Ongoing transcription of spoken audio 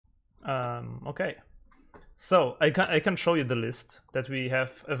Okay. So I can show you the list that we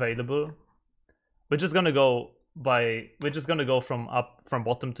have available. We're just gonna go from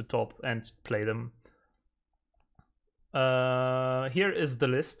bottom to top and play them. Here is the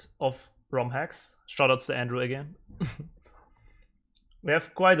list of Romhacks. Shoutouts to Andrew again. We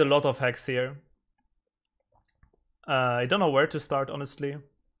have quite a lot of hacks here. I don't know where to start, honestly.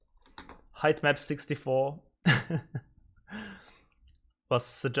 Height map 64 was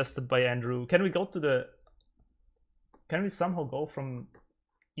suggested by Andrew. Can we go to the... Can we somehow go from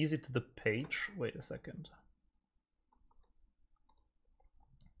easy to the page? Wait a second.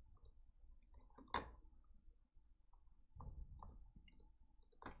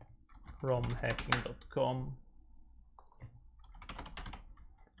 romhacking.com.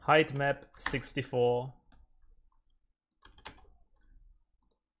 Height map 64.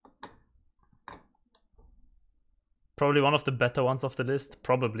 Probably one of the better ones of the list.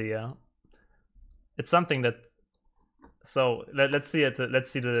 Probably, yeah. It's something that... So let's see it.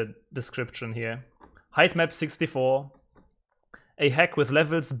 Let's see the description here. Height map 64. A hack with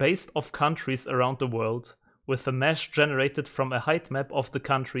levels based off countries around the world, with a mesh generated from a height map of the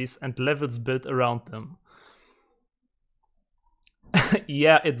countries and levels built around them.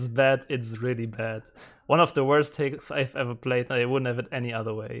 Yeah, it's bad. It's really bad. One of the worst hacks I've ever played. I wouldn't have it any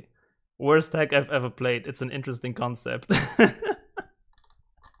other way. Worst hack I've ever played. It's an interesting concept.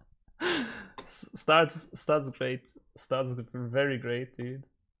 Starts great. Starts very great, dude.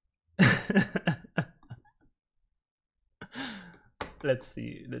 Let's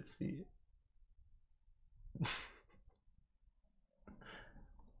see.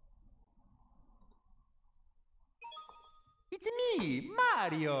 It's me,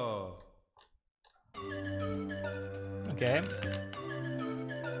 Mario. Okay.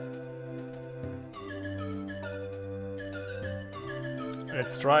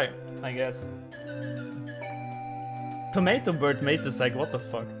 Let's try, I guess. Tomato Bird made this like, what the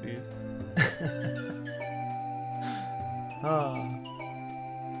fuck, dude?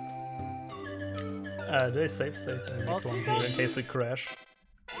 Do I save? Maybe in case we crash.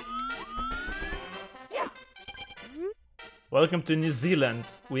 Welcome to New Zealand.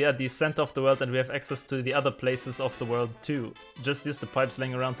 We are the center of the world and we have access to the other places of the world too. Just use the pipes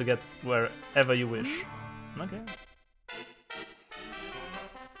laying around to get wherever you wish. Okay.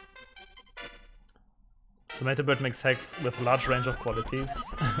 Tomato Bird makes hacks with large range of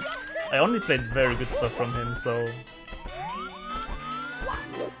qualities. I only played very good stuff from him, so...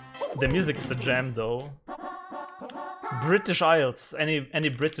 The music is a jam though. British Isles. Any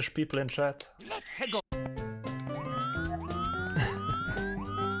British people in chat?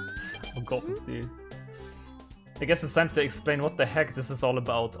 Oh god, dude. I guess it's time to explain what the heck this is all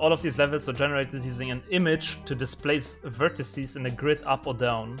about. All of these levels were generated using an image to displace vertices in a grid up or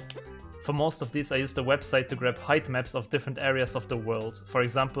down. For most of these I used a website to grab height maps of different areas of the world. For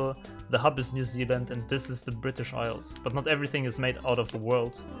example, the hub is New Zealand and this is the British Isles. But not everything is made out of the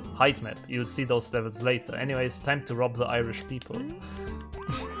world. Height map, you'll see those levels later. Anyways, time to rob the Irish people.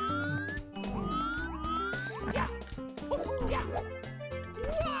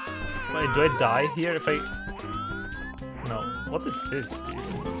 Wait, do I die here if I... No. What is this, dude?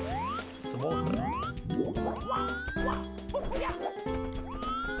 It's water.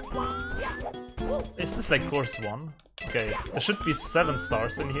 Is this like course 1? Okay, there should be 7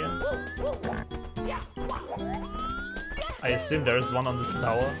 stars in here. I assume there is one on this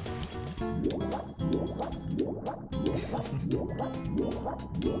tower.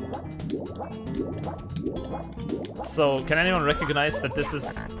 So, can anyone recognize that this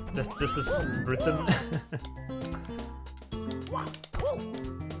is Britain?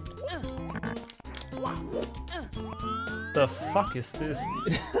 The fuck is this,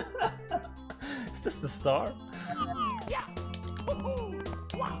 dude? Is this the star?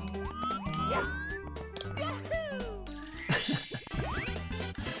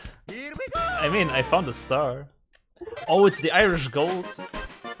 I mean, I found a star. Oh, it's the Irish gold.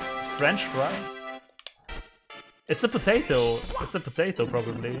 French fries. It's a potato. It's a potato,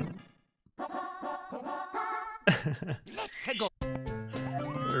 probably.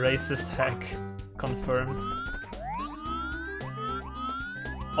 Racist hack confirmed.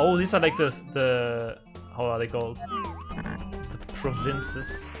 Oh, these are like the how are they called? The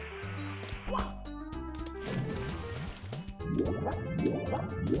provinces.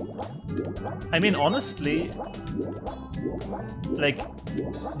 I mean, honestly, like,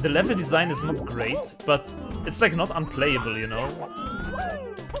 the level design is not great, but it's like not unplayable, you know?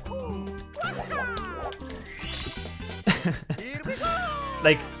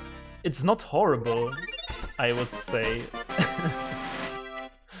 Like, it's not horrible, I would say.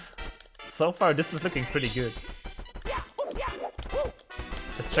 So far, this is looking pretty good.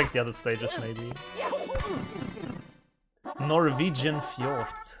 Let's check the other stages, maybe. Norwegian Fjord.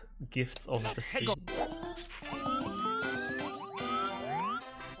 Gifts of the Sea.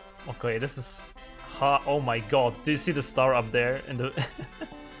 Okay, this is... Oh my god, do you see the star up there in the...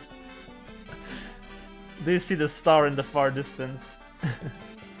 Do you see the star in the far distance?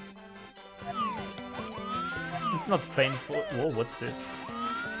 It's not painful. Whoa, what's this?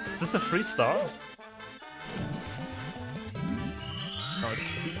 Is this a free star? No, it's a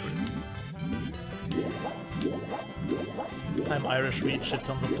secret. I'm Irish, we eat shit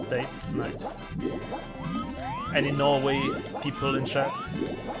tons of dates. Nice. Any Norway people in chat?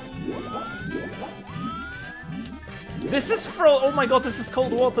 This is oh my god, this is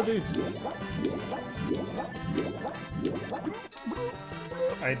cold water, dude!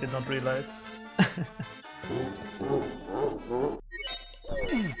 I did not realize.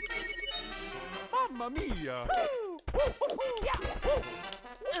 Mamma mia!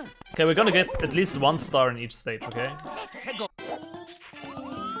 Okay, we're gonna get at least one star in each stage, okay?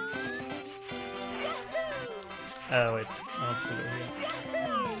 Wait, I want to do it here.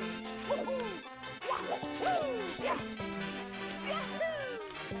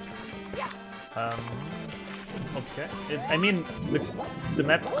 Okay. I mean, the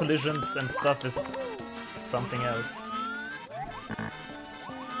map collisions and stuff is something else.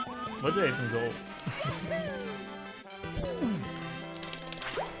 Where do I even go?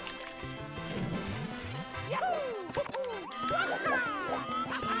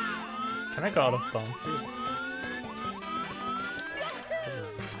 Can I go out of bounds here?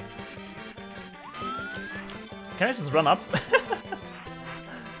 Can I just run up?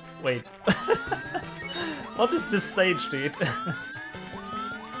 Wait. What is this stage, dude?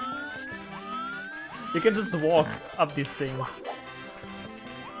 You can just walk up these things.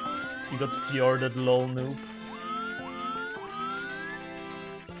 You got fjorded, lol noob.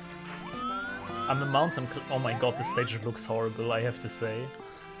 I'm a mountain oh my god, this stage looks horrible, I have to say.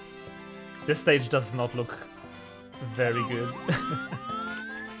 This stage does not look very good.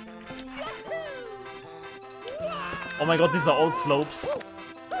 Oh my god, these are all slopes.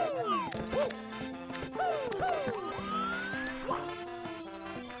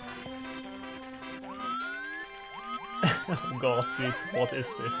 Oh god, dude, what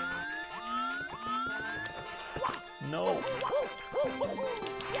is this? No.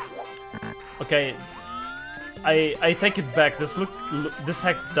 Okay, I take it back. This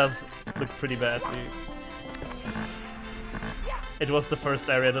hack does look pretty bad, dude. It was the first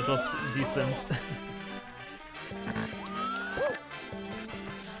area that was decent.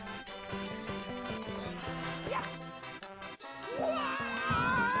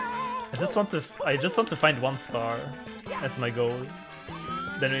 I just want to find one star. That's my goal.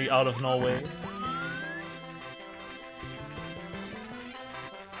 Then we're out of Norway.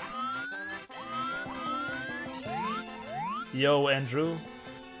 Yo, Andrew.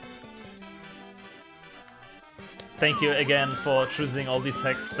 Thank you again for choosing all these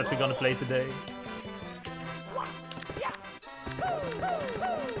hacks that we're gonna play today.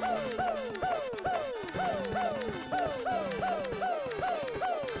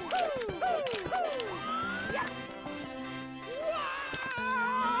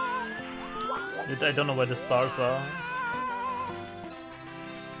 I don't know where the stars are.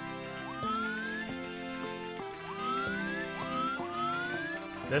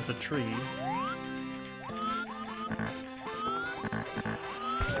 There's a tree.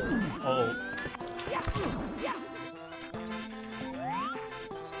 Oh.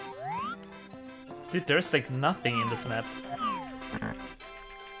 Dude, there's like nothing in this map.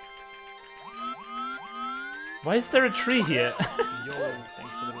 Why is there a tree here? Yo,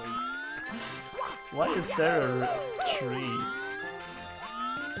 thanks for the raid. Why is there a tree?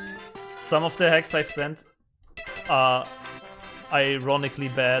 Some of the hacks I've sent are ironically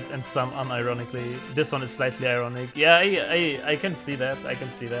bad and some unironically. This one is slightly ironic. Yeah, I can see that. I can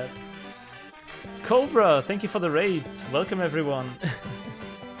see that. Cobra, thank you for the raid. Welcome everyone.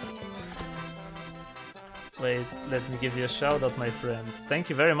 Wait, let me give you a shout out, my friend. Thank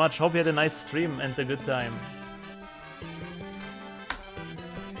you very much. Hope you had a nice stream and a good time.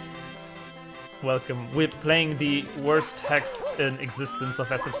 Welcome. We're playing the worst hacks in existence of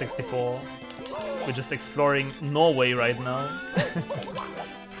SM64. We're just exploring Norway right now.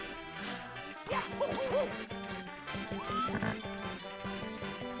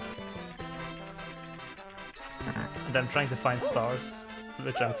 And I'm trying to find stars,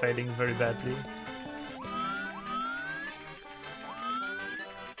 which I'm failing very badly.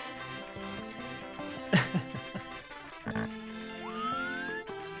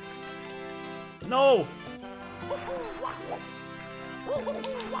 No!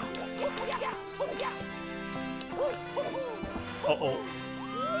 Uh-oh.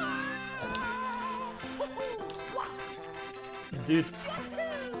 Dude.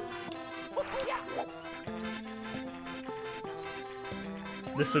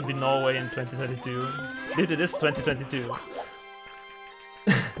 This would be Norway in 2032. Dude, it is 2022.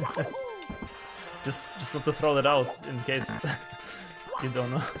 just want to throw that out in case you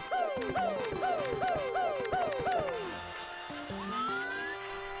don't know.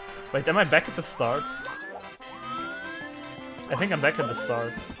 Wait, am I back at the start? I think I'm back at the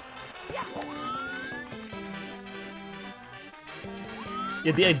start.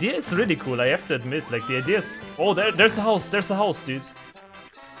 Yeah, the idea is really cool, I have to admit. Like, the idea is... Oh, there's a house, dude.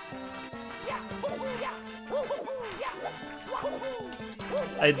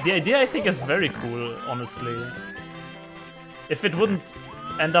 The idea, I think, is very cool, honestly. If it wouldn't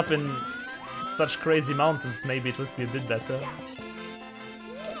end up in such crazy mountains, maybe it would be a bit better.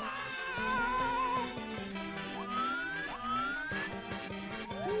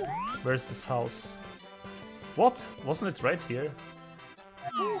 Where's this house? What? Wasn't it right here?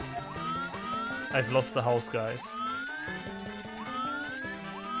 I've lost the house, guys.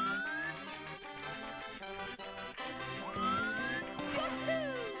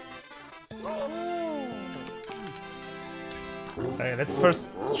 Okay, let's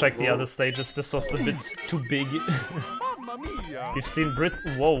first check the other stages. This was a bit too big. We've seen Brit.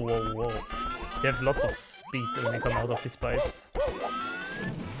 Whoa, whoa, whoa. You have lots of speed when you come out of these pipes.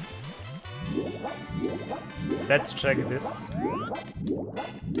 Let's check this.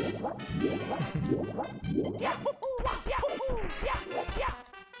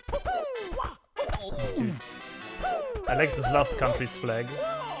 Dude, I like this last country's flag.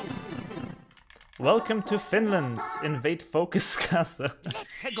 Welcome to Finland! Invade focus casa.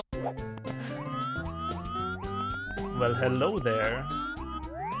 Well, hello there.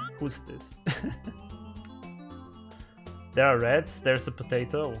 Who's this? There are reds, there's a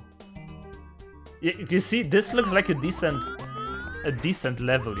potato. You see, this looks like a decent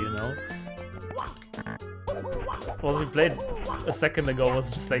level, you know? What we played a second ago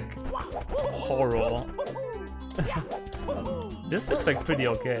was just like horror. This looks like pretty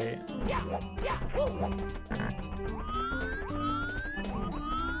okay.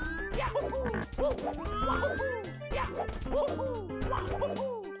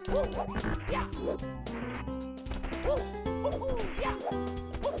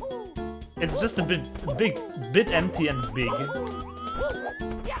 It's just a bit empty and big.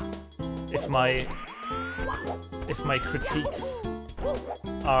 If my critiques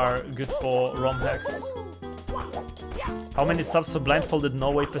are good for Romhacks. How many subs for blindfolded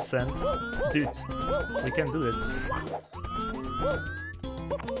Norway percent? Dude, we can do it.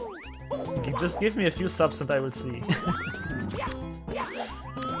 Just give me a few subs and I will see.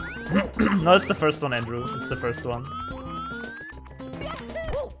 No, it's the first one, Andrew. It's the first one.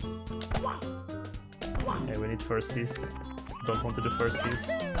 Okay, we need firsties. Don't want to do firsties.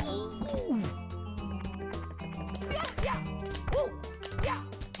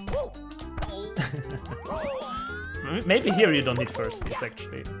 Maybe here you don't need firsties,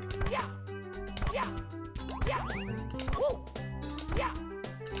 actually.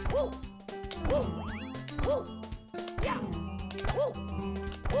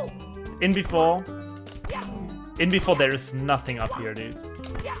 In before there is nothing up here, dude.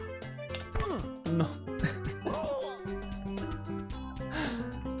 No.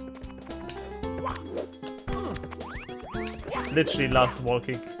 Literally last wall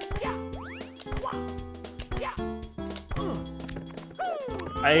kick.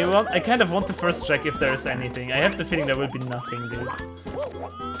 I kind of want to first check if there is anything. I have the feeling there will be nothing, dude.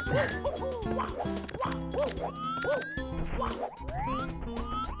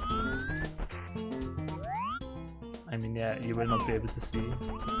 I mean, yeah, you will not be able to see.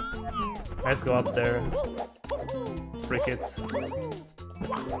 Let's go up there. Frick it.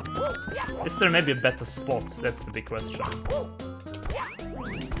 Is there maybe a better spot? That's the big question.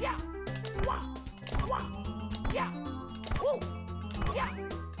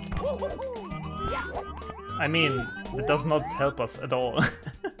 I mean, that does not help us at all.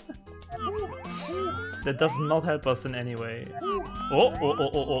 That does not help us in any way. Oh, oh, oh,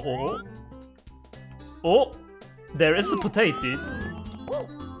 oh, oh, oh. Oh! There is a potato, dude.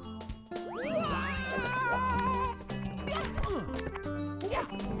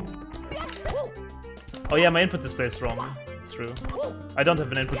 Oh yeah, my input display is wrong. It's true. I don't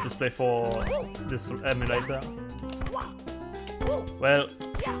have an input display for this emulator. Well,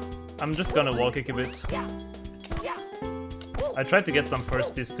 I'm just gonna wall kick a bit. I tried to get some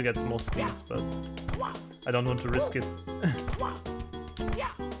firsties to get more speed, but I don't want to risk it.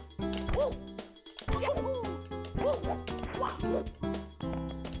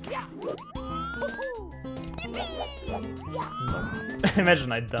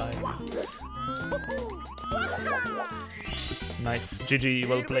 Imagine I die. Nice, GG,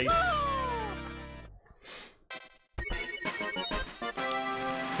 well played.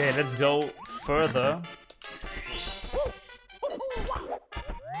 Okay, let's go further.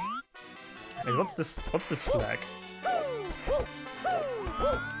 Wait, what's this? What's this flag?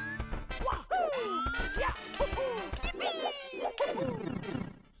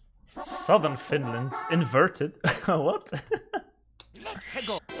 Southern Finland inverted. What?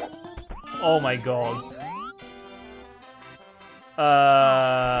 Oh my god.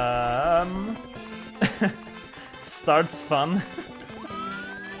 Starts fun.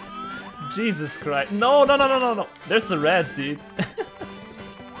 Jesus Christ. No, no, no, no, no, no. There's a red, dude.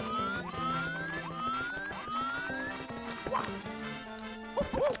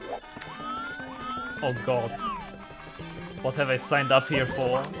 Oh god. What have I signed up here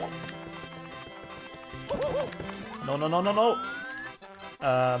for? No, no, no, no, no.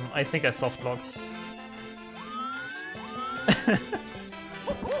 I think I softlocked.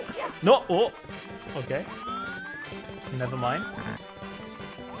 No! Oh! Okay. Never mind.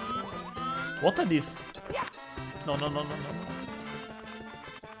 What are these? No, no, no, no, no.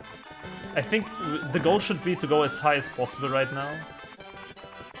 I think the goal should be to go as high as possible right now.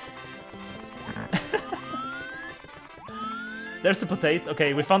 There's a potato.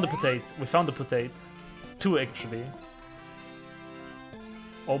 Okay, we found a potato. We found a potato. Two, actually.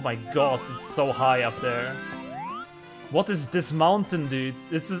 Oh my god, it's so high up there. What is this mountain, dude?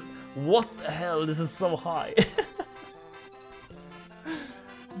 This is... What the hell? This is so high.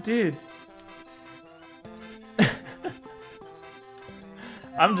 Dude.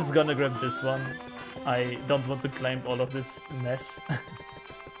 I'm just gonna grab this one. I don't want to climb all of this mess.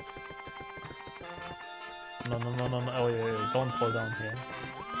 No, no, no, no, no. Oh, yeah, yeah, don't fall down here.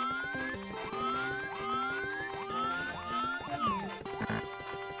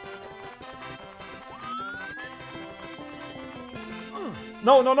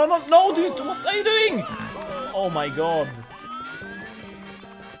 No, no, no, no, no, dude! What are you doing? Oh my god.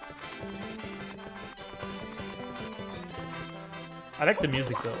 I like the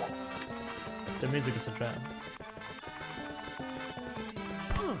music though. The music is a jam.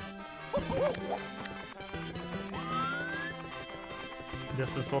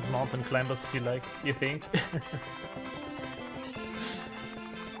 This is what mountain climbers feel like, you think?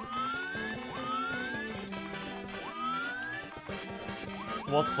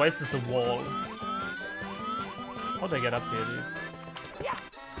 What? Why is this a wall? How do I get up here, dude?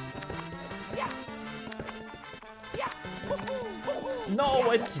 No,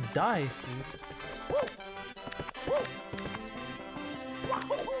 why did you die, dude?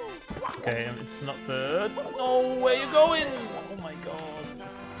 Okay, it's not the... No, where you going? Oh my god.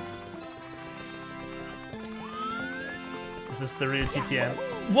 Is this the real TTM?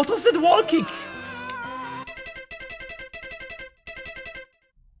 What was that wall kick?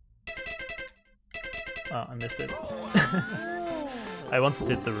 Oh, I missed it. I wanted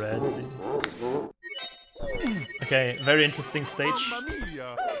to hit the red. Okay, very interesting stage.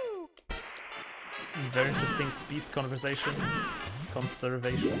 Very interesting speed conversation.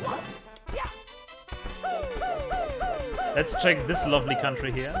 Conservation. Let's check this lovely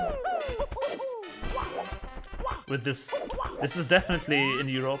country here. With this... This is definitely in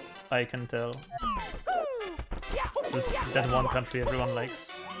Europe, I can tell. This is that one country everyone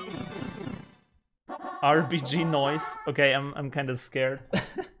likes. RBG noise. Okay, I'm kind of scared.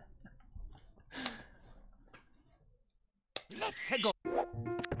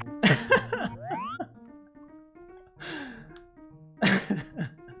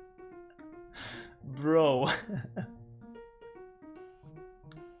 Bro.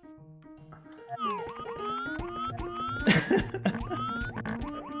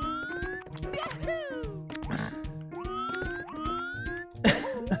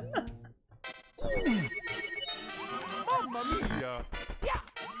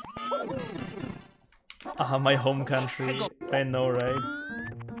 Ah, my home country. I know, right?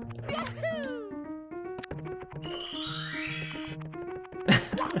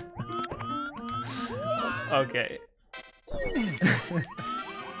 Okay.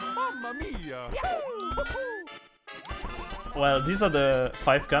 Well, these are the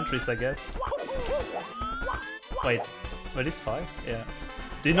 5 countries, I guess. Wait, were these 5? Yeah.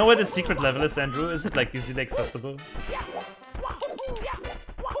 Do you know where the secret level is, Andrew? Is it like easily accessible?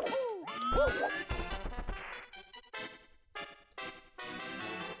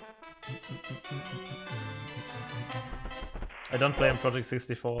 I don't play on Project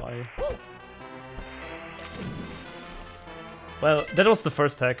 64. Well, that was the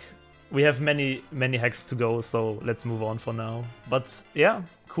first hack. We have many hacks to go, so let's move on for now. But yeah,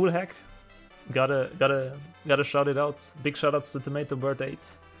 cool hack. Gotta shout it out. Big shoutouts to Tomato Bird 8.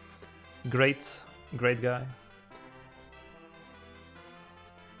 Great guy.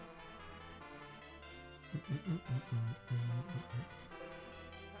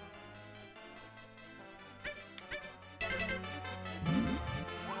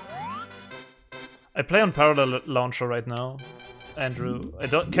 I play on Parallel Launcher right now, Andrew. I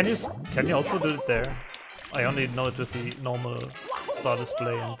don't. Can you also do it there? I only know it with the normal Star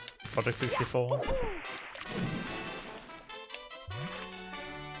Display and Project 64.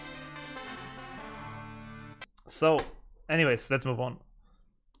 So, anyways, let's move on.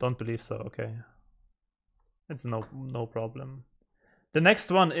 Don't believe so. Okay, it's no problem. The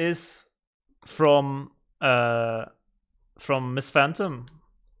next one is from Miss Phantom.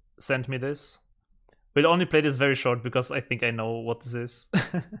 Sent me this. We'll only play this very short because I think I know what this is.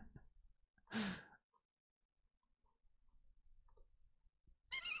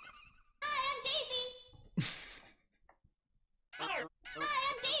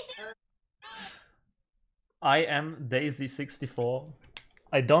 I am Daisy64.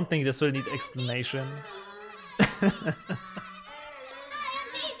 I don't think this will need explanation.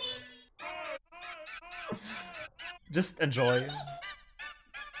 Just enjoy.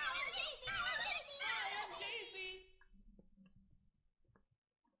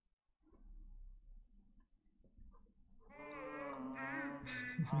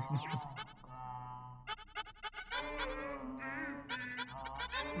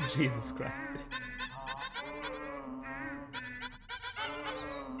 Jesus Christ.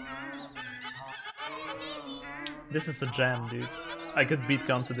 This is a jam, dude. I could beat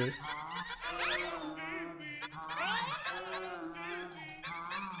count to this.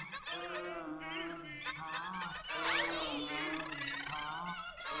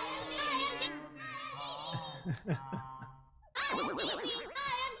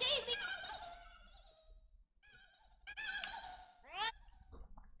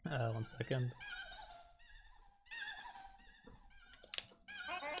 One second.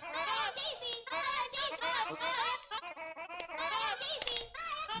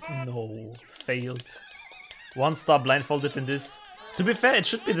 No, failed. 1 star blindfolded in this. To be fair, it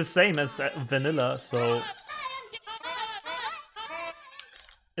should be the same as vanilla, so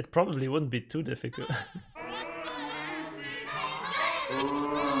it probably wouldn't be too difficult.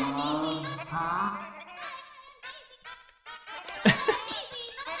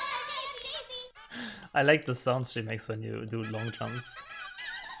 I like the sounds she makes when you do long jumps.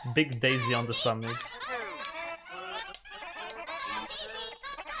 Big Daisy on the summit.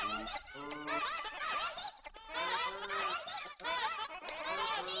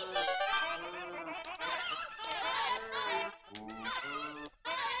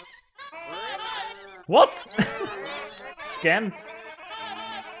 What? Scammed?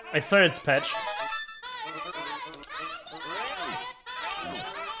 I swear it's patched.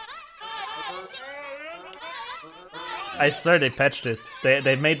 I swear they patched it.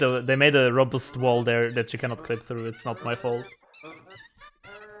 They made a robust wall there that you cannot clip through. It's not my fault.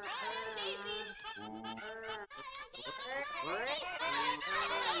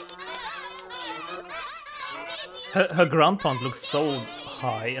 Her ground pound looks so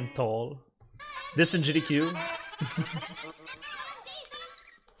high and tall. This in GDQ.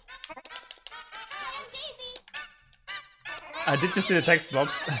 Did you see the text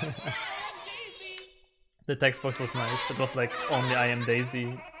box? The text box was nice. It was like, only I am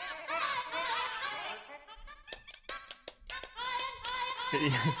Daisy.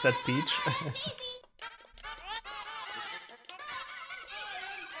 Is that Peach?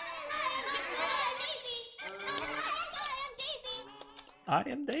 I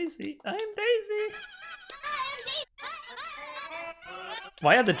am Daisy. I am Daisy.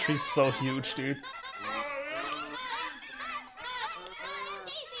 Why are the trees so huge, dude?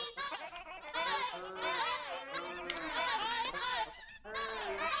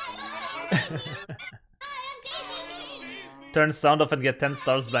 Turn sound off and get 10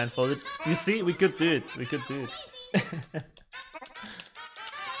 stars blindfolded. You see, we could do it. We could do it.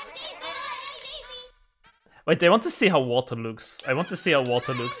 Wait, I want to see how water looks. I want to see how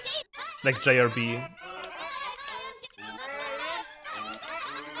water looks. Like JRB.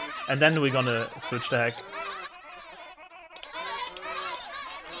 And then we're gonna switch the hack.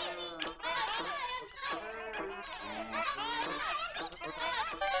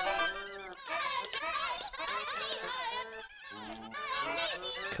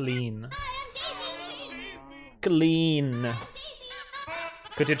 Clean. Clean.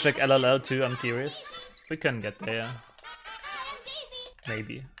 Could you check LLL too? I'm curious. We can get there.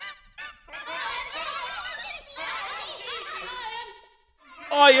 Maybe.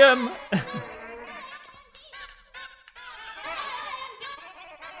 I am!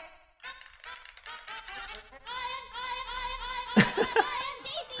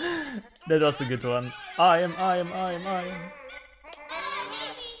 That was a good one. I am.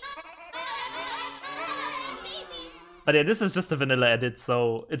 But yeah, this is just a vanilla edit,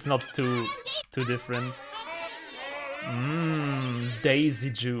 so it's not too different.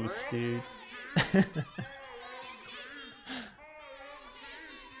 Daisy juice, dude.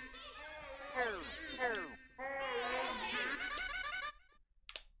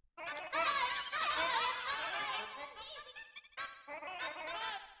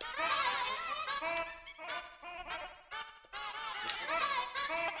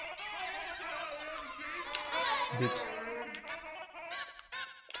 Dude.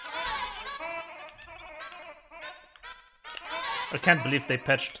 I can't believe they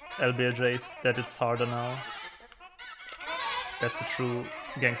patched LBLJs, that it's harder now. That's a true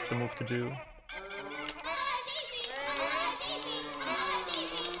gangster move to do.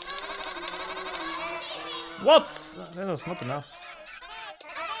 What? That was not enough.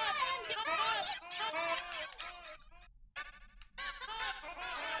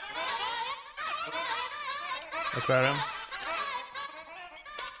 Aquarium.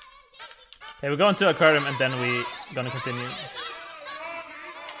 Okay, we're going to aquarium and then we're gonna continue.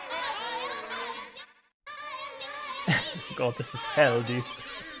 God, this is hell, dude.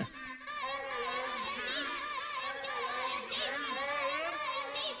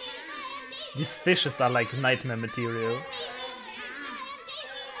 These fishes are like nightmare material.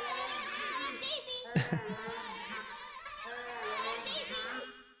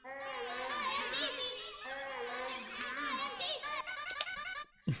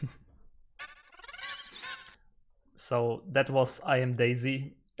 So that was I Am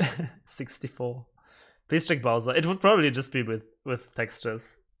Daisy 64. Please check Bowser. It would probably just be with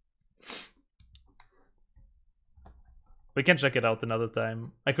textures. We can check it out another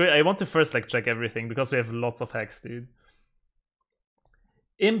time. I want to first like check everything because we have lots of hacks, dude.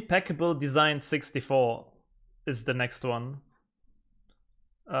 Impeccable Design 64 is the next one.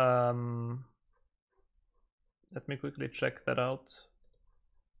 Let me quickly check that out.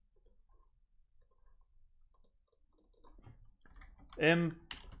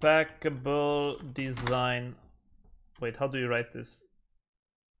 Impeccable Design. Wait, how do you write this?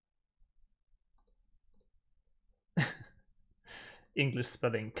 English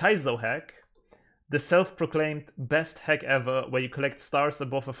spelling. Kaizo hack. The self-proclaimed best hack ever, where you collect stars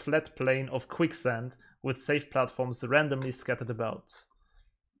above a flat plane of quicksand with safe platforms randomly scattered about.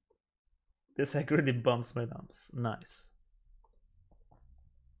 This hack really bumps my thumbs. Nice.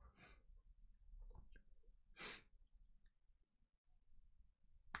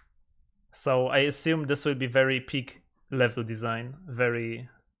 So I assume this will be very peak level design, very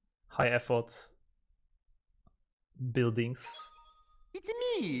high effort buildings. It's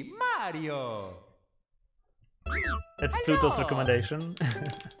me, Mario. It's Pluto's recommendation.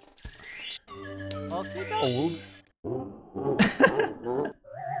 Old.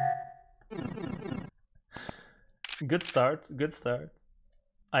 Good start, good start.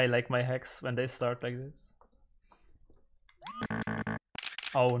 I like my hacks when they start like this.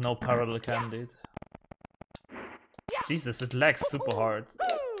 Oh, no parallel cam, dude. Jesus, it lags super hard.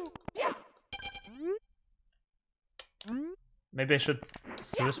 Maybe I should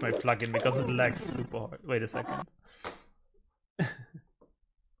switch my plugin because it lags super hard. Wait a second.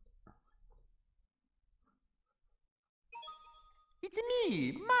 It's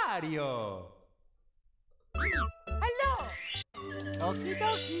me, Mario. Hello. Okie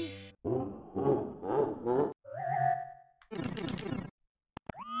dokie.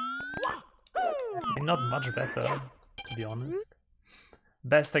 Not much better, to be honest.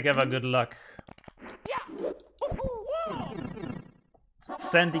 Best hack ever, good luck.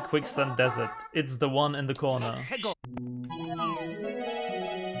 Sandy Quicksand Desert. It's the one in the corner.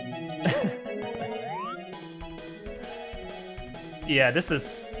 Yeah, this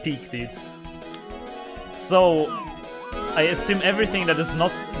is peak, dude. So, I assume everything that is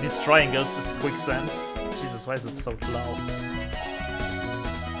not these triangles is quicksand. Jesus, why is it so loud?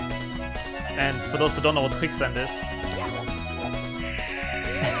 And for those who don't know what quicksand is,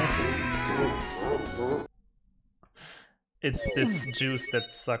 it's this juice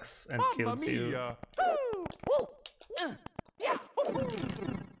that sucks and kills you.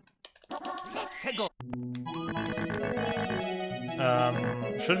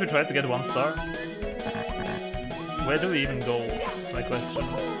 Should we try to get 1 star? Where do we even go? That's my question.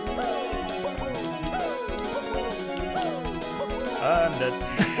 I'm dead.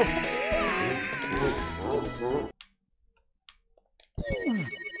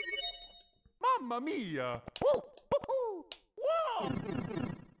 Mamma mia!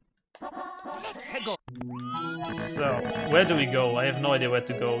 So, where do we go? I have no idea where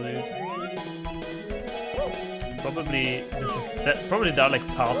to go, dude. Probably probably there are like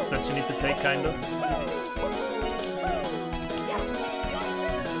paths that you need to take, kind of.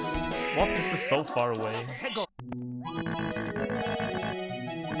 What? This is so far away.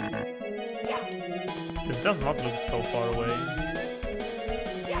 This does not look so far away.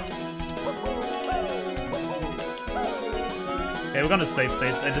 Okay, we're gonna save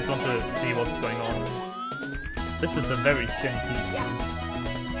state. I just want to see what's going on. This is a very thin piece, dude.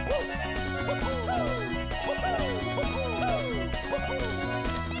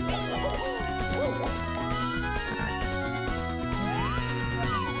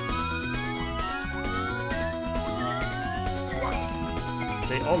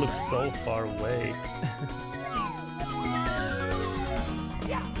 They all look so far away.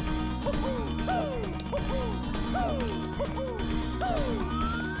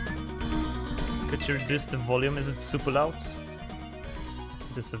 Could you reduce the volume? Is it super loud?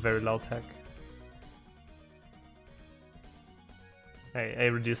 It is a very loud hack. Hey, I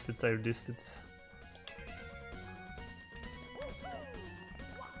reduced it, I reduced it.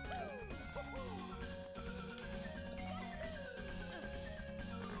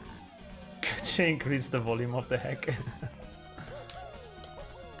 Could you increase the volume of the hack?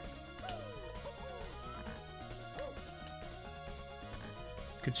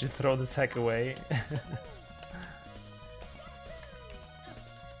 Could you throw this hack away?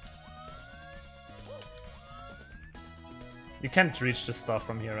 You can't reach the stuff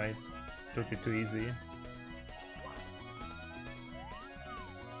from here, right? It would be too easy.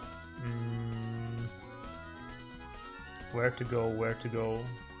 Where to go, where to go?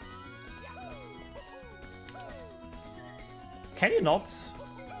 Can you not?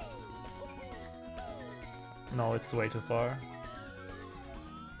 No, it's way too far.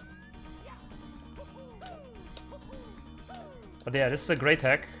 But yeah, this is a great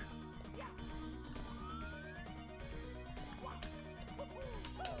hack.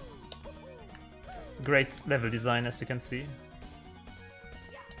 Great level design, as you can see.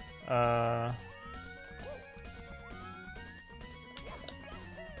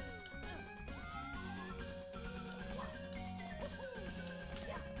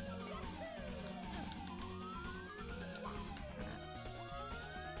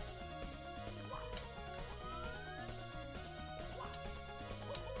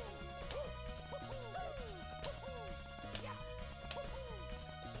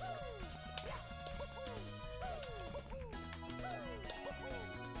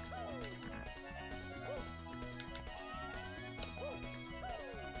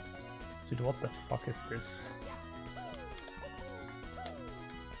 Dude, what the fuck is this?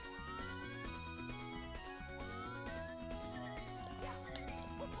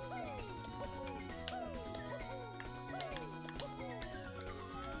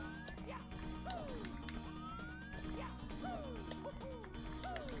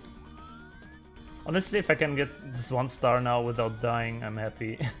 Honestly, if I can get this 1 star now without dying, I'm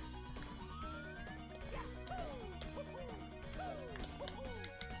happy.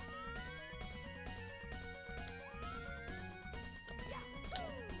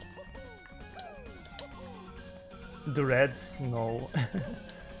 The reds? No.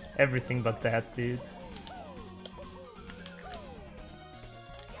 Everything but that, dude.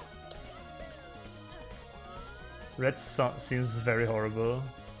 Reds seems very horrible.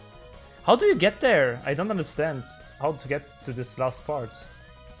 How do you get there? I don't understand how to get to this last part.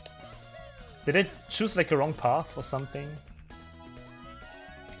 Did I choose like a wrong path or something?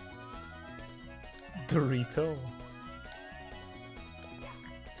 Dorito.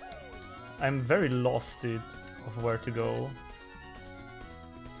 I'm very lost, dude, of where to go.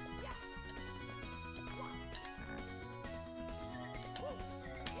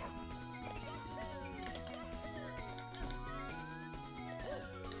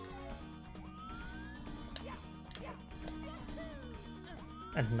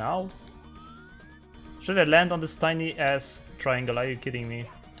 And now? Should I land on this tiny ass triangle? Are you kidding me?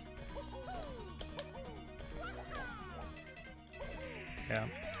 Yeah.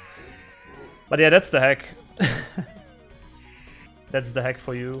 But yeah, that's the hack. That's the hack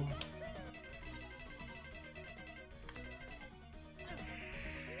for you.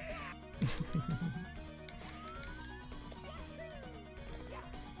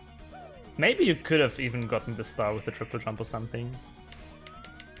 Maybe you could have even gotten the star with the triple jump or something.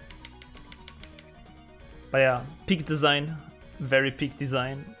 But yeah, peak design. Very peak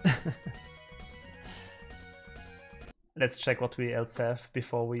design. Let's check what we else have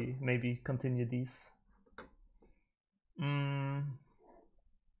before we maybe continue these.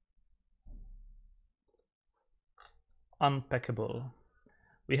 Unpackable.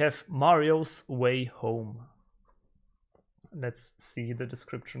 We have Mario's Way Home. Let's see the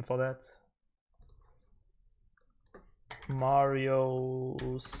description for that.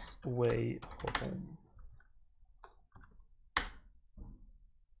 Mario's Way Home.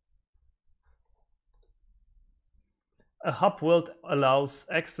 A hub world allows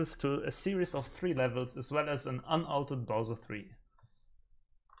access to a series of 3 levels as well as an unaltered Bowser 3.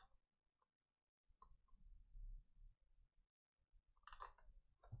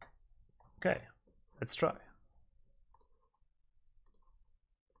 Okay, let's try.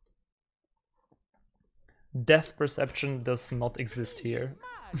 Depth perception does not exist here.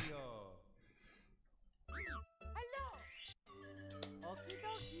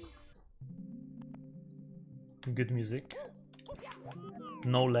 Good music.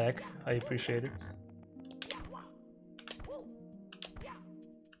 No lag, I appreciate it.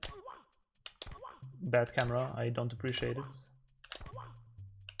 Bad camera, I don't appreciate it.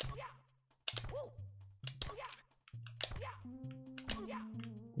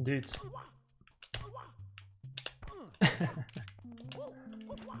 Dude.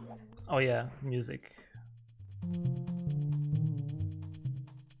 Oh yeah, music.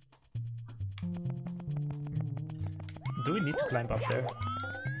 Do we need to climb up there?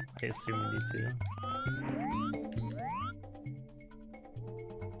 I assume we need to.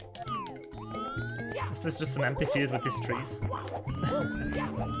 Is this just an empty field with these trees?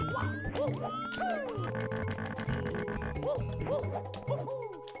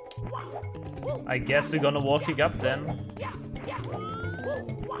 I guess we're gonna walk it up then.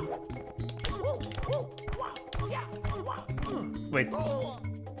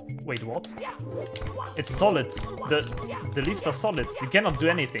 Wait, what? It's solid. The leaves are solid. You cannot do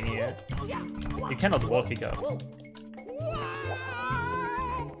anything here. You cannot walk it up.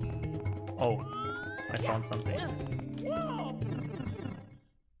 Oh, I found something.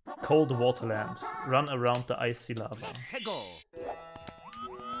 Cold Waterland. Run around the icy lava.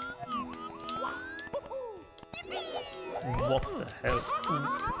 What the hell?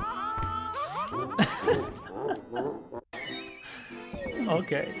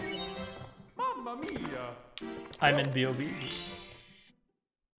 Okay. Mamma mia! I'm in BOB.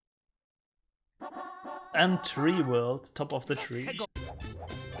 And tree world, top of the tree.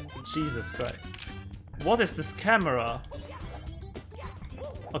 Jesus Christ. What is this camera?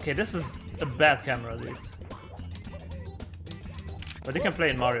 Okay, this is a bad camera, dude. But you can play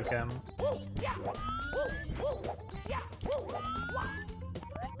in Mario Cam.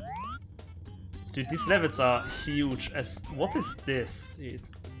 Dude, these levels are huge as... What is this, dude?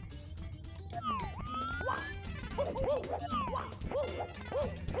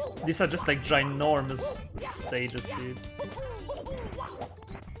 These are just like ginormous stages, dude.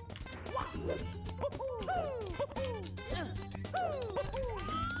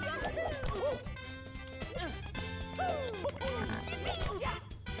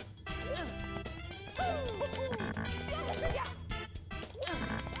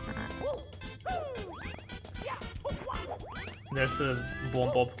 There's a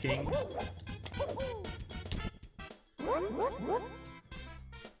Bomb Bob King.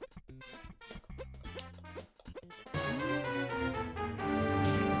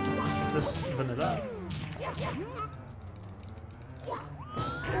 Is this vanilla?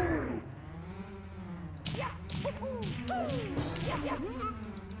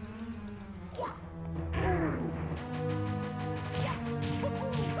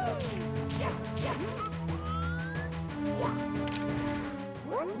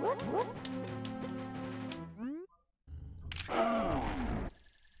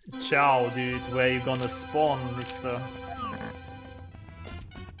 Ciao, dude, where you gonna spawn, mister?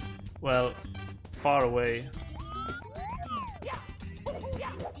 Well, far away.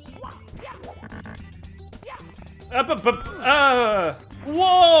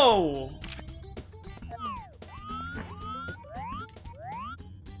 Whoa!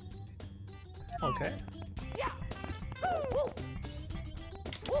 Okay.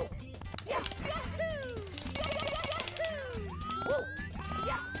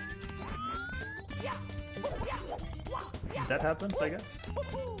 That happens, I guess.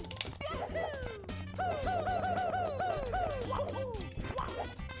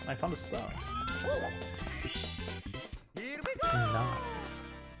 I found a star.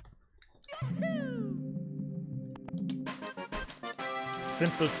 Nice.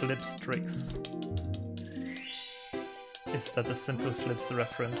 Simple Flips tricks. Is that a Simple Flips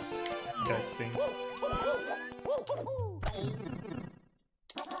reference, you guys think?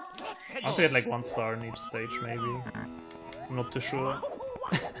 Aren't they at like 1 star in each stage, maybe? I'm not too sure.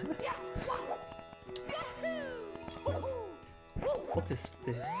 What is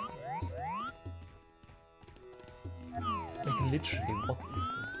this, dude? Like, literally, what is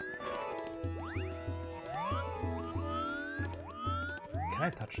this? Can I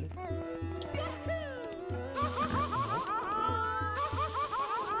touch it?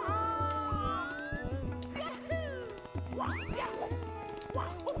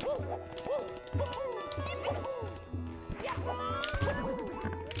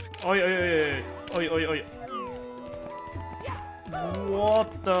 Oi, oi, oi, oi, oi, oi. What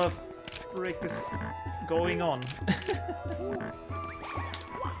the frick is going on?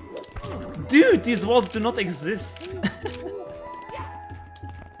 Dude, these walls do not exist.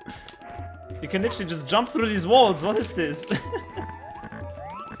 You can literally just jump through these walls. What is this?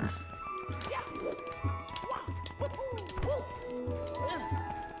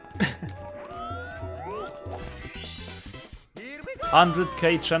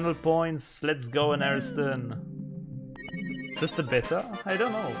 100k channel points, let's go in Ariston. Is this the beta? I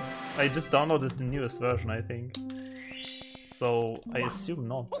don't know. I just downloaded the newest version, I think. So, I assume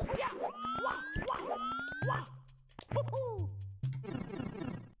not.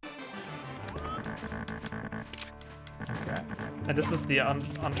 Okay. And this is the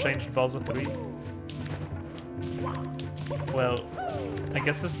unchanged Bowser 3. Well, I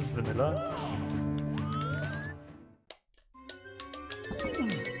guess this is vanilla.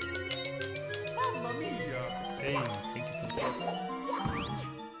 Hey, thank you for the sub.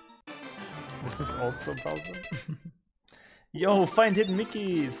 This is also Bowser. Yo, find hidden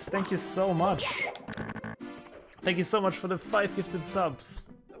Mickeys! Thank you so much. Thank you so much for the 5 gifted subs.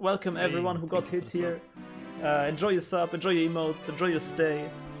 Welcome everyone who got hit here. Enjoy your sub, enjoy your emotes, enjoy your stay.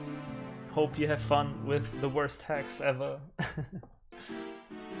 Hope you have fun with the worst hacks ever.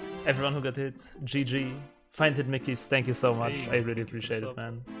 Everyone who got hit, GG. Find hidden Mickeys, thank you so much. I really appreciate it,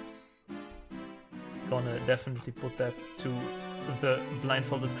 man. Gonna definitely put that to the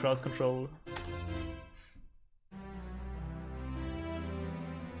blindfolded crowd control.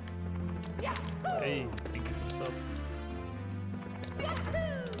 Hey, thank you for the sub.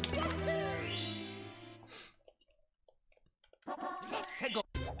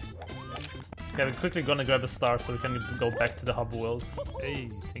 Okay, we're quickly gonna grab a star so we can go back to the hub world. Hey,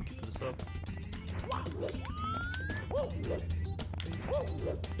 thank you for the sub.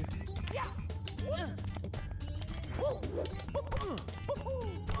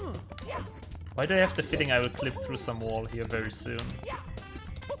 Why do I have the feeling I will clip through some wall here very soon?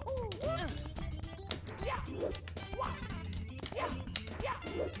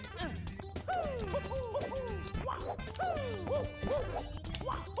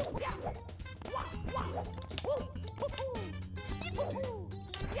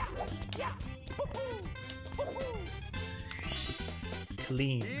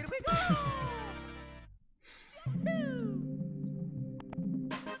 Clean.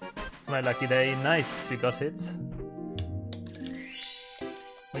 It's my lucky day. Nice, you got hit.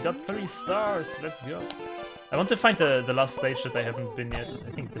 We got 3 stars. Let's go. I want to find the last stage that I haven't been yet.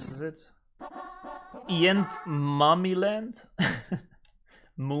 I think this is it. Ient Mummy Land?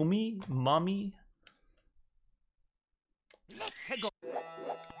 Mummy? Mummy?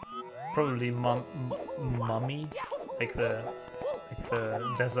 Probably Mummy? Like the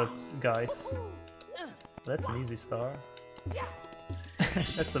desert guys. That's an easy star.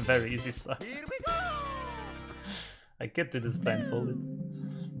 That's a very easy star. I could do this blindfolded.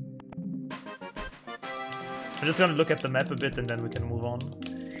 I'm just gonna look at the map a bit and then we can move on.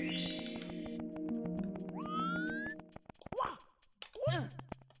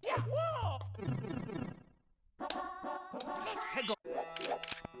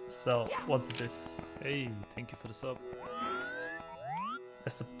 So, what's this? Hey, thank you for the sub.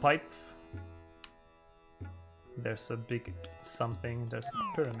 There's a pipe. There's a big something. There's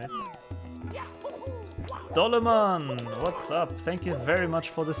a pyramid. Doloman! What's up? Thank you very much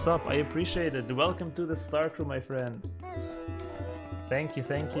for the sub. I appreciate it. Welcome to the Star Crew, my friend. Thank you,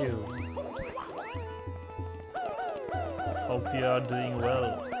 thank you. Hope you are doing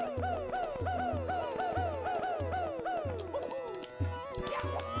well.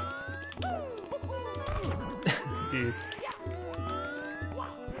 Dude.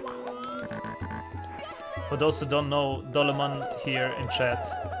 For those who don't know, Doloman here in chat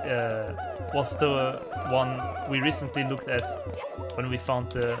was the one we recently looked at when we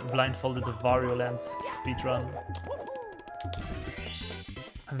found the blindfolded Wario Land speedrun.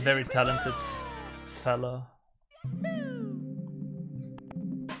 Very talented fella.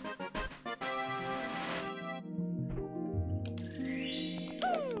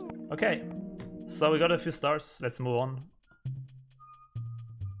 Okay, so we got a few stars. Let's move on.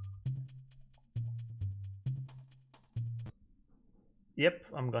 Yep,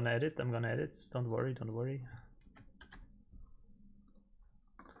 I'm gonna edit. Don't worry, don't worry.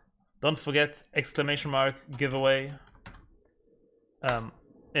 Don't forget, exclamation mark, giveaway.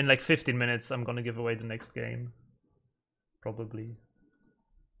 In like 15 minutes, I'm gonna give away the next game. Probably.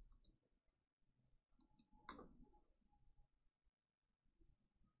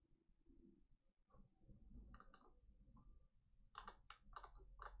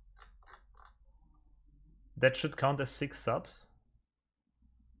 That should count as 6 subs.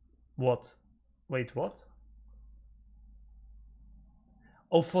 What? Wait, what?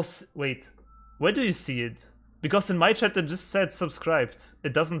 Oh, wait. Where do you see it? Because in my chat it just said subscribed.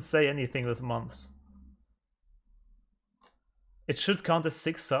 It doesn't say anything with months. It should count as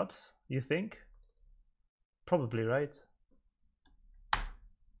 6 subs, you think? Probably, right?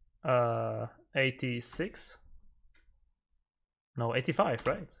 86? No, 85,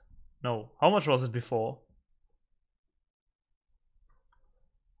 right? No. How much was it before?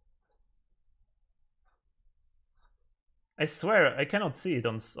 I swear, I cannot see it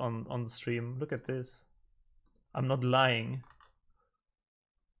on the stream. Look at this. I'm not lying.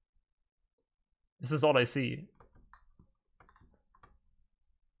 This is all I see.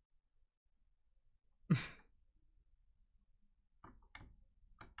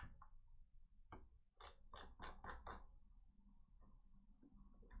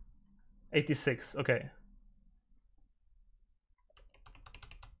 $86, okay.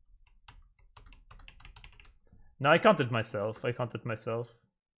 No, I counted myself.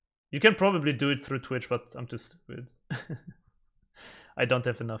 You can probably do it through Twitch, but I'm too stupid. I don't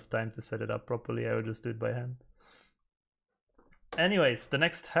have enough time to set it up properly. I will just do it by hand. Anyways, the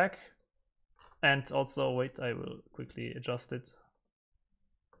next hack. And also, wait, I will quickly adjust it.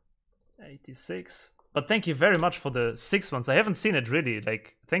 86. But thank you very much for the 6 ones. I haven't seen it really.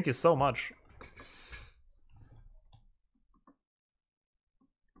 Like, thank you so much.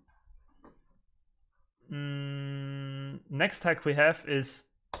 Next hack we have is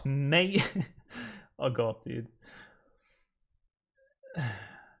oh god, dude.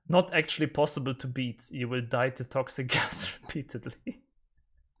 Not actually possible to beat. You will die to toxic gas repeatedly.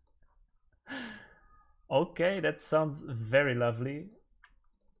 Okay, that sounds very lovely.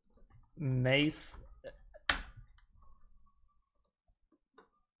 Maze.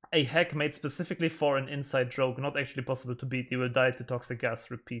 A hack made specifically for an inside joke, not actually possible to beat. You will die to toxic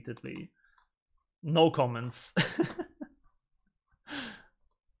gas repeatedly. No comments.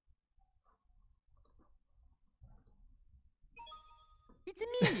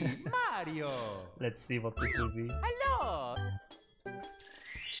 It's me, Mario. Let's see what this will be. Hello.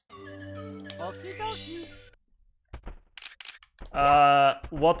 Okie dokie.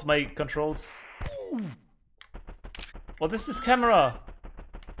 What, my controls? What is this camera?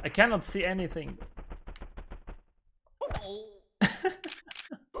 I cannot see anything.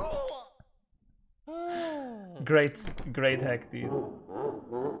 Great hack, dude.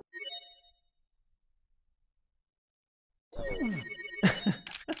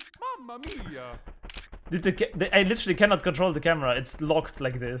 Mamma mia. Dude, I literally cannot control the camera. It's locked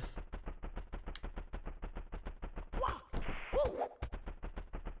like this.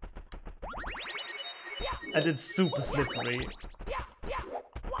 And it's super slippery.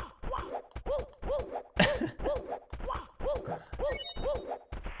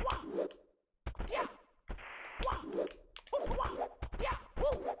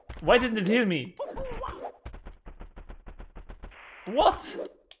 Why didn't it heal me? What?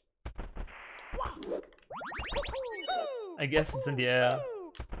 I guess it's in the air.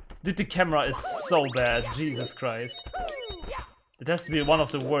 Dude, the camera is so bad. Jesus Christ. It has to be one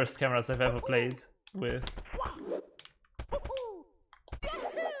of the worst cameras I've ever played with.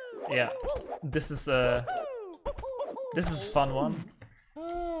 Yeah, this is a fun one.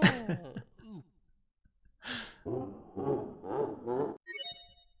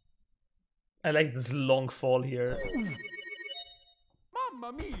 I like this long fall here.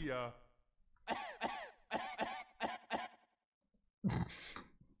 Mamma mia.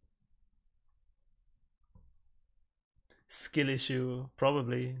 Skill issue,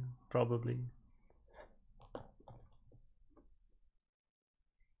 probably.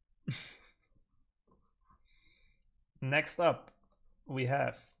 Next up, we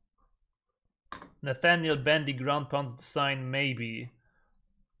have Nathaniel Bandy ground pounds design, maybe.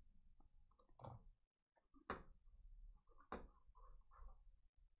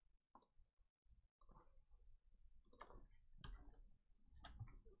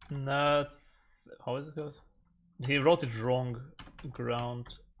 No, how is it called? He wrote it wrong. Ground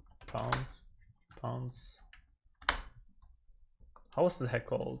pounds. How was the heck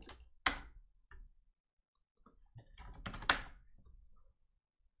called?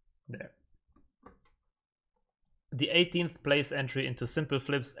 There. The 18th place entry into Simple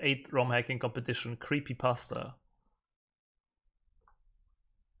Flip's 8th ROM hacking competition, Creepypasta.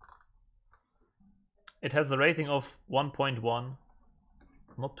 It has a rating of 1.1.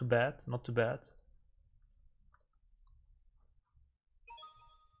 Not too bad, not too bad.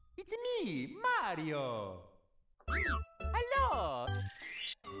 It's me, Mario. Hello.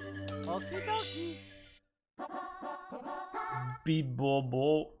 Okie dokie.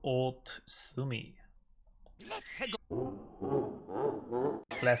 Bibobo Otsumi.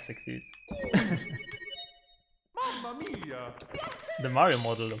 Classic, dudes. Mamma mia. The Mario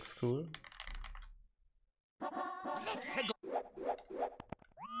model looks cool.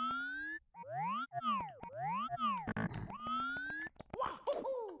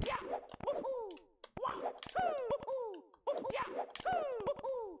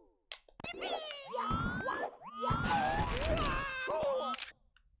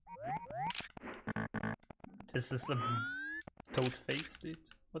 This is a toad face, dude.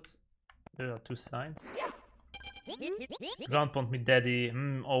 What's... There are two signs. Ground Pound Me Daddy.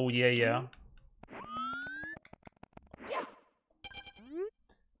 Oh yeah.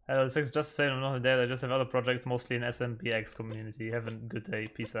 Hello, just to say I'm not dead. I just have other projects, mostly in SMBX community. Have a good day.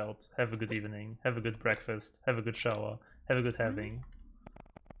 Peace out. Have a good evening. Have a good breakfast. Have a good shower. Have a good having.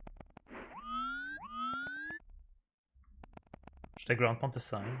 Should I ground pound the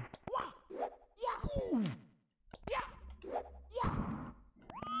sign?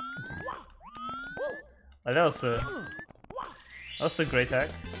 Oh, that was a great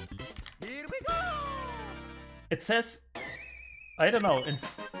hack. Here we go. It says, I don't know,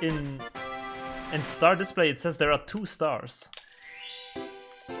 in star display it says there are 2 stars.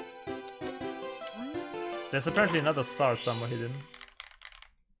 There's apparently another star somewhere hidden.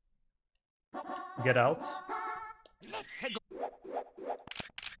 Get out.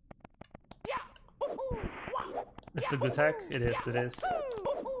 It's a good hack. It is.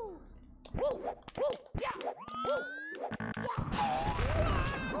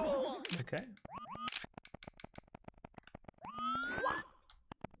 Okay.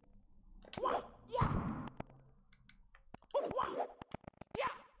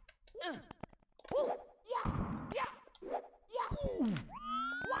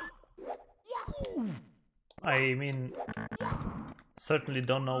 I mean, certainly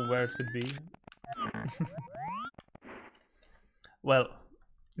don't know where it could be. Well,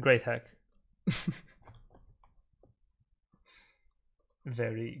 great hack.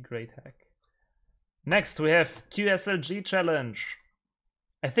 Very great hack. Next we have QSLG challenge.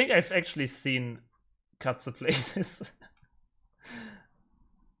 I think I've actually seen Katze play this.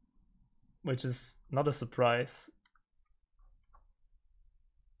 Which is not a surprise.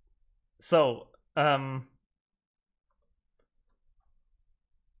 So, for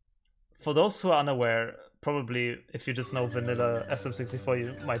those who are unaware, probably if you just know vanilla SM64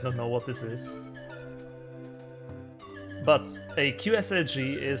 you might not know what this is. But a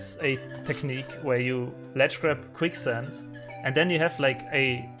QSLG is a technique where you ledge grab quicksand and then you have like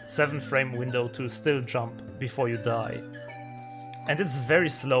a 7-frame window to still jump before you die. And it's very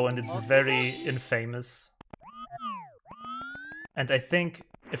slow and it's very infamous. And I think,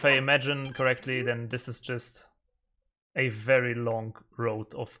 if I imagine correctly, then this is just a very long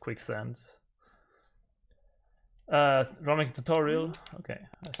road of quicksand. Romhacks tutorial. Okay,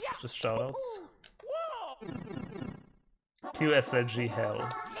 that's just shoutouts. QSLG hell.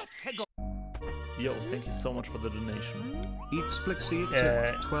 Yo, thank you so much for the donation. Explicit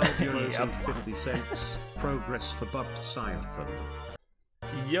tip, €12.50. Progress for Bubzia.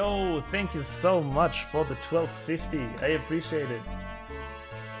 Yo, thank you so much for the 12.50. I appreciate it.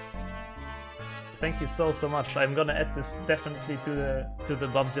 Thank you so much. I'm gonna add this definitely to the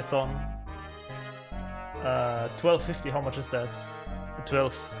Bubzia-thon. 12.50. How much is that?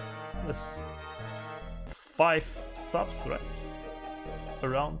 12 is 5 subs, right?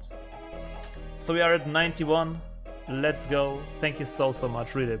 Around. So we are at 91. Let's go. Thank you so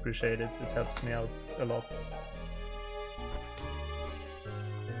much. Really appreciate it. It helps me out a lot.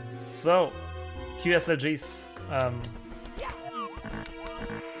 So, QSLGs.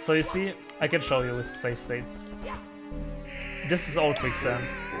 So you see, I can show you with save states. This is all quicksand.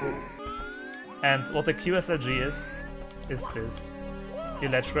 And what a QSLG is this. You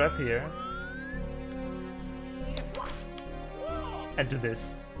ledge grab here. And do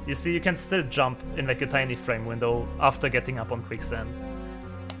this. You see, you can still jump in like a tiny frame window after getting up on quicksand.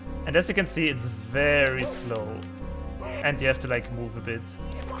 And as you can see, it's very slow. And you have to like move a bit.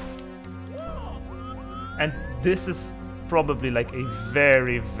 And this is probably like a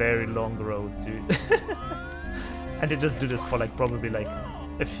very, very long road, dude. And you just do this for like probably like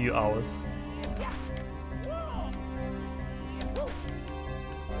a few hours.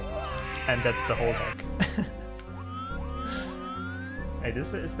 And that's the whole hack. Hey,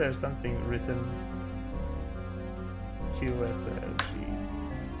 is there something written? QSLG.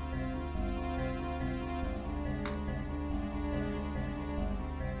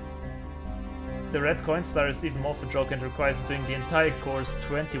 The red coin star is even more of a joke and requires doing the entire course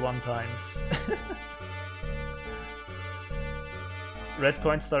 21 times. Red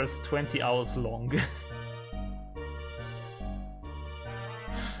coin star is 20 hours long.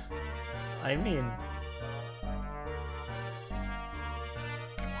 I mean,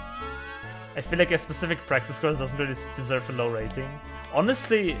 I feel like a specific practice course doesn't really deserve a low rating.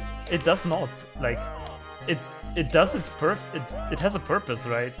 Honestly, it does not. Like, it does its it has a purpose,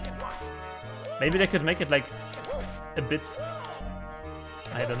 right? Maybe they could make it like a bit,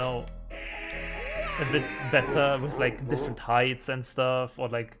 I don't know, a bit better with like different heights and stuff, or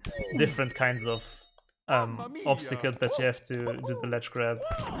like different kinds of obstacles that you have to do the ledge grab.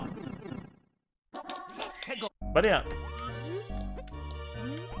 But yeah,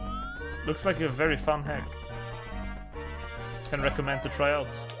 looks like a very fun hack. Can recommend to try out.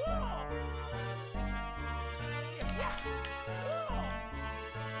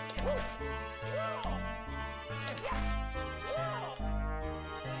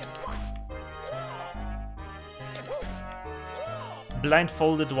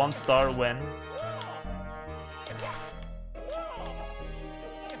 Blindfolded 1 star when.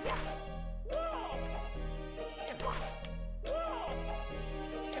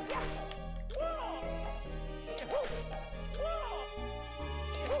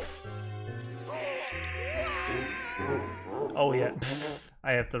 Oh yeah,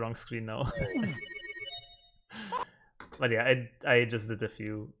 I have the wrong screen now. But yeah, I just did a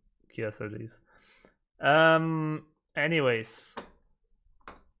few QSRDs. Anyways.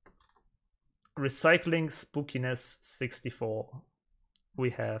 Recycling Spookiness 64 we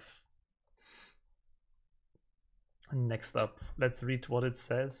have. Next up, let's read what it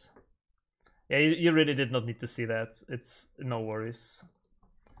says. Yeah, you really did not need to see that. It's no worries.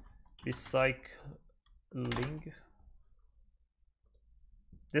 Recycling.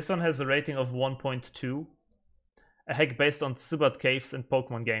 This one has a rating of 1.2. A hack based on Zubat caves and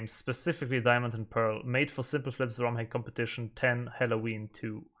Pokemon games, specifically Diamond and Pearl, made for Simple Flips Romhack Competition 10 Halloween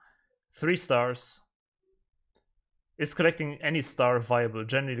 2. 3 stars. Is collecting any star viable?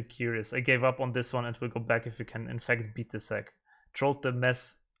 Genuinely curious. I gave up on this one and will go back if you can in fact beat this hack. Trolled the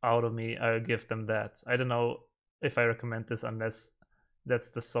mess out of me, I'll give them that. I don't know if I recommend this unless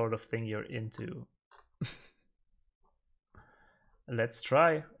that's the sort of thing you're into. Let's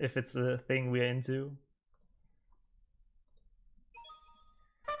try if it's a thing we're into.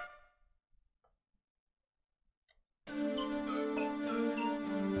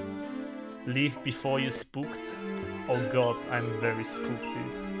 Leave before you spooked. Oh god, I'm very spooked,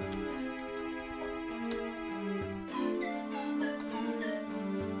 dude.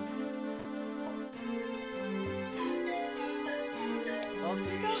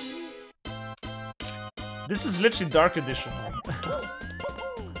 This is literally Dark Edition.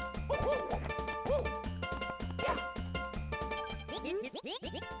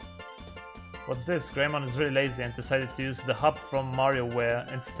 What's this? Greymon is really lazy and decided to use the hub from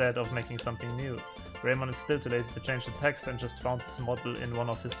MarioWare instead of making something new. Greymon is still too lazy to change the text and just found this model in one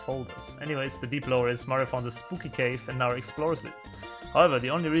of his folders. Anyways, the deep lore is Mario found a spooky cave and now explores it. However, the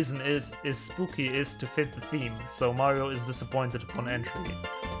only reason it is spooky is to fit the theme, so Mario is disappointed upon entry.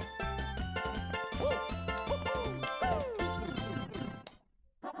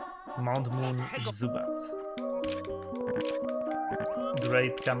 Mount Moon Zubat.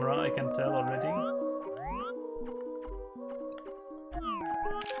 Great camera, I can tell already.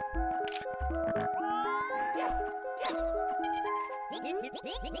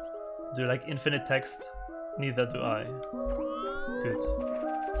 Do you like infinite text? Neither do I. Good.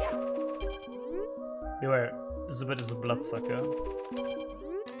 Beware, Zubat is a bloodsucker.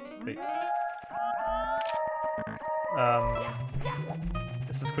 Wait.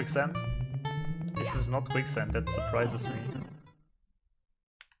 This is quicksand? This is not quicksand, that surprises me.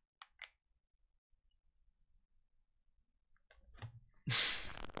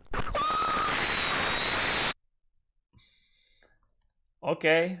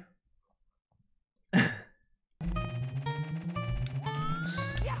 Okay.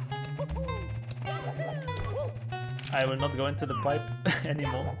 I will not go into the pipe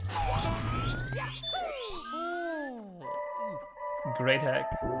anymore. Great hack,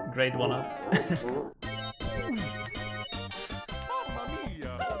 great one-up.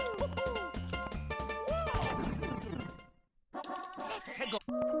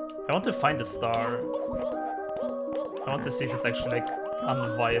 I want to find a star. I want to see if it's actually like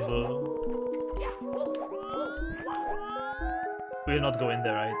unviable. We'll not go in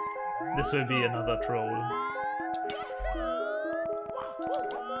there, right? This will be another troll.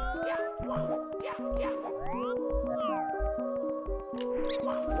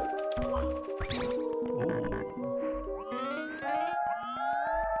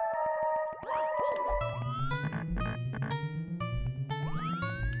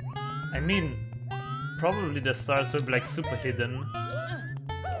 I mean, probably the stars will be like super hidden.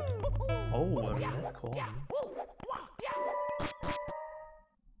 Oh, a red coin.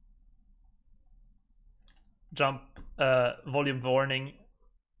 Jump, volume warning.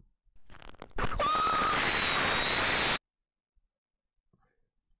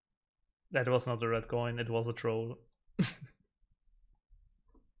 That was not a red coin, it was a troll.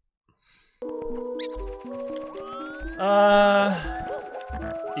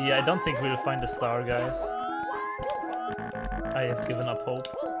 Yeah, I don't think we'll find a star, guys. I have given up hope.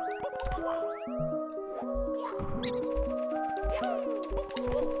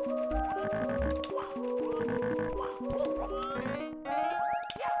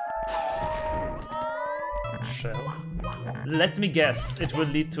 Shell. Let me guess, it will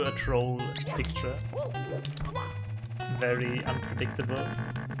lead to a troll picture. Very unpredictable.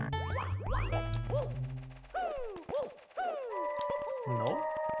 No?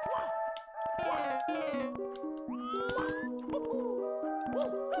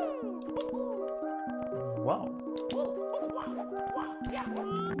 Wow.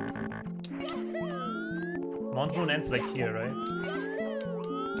 Mount Moon ends like here, right?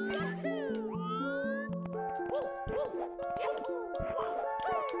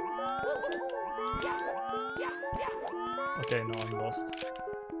 Okay, no, I'm lost.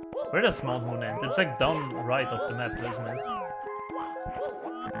 Where does Mount Moon end? It's like down right of the map, isn't it?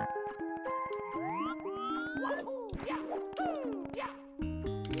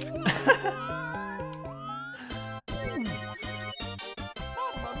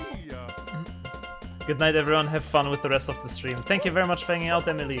 Good night, everyone. Have fun with the rest of the stream. Thank you very much for hanging out,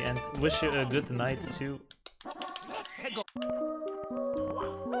 Emily, and wish you a good night too.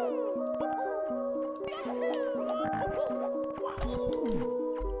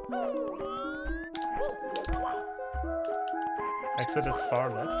 Exit is far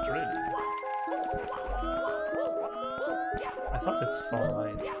left, really? I thought it's far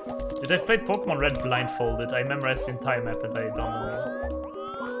right. Dude, I've played Pokemon Red blindfolded. I memorized the entire map and I don't know.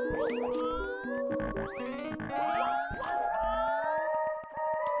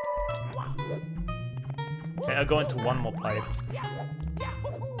 Okay, I'll go into one more pipe.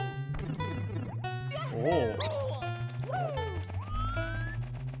 Oh.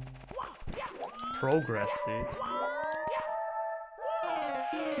 Progress, dude.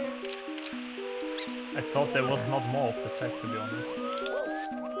 I thought there was not more of this hack, to be honest.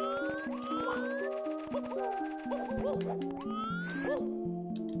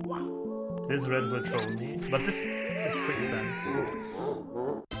 This red will troll me, but this is quicksand.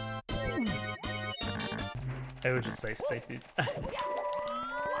 I will just save state, dude.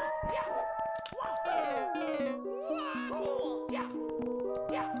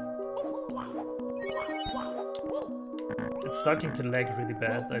 It's starting to lag really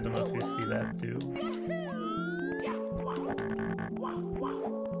bad. I don't know if you see that too.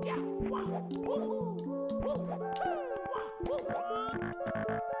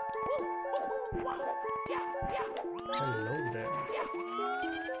 Hello there.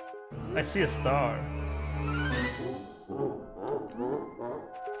 I see a star.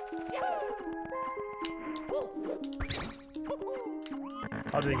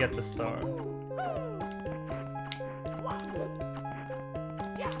 How do we get the star?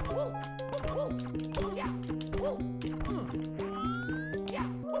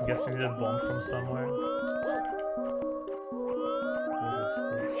 I'm guessing we need a bomb from somewhere. What is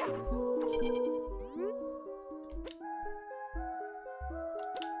this, dude?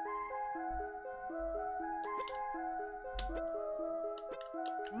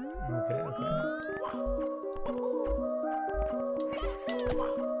 Okay, okay.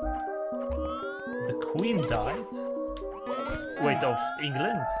 The Queen died? Wait, of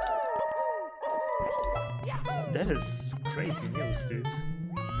England? That is crazy news, dude.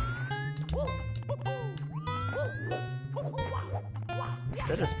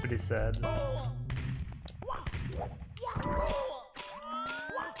 That is pretty sad.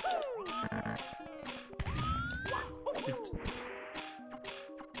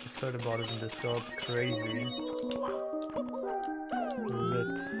 Just heard about it in Discord. Crazy. Rip.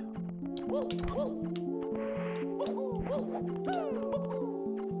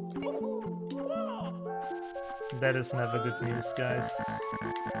 That is never good news, guys.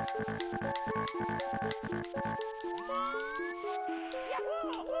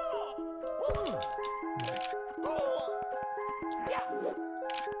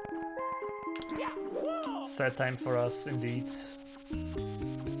 Sad time for us, indeed.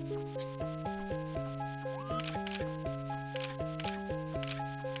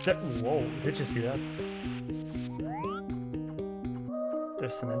 Whoa, did you see that?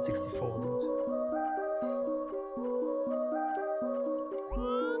 There's an N64, dude.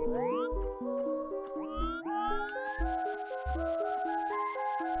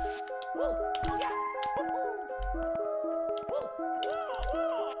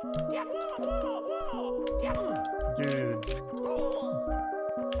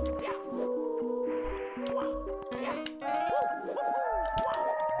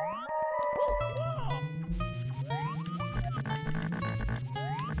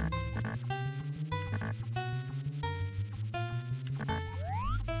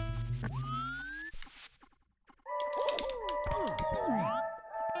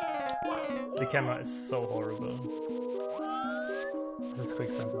 The camera is so horrible. This is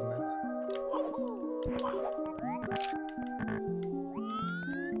quicksand, isn't it?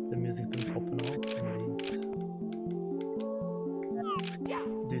 The music been popping off, indeed.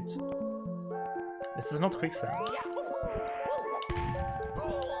 Dude. This is not quicksand.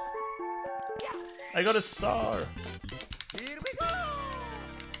 I got a star! Here we go!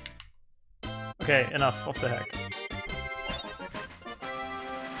 Okay, enough of the hack.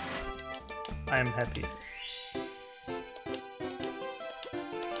 I am happy.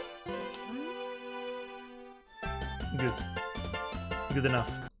 Good. Good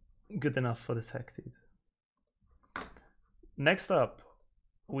enough. Good enough for this hack, dude. Next up,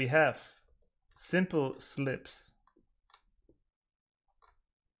 we have simple slips.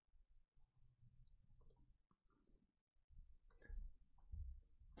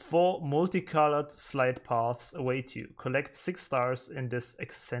 Four multicolored slide paths await you. Collect 6 stars in this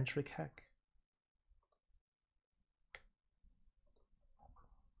eccentric hack.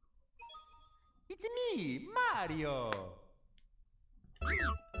 It's me, Mario!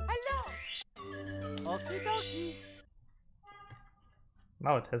 Hello! Okie dokie!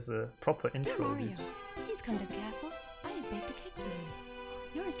 Now it has a proper intro, Mario, dude. please come to the castle. I have baked a cake for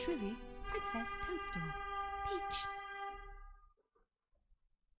you. Yours truly, Princess Toadstool. Peach.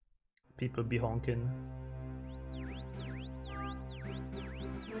 People be honking.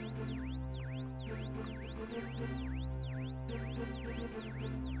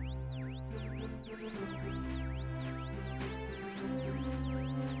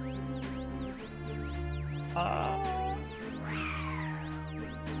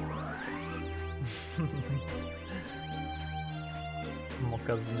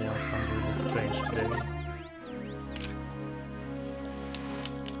 Mocca's mail sounds a little strange today.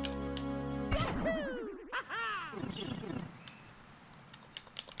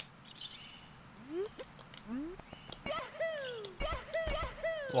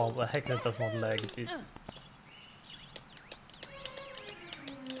 Wow, the heck that does not lag, dude.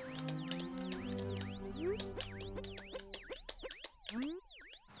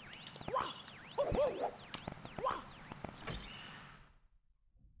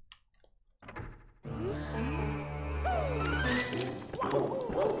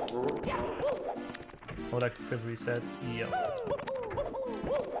 Product save reset, yeah.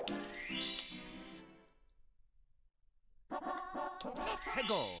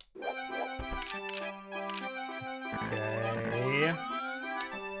 Go! Okay.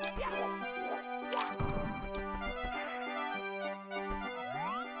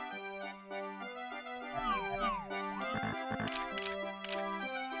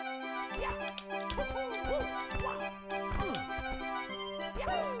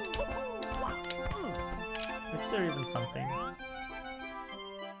 Is there even something?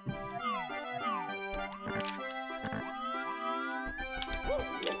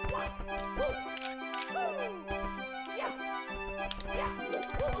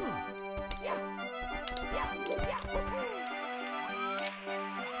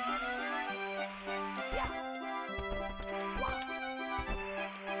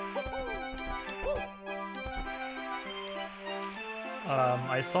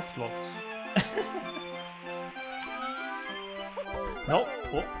 I soft locked. No.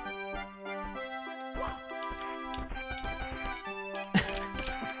 Oh.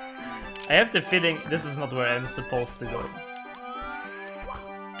 I have the feeling this is not where I'm supposed to go.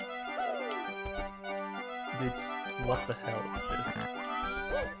 Dude, what the hell is this?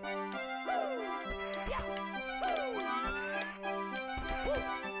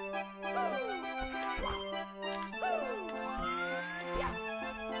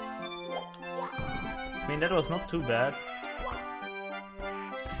 I mean, that was not too bad.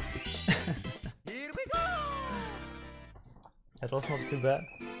 That was not too bad.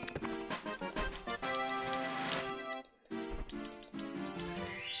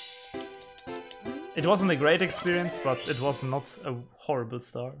 It wasn't a great experience, but it was not a horrible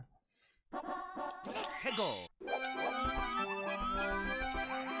start.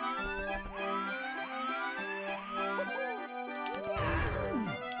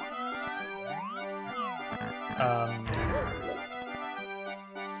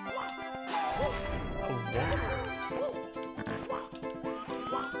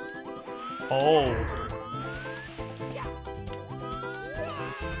 Oh.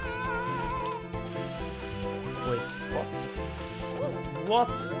 Wait, what?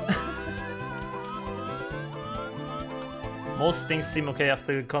 What? Most things seem okay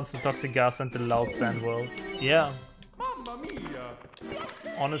after the constant toxic gas and the loud sand world. Yeah.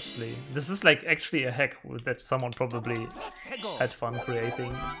 Honestly, this is like actually a hack that someone probably had fun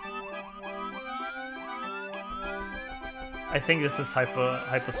creating. I think this is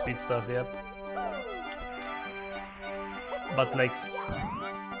hyper speed stuff, yep. But like,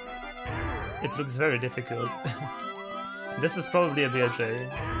 it looks very difficult. This is probably a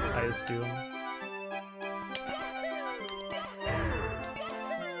BRJ, I assume.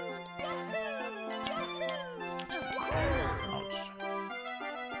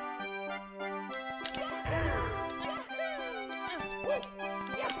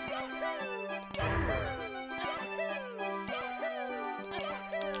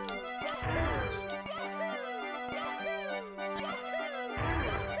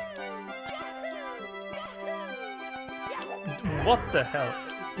 What the hell?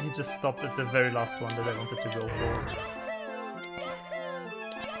 He just stopped at the very last one that I wanted to go for.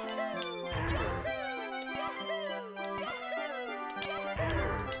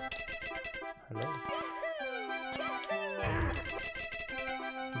 Hello?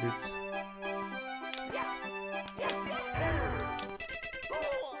 Dude.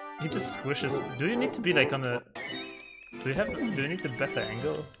 He just squishes. Do you need to be like on a... Do you need a better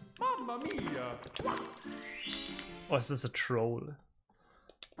angle? Or is this a troll?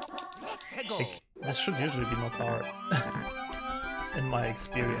 Like, this should usually be not hard, in my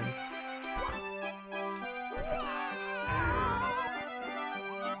experience.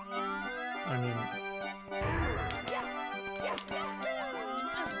 I mean...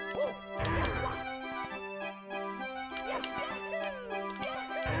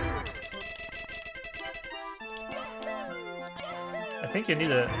 I think you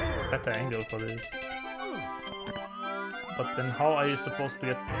need a better angle for this. But then how are you supposed to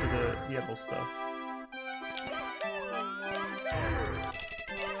get to the yellow stuff?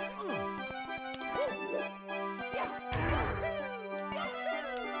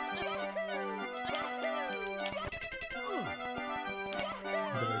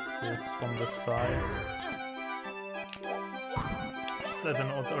 Like this from the side. Is that an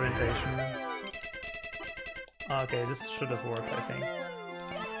odd orientation? Okay, this should have worked, I think.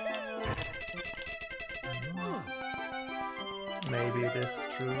 Maybe it is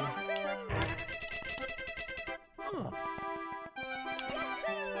true.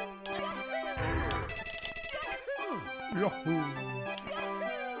 Yahoo!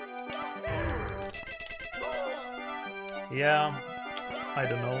 Yeah, I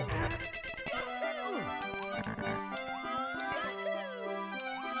don't know.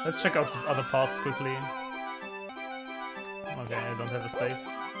 Let's check out the other parts quickly. Okay, I don't have a save.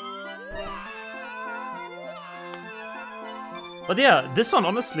 But yeah, this one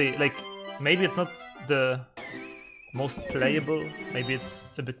honestly, like, maybe it's not the most playable, maybe it's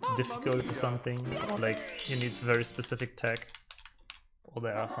a bit too difficult or something, or like you need very specific tech, or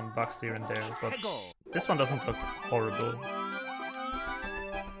there are some bugs here and there, but this one doesn't look horrible.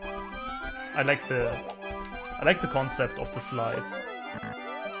 I like the concept of the slides.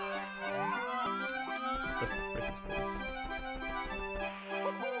 What the frick is this?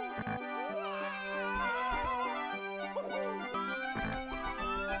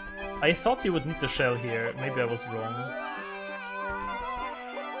 I thought you would need the shell here. Maybe I was wrong.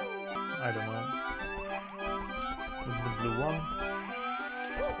 I don't know. It's the blue one.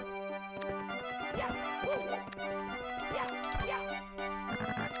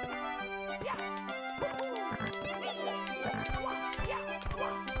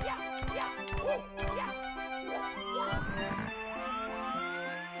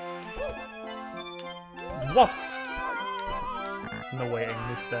 What? There's no way I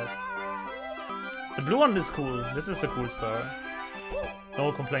missed that. The blue one is cool. This is a cool star.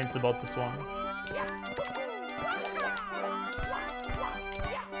 No complaints about this one.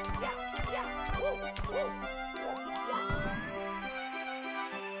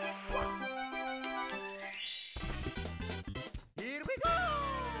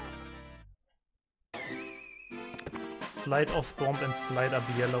 Slide off Thwomp and slide up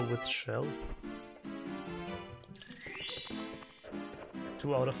yellow with shell.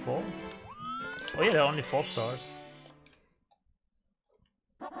 2 out of 4. Oh yeah, there are only 4 stars.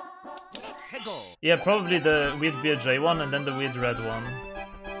 Yeah, probably the weird BLJ one and then the weird red one.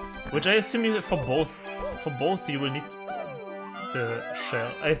 Which I assume you, for both you will need the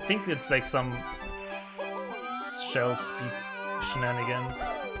shell. I think it's like some shell speed shenanigans.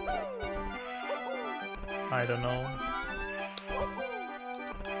 I don't know.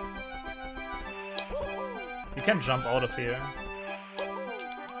 You can't jump out of here.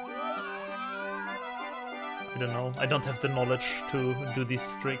 I don't know. I don't have the knowledge to do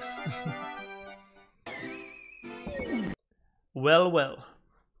these tricks. Well, well.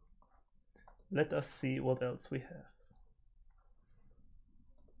 Let us see what else we have.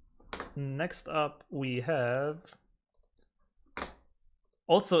 Next up we have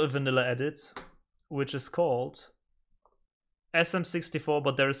also a vanilla edit, which is called SM64,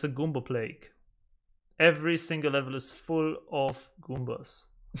 but there is a Goomba plague. Every single level is full of Goombas.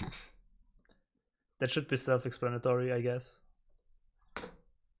 That should be self-explanatory, I guess.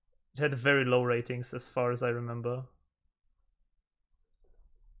 It had very low ratings as far as I remember.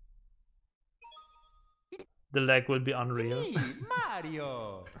 The lag will be unreal.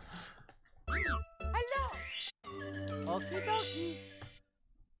 Mario! Hello! Okie dokie!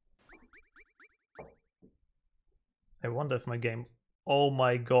 I wonder if my game... Oh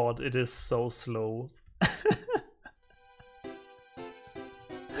my god, it is so slow. Hey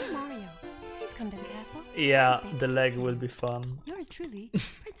Mario, please come to the castle. Yeah, the lag will be fun. Yours truly,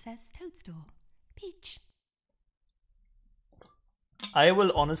 Princess Toadstool. Peach. I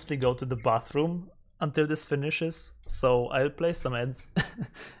will honestly go to the bathroom until this finishes, so I'll play some ads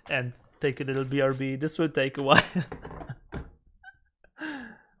and take a little BRB. This will take a while.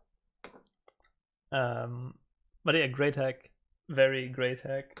 But yeah, great hack. Very great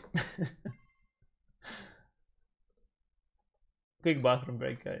hack. Quick bathroom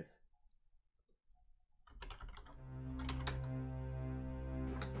break, guys.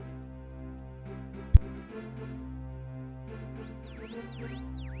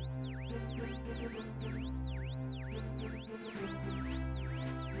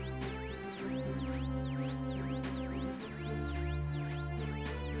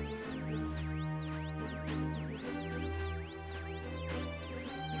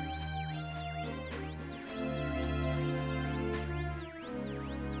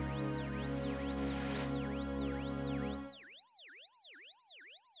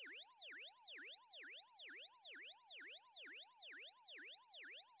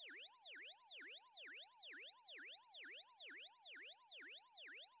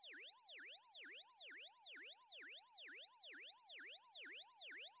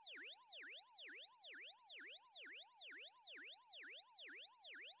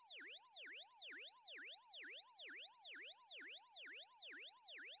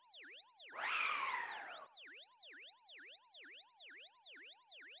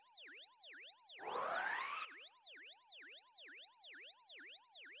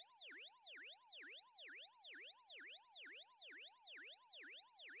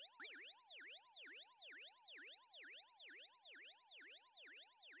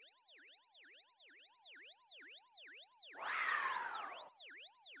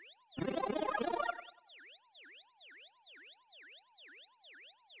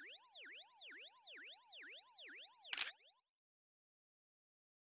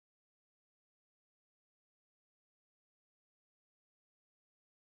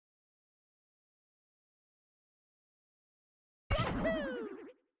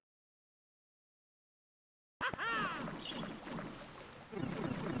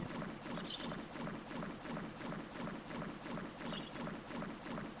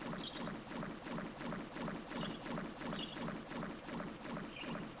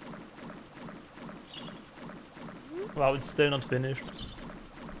 Wow, it's still not finished.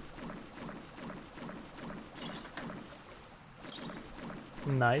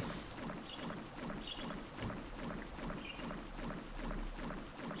 Nice.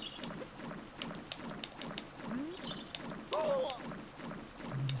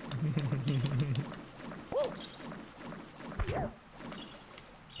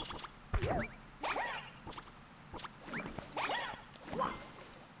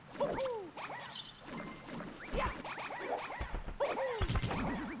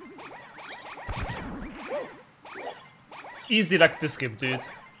 Easy lucky to skip, dude.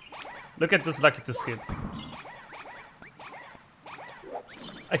 Look at this lucky to skip.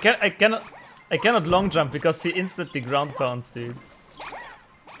 I cannot long jump because he instantly ground pounds, dude.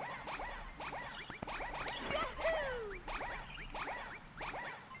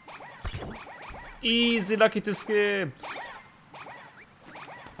 Easy lucky to skip.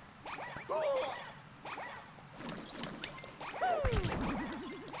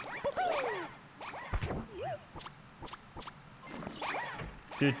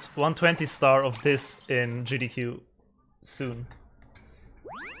 Dude, 120 star of this in GDQ soon.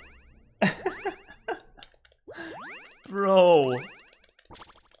 Bro,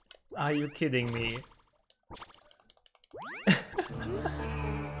 are you kidding me?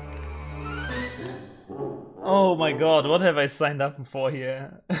 Oh my god, what have I signed up for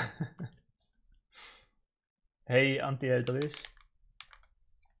here? Hey, Anti-Eldrich.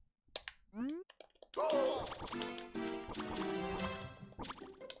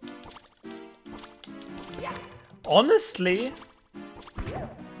 Honestly,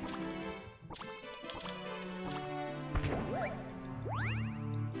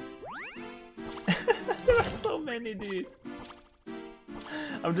 there are so many, dude.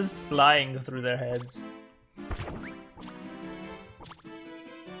 I'm just flying through their heads.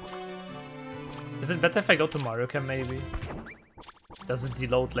 Is it better if I go to Mario Cam, maybe? Does it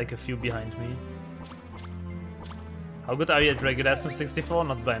deload like a few behind me? How good are you at regular SM64?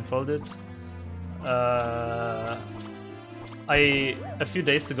 Not blindfolded. I a few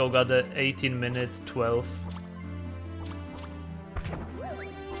days ago got a 18-minute 12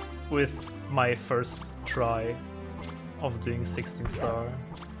 with my first try of doing 16 star.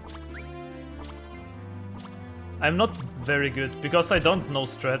 I'm not very good because I don't know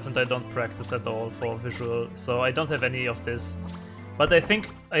strats and I don't practice at all for visual, so I don't have any of this. But I think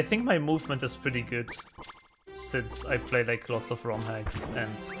my movement is pretty good since I play like lots of Romhacks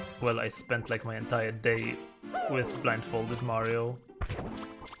and well, I spent like my entire day with blindfolded Mario.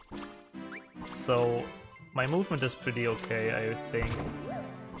 So my movement is pretty okay, I would think.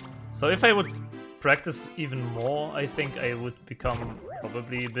 So if I would practice even more, I think I would become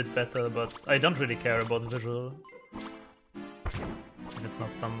probably a bit better, but I don't really care about visual. It's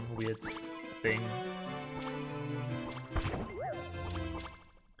not some weird thing.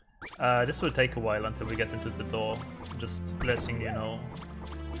 This will take a while until we get into the door, just letting you know.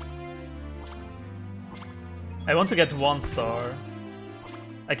 I want to get 1 star.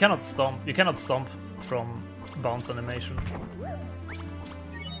 I cannot stomp. You cannot stomp from bounce animation.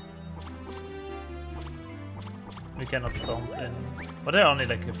 You cannot stomp in, but there are only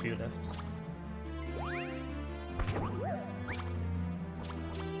like a few left.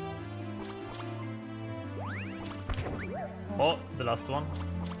 Oh, the last one.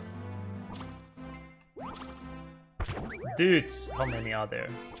 Dude, how many are there?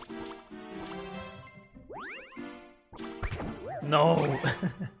 No!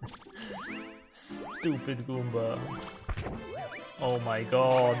 Stupid Goomba. Oh my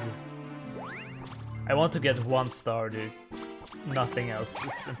god. I want to get 1 star, dude. Nothing else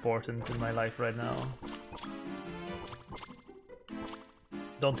is important in my life right now.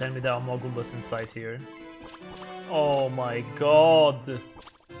 Don't tell me there are more Goombas inside here. Oh my god!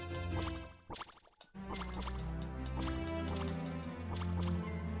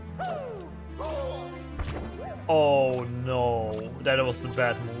 Oh no, that was a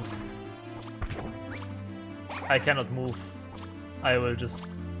bad move. I cannot move. I'll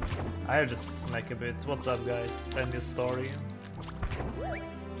just snack a bit. What's up, guys? Tell me a story.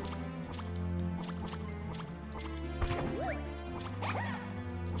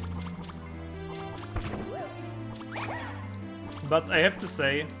 But I have to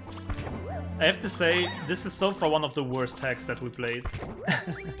say, this is so far one of the worst hacks that we played.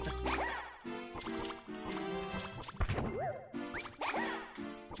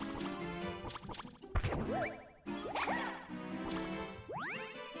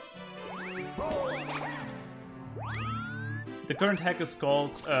 The current hack is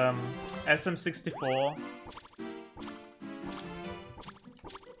called SM64.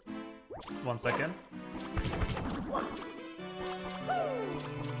 1 second.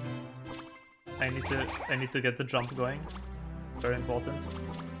 I need to get the jump going. Very important.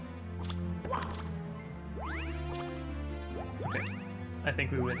 Okay, I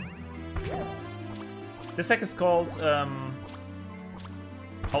think we win. This hack is called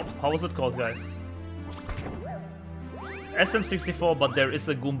how was it called, guys? SM64, but there is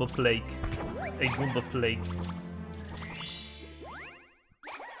a Goomba plague. A Goomba plague.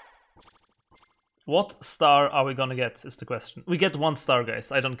 What star are we gonna get, is the question. We get 1 star,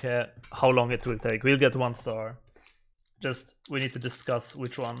 guys. I don't care how long it will take. We'll get 1 star. Just, we need to discuss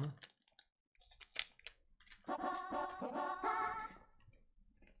which one.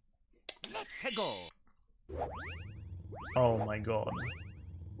 Let's go. Oh my god.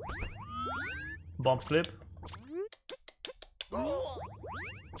 Bomb flip.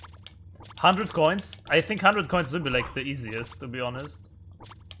 100 coins. I think 100 coins would be like the easiest, to be honest.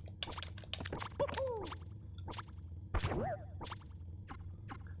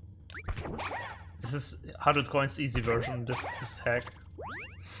 This is 100 coins easy version, this hack.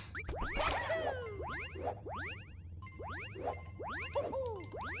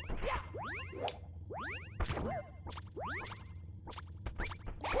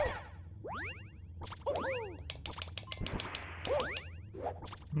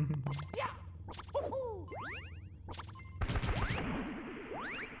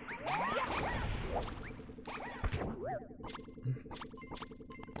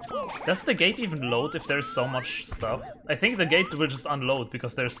 Does the gate even load if there's so much stuff? I think the gate will just unload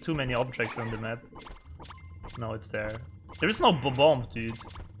because there's too many objects on the map. No, it's there. There is no bomb, dude.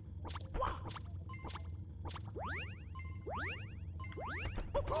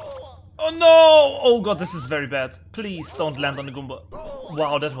 Oh no! Oh god, this is very bad. Please don't land on the Goomba.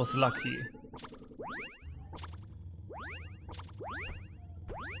 Wow, that was lucky.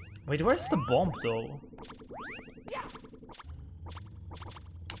 Wait, where's the bomb though?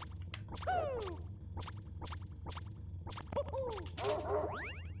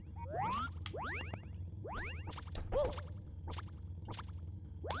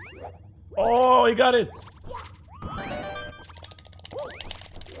 Oh, he got it!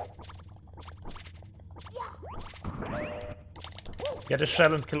 Get a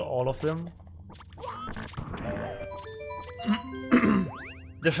shell and kill all of them.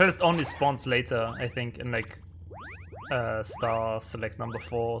 The shell only spawns later, I think, in like star select number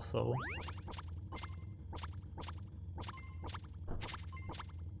 4, so.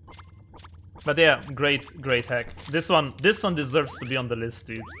 But yeah, great hack. This one deserves to be on the list,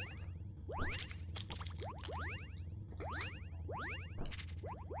 dude.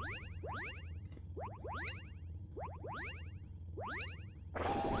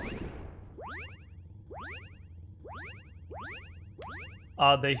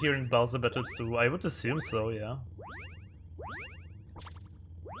 Are they here in Bowser battles too? I would assume so, yeah.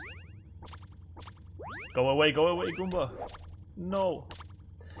 Go away, Goomba! No!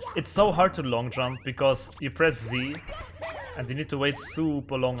 It's so hard to long jump because you press Z and you need to wait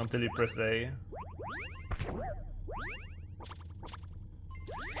super long until you press A.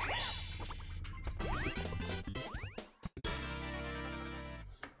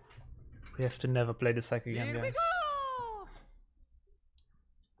 We have to never play this hack again, guys.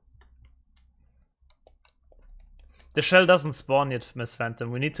 The shell doesn't spawn yet, Miss Phantom.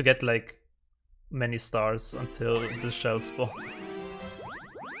 We need to get like many stars until the shell spawns.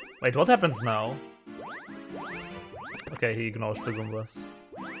 Wait, what happens now? Okay, he ignores the Goombas.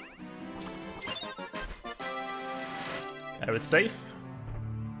 Are it safe?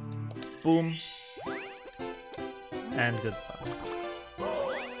 Boom. And goodbye.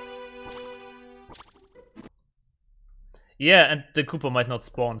 Yeah, and the Koopa might not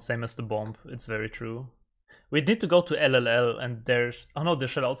spawn, same as the bomb. It's very true. We need to go to LLL, and there's... Oh no, the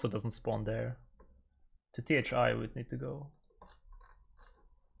shell also doesn't spawn there. To THI we'd need to go.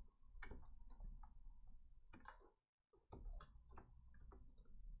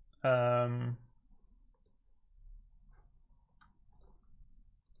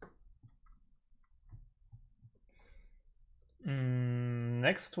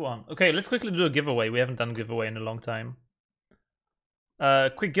 Next one. Okay, let's quickly do a giveaway. We haven't done a giveaway in a long time.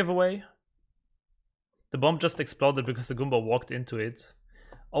 Quick giveaway. The bomb just exploded because the Goomba walked into it.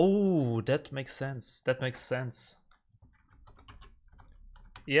 Oh, that makes sense. That makes sense.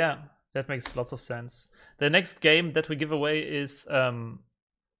 Yeah, that makes lots of sense. The next game that we give away is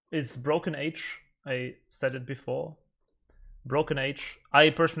Broken Age. I said it before. Broken Age. I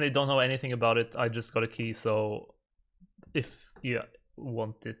personally don't know anything about it. I just got a key, so if you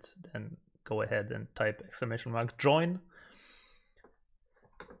want it, then go ahead and type !join.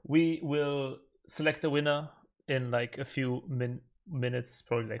 We will select a winner in like a few minutes,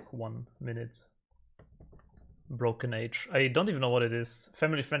 probably like 1 minute. Broken Age. I don't even know what it is.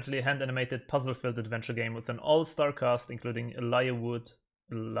 Family-friendly, hand-animated, puzzle-filled adventure game with an all-star cast including Elijah Wood,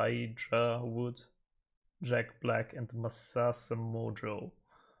 Jack Black, and Masasa Mojo.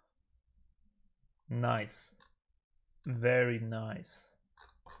 Nice. Very nice.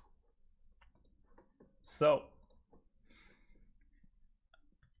 So,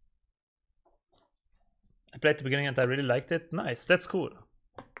 I played the beginning and I really liked it. Nice, that's cool.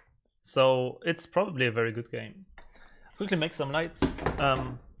 So it's probably a very good game. quickly make some lights.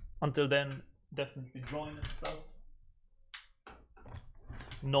 Until then, definitely join and stuff.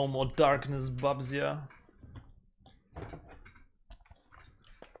 No more darkness, Bubzia.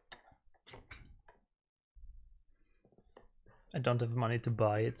 I don't have money to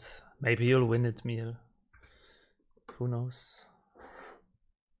buy it. Maybe you'll win it, Miel. Who knows?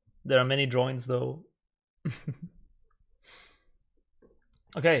 There are many joins though.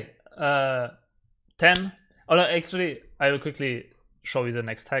 Okay, 10. Oh no, actually, I will quickly show you the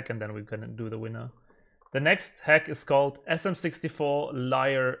next hack and then we can do the winner. The next hack is called SM64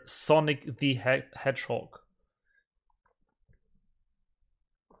 Liar Sonic the Hedgehog.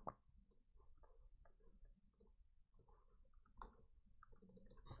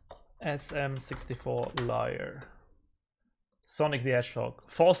 SM64 Liar Sonic the Hedgehog.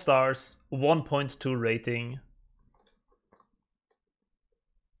 4 stars, 1.2 rating.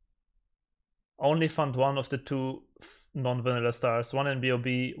 Only found one of the 2 non-vanilla stars, 1 in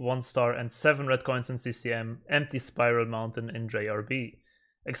BOB, 1 star, and 7 red coins in CCM. Empty Spiral Mountain in JRB.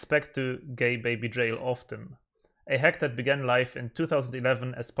 Expect to gay baby jail often. A hack that began life in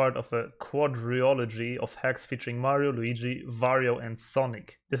 2011 as part of a quadrilogy of hacks featuring Mario, Luigi, Wario, and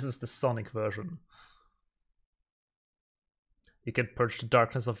Sonic. This is the Sonic version. You can purge the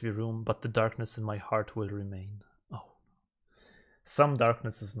darkness of your room, but the darkness in my heart will remain. Oh. Some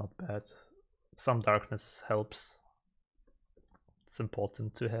darkness is not bad. Some darkness helps. It's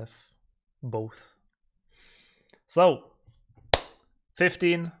important to have both. So,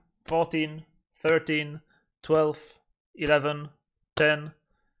 15, 14, 13, 12, 11, 10,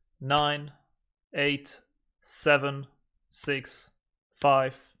 9, 8, 7, 6,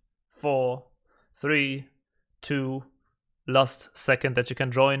 5, 4, 3, 2, last second that you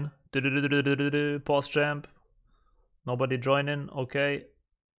can join. Pause champ. Nobody joining. Okay.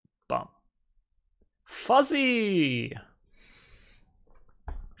 Bam. Fuzzy!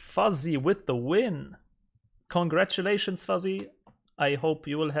 Fuzzy with the win. Congratulations, Fuzzy. I hope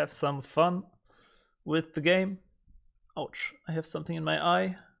you will have some fun with the game. Ouch, I have something in my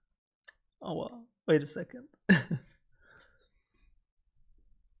eye. Oh, well. Wait a second.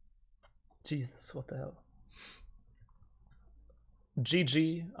 Jesus, what the hell.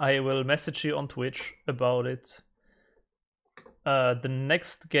 GG, I will message you on Twitch about it. The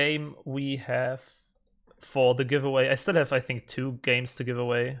next game we have for the giveaway, I still have, I think, 2 games to give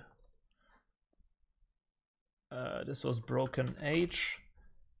away. This was Broken Age.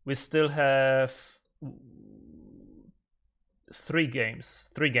 We still have 3 games.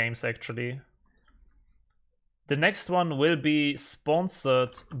 3 games, actually. The next one will be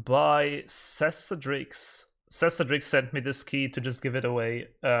sponsored by Cessadrix. Cessadrix sent me this key to just give it away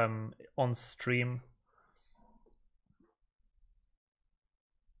on stream.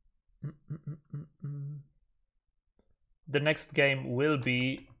 The next game will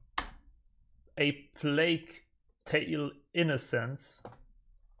be a Plague Tale Innocence.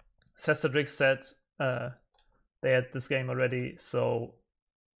 Cessadrix said they had this game already, so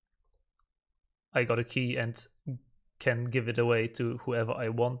I got a key and can give it away to whoever I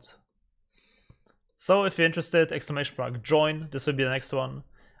want. So if you're interested, exclamation mark join. This will be the next one.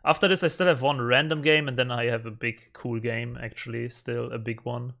 After this, I still have 1 random game, and then I have a big cool game, actually, still a big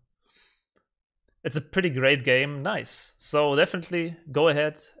one. It's a pretty great game, nice. So definitely go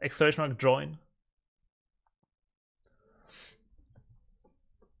ahead, exclamation mark join.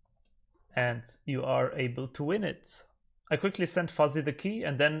 And you are able to win it. I quickly sent Fuzzy the key,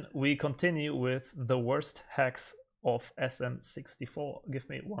 and then we continue with the worst hacks of SM64. Give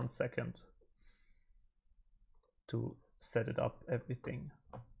me 1 second to set it up, everything.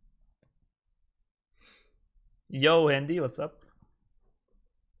 Yo, Andy, what's up?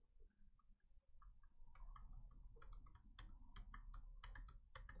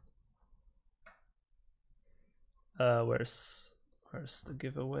 Where's the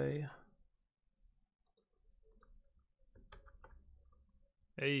giveaway?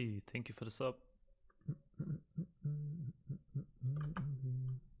 Hey, thank you for the sub.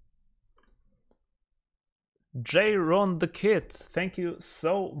 J-Ron the Kid, thank you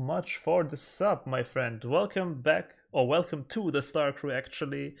so much for the sub, my friend. Welcome back, or welcome to the Star Crew,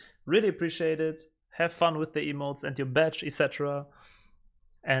 actually. Really appreciate it. Have fun with the emotes and your badge, etc.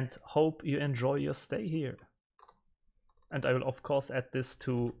 And hope you enjoy your stay here. And I will, of course, add this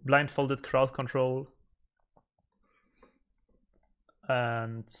to blindfolded crowd control.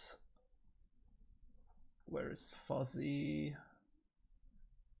 And where is Fuzzy?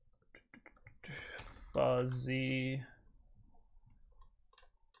 Fuzzy.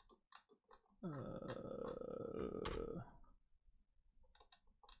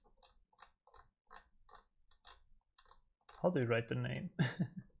 How do you write the name?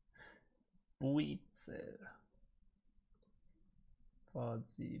 Buitzel.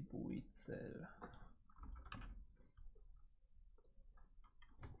 Fazi Buitzel.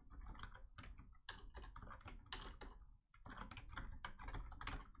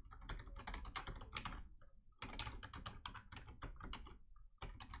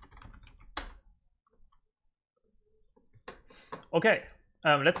 Okay,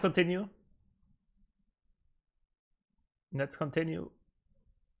 let's continue. Let's continue.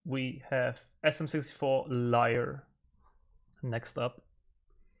 We have SM64 Liar next up.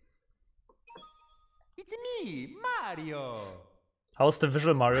 It's me, Mario. How's the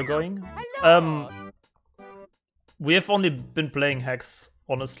visual Mario going? Hello. We have only been playing hacks,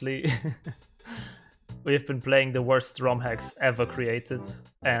 honestly. We have been playing the worst Romhacks ever created,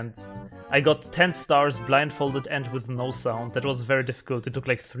 and I got 10 stars blindfolded and with no sound. That was very difficult. It took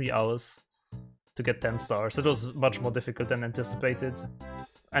like 3 hours to get 10 stars. It was much more difficult than anticipated.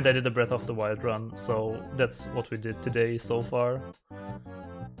 And I did a Breath of the Wild run, so that's what we did today so far.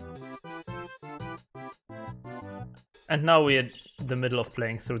 And now we're in the middle of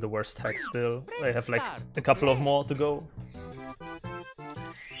playing through the worst hacks still. I have like a couple of more to go.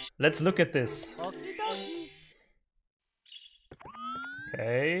 Let's look at this.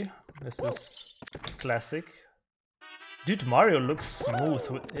 Okay, this is classic. Dude, Mario looks smooth.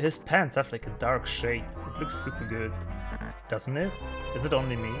 His pants have like a dark shade. It looks super good. Doesn't it? Is it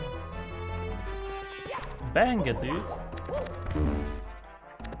only me? Banger, dude.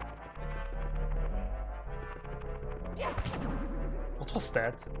 What was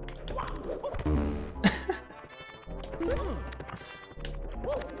that?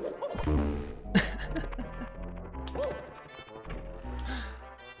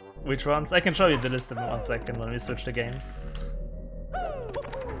 Which ones? I can show you the list in 1 second when we switch the games.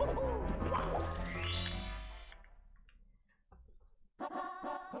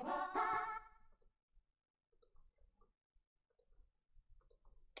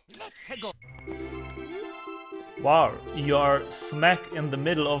 Wow, you are smack in the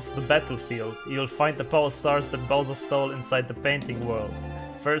middle of the battlefield. You'll find the power stars that Bowser stole inside the painting worlds.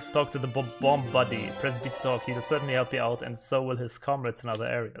 First talk to the bomb buddy, press B to talk, he'll certainly help you out, and so will his comrades in other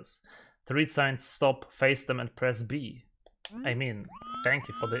areas. To read signs, stop, face them, and press B. I mean, thank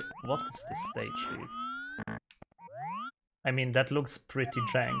you for the... What is this stage, dude? I mean, that looks pretty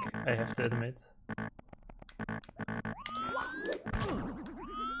jank, I have to admit.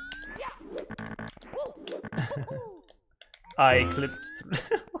 I clipped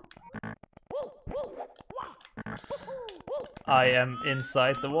through. I am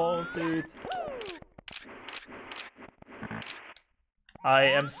inside the wall, dude. I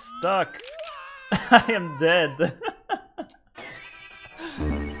am stuck. I am dead.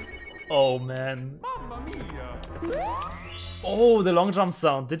 Oh man. Oh, the long jump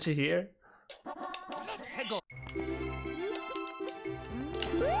sound. Did you hear?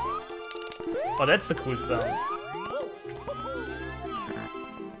 Oh, that's a cool sound.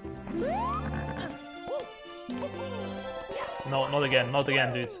 No, not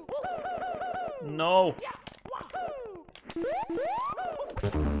again, dude. No!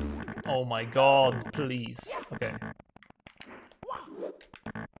 Oh my god, please. Okay.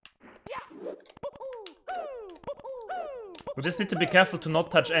 We just need to be careful to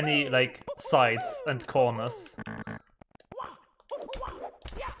not touch any, like, sides and corners.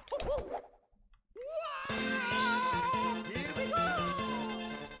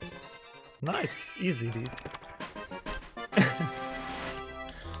 Nice, easy, dude.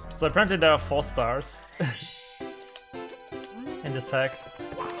 So apparently there are 4 stars in this hack.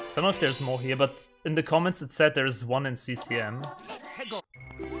 Don't know if there's more here, but in the comments it said there's 1 in CCM.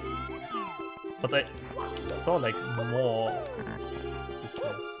 But I saw like more.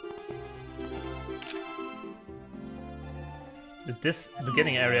 This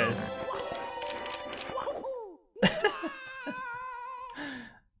beginning area is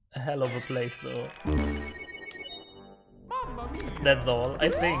a hell of a place though. That's all, I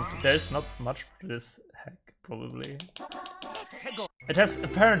think. There's not much to this hack, probably. It has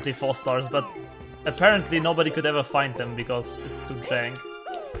apparently 4 stars, but apparently nobody could ever find them because it's too jank.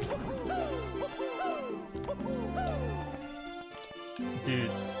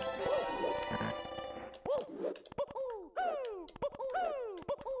 Dudes.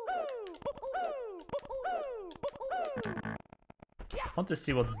 I want to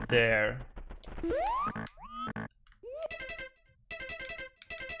see what's there.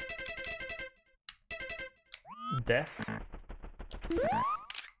 Death?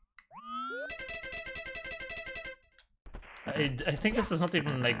 I think this is not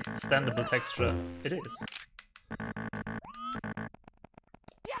even like standable texture. It is.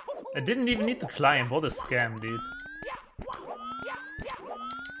 I didn't even need to climb. What a scam, dude.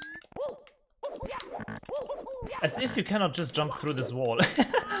 As if you cannot just jump through this wall.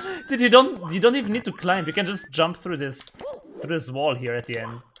 Dude, you don't even need to climb. You can just jump through this wall here at the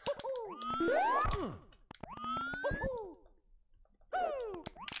end.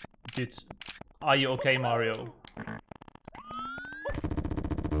 Dude, are you okay, Mario?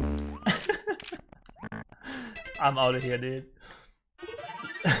 I'm out of here, dude.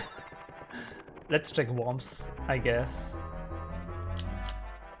 Let's check Womps, I guess.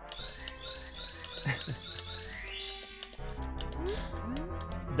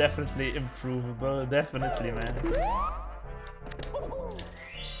 Definitely improvable, definitely, man.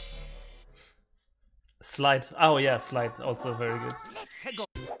 Slide. Oh yeah, slide, also very good.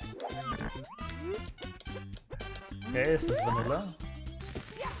 Okay, is this vanilla?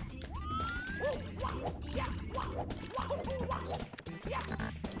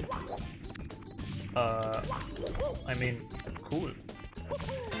 I mean, cool.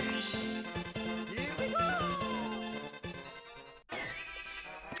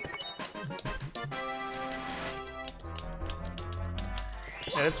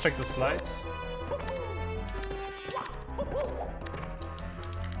 Yeah, let's check the slide.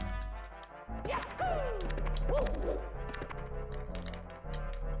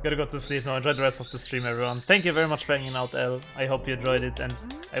 Gotta go to sleep now. Enjoy the rest of the stream, everyone. Thank you very much for hanging out, El. I hope you enjoyed it, and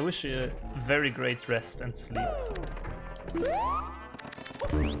I wish you a very great rest and sleep.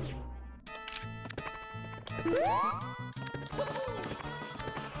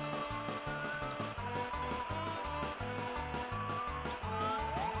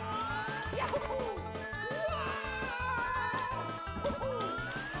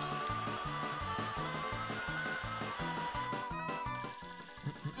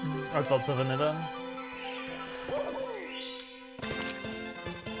 That's also vanilla.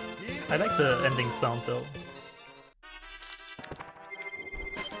 I like the ending sound though.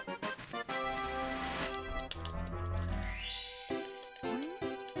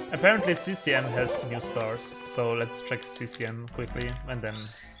 Apparently CCM has new stars, so let's check CCM quickly and then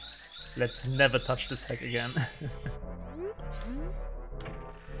let's never touch this hack again.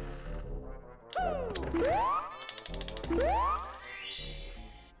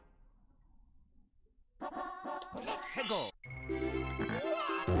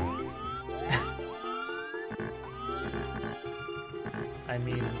 I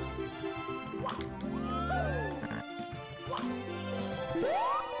mean...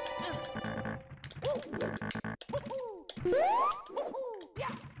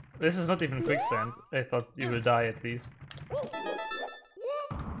 This is not even quicksand. I thought you will die at least.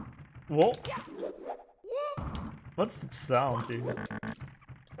 Whoa! What's that sound, dude?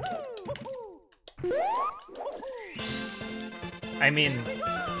 I mean...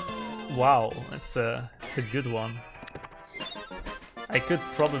 Wow, it's a good one. I could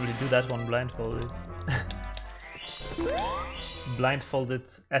probably do that one blindfolded. Blindfolded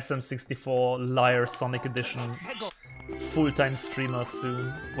SM64 Liar Sonic Edition. Full-time streamer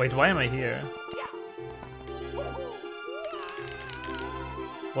soon. Wait, why am I here?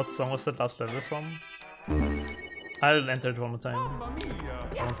 What song was that last level from? I'll enter it one more time.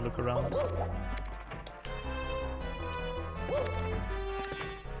 I want to look around.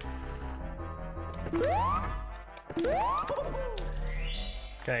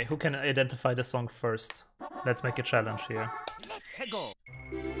 Okay, who can identify the song first? Let's make a challenge here.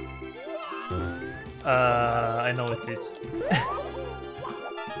 I know it, dude.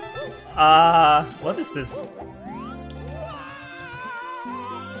 What is this?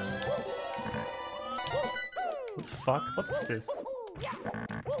 What the fuck? What is this?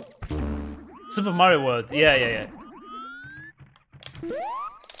 Super Mario World. Yeah.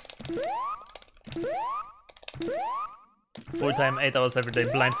 Full-time 8 hours every day,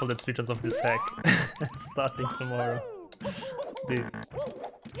 blindfolded speedruns of this hack. Starting tomorrow. Dude,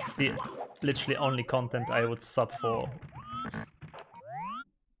 it's the literally only content I would sub for.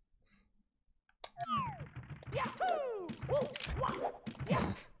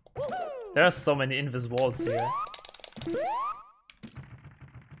 There are so many invis walls here.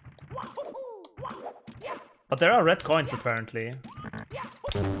 But there are red coins apparently.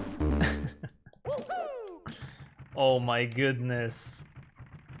 Oh my goodness.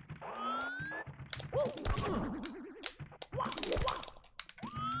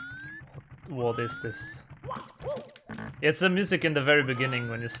 What is this? It's the music in the very beginning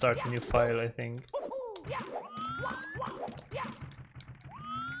when you start a new file, I think.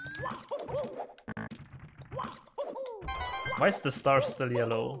 Why is the star still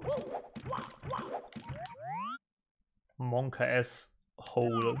yellow? Monka S.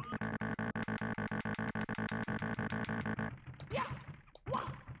 hole.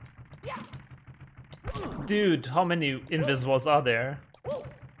 Dude, how many invisibles are there?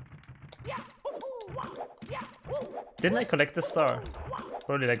 Didn't I collect the star?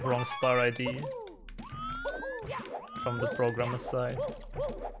 Probably like wrong star ID from the programmer's side.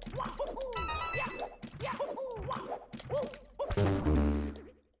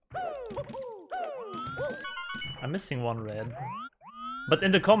 I'm missing one red. But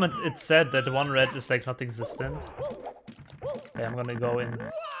in the comment it said that one red is like not existent. Okay, I'm gonna go in.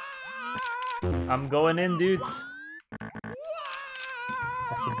 I'm going in, dude.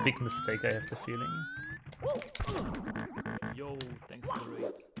 That's a big mistake, I have the feeling. Yo, thanks for the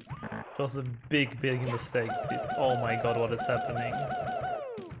raid. It was a big mistake, dude. Oh my god, what is happening?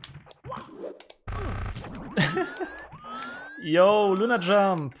 Yo, Luna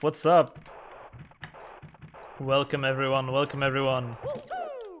Jump, what's up? Welcome everyone, welcome everyone.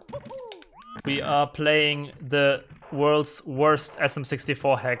 We are playing the world's worst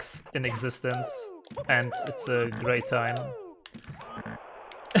SM64 hacks in existence, and it's a great time.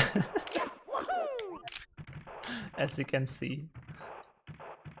 As you can see.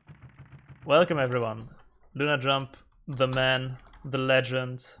 Welcome everyone. Luna Jump, the man, the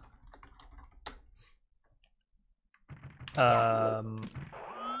legend.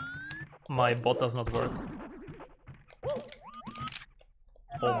 My bot does not work.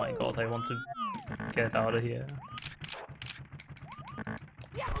 Oh my god, I want to get out of here.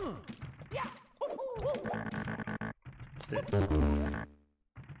 What's this?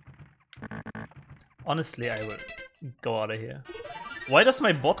 Honestly, I will go out of here. Why does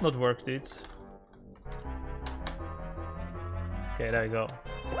my bot not work, dude? Okay, there you go.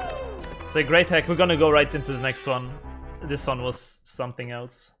 It's a great hack. We're gonna go right into the next one. This one was something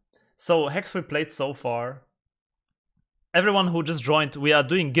else. So, hacks we played so far. Everyone who just joined, we are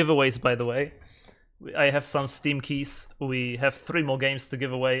doing giveaways, by the way. I have some Steam keys. We have 3 more games to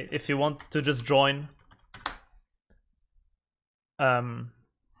give away. If you want to just join,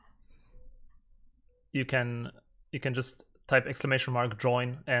 you can just type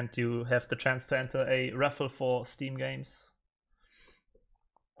 !join and you have the chance to enter a raffle for Steam games.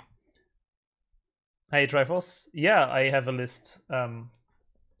 Hey Triforce, yeah, I have a list.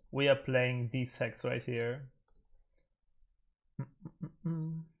 We are playing these hacks right here.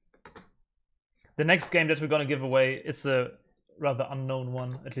 The next game that we're gonna give away is a rather unknown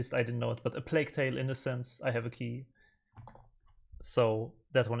one, at least I didn't know it, but A Plague Tale Innocence. I have a key. So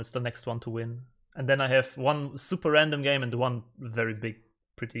that one is the next one to win. And then I have one super random game and one very big,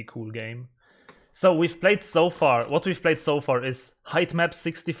 pretty cool game. So we've played so far, what we've played so far is Height Map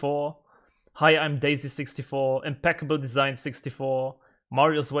 64, Hi, I'm Daisy 64, Impeccable Design 64,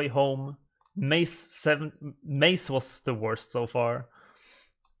 Mario's Way Home, Maze 7. Maze was the worst so far.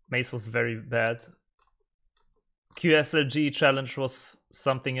 Maze was very bad. QSLG challenge was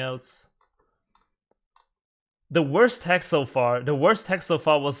something else. The worst hack so far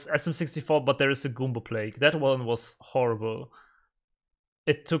was SM64, but there is a Goomba Plague. That one was horrible.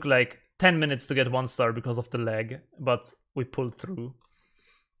 It took like 10 minutes to get 1 star because of the lag, but we pulled through.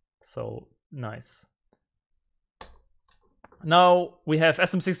 So, nice. Now we have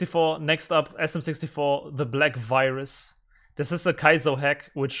SM64, next up the Black Virus. This is a Kaizo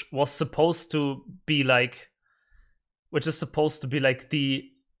hack, which is supposed to be like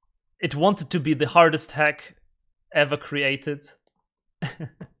it wanted to be the hardest hack ever created.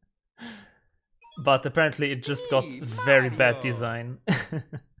 But apparently it just got very bad design.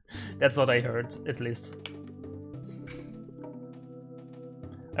 That's what I heard, at least.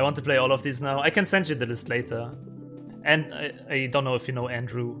 I want to play all of these now. I can send you the list later. And I don't know if you know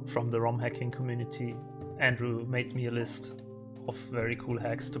Andrew from the ROM hacking community. Andrew made me a list of very cool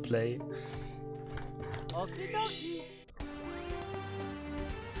hacks to play.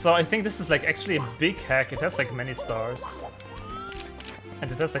 So I think this is like actually a big hack. It has like many stars.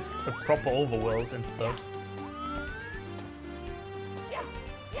 And it has like a proper overworld and stuff.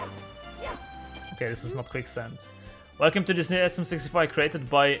 Okay, this is not quicksand. Welcome to this new SM64 created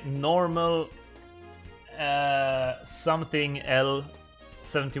by Normal something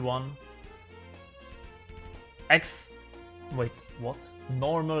L71 X. Wait, what?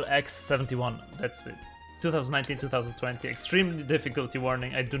 Normal X71. That's it. 2019-2020. Extremely difficulty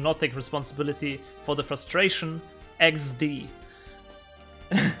warning. I do not take responsibility for the frustration. XD.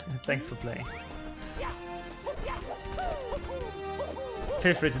 Thanks for playing.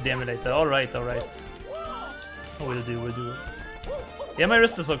 Feel free to the emulator. Alright, alright. Will do. Yeah, my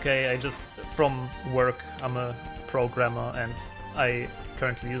wrist is okay. I just, from work, I'm a programmer and I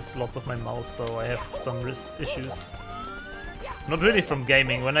currently use lots of my mouse, so I have some wrist issues. Not really from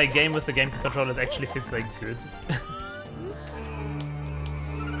gaming. When I game with the game controller, it actually feels like good.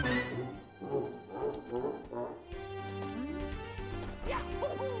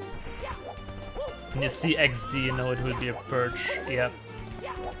 When you see XD, you know it will be a perch. Yep.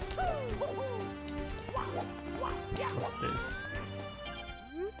 What's this?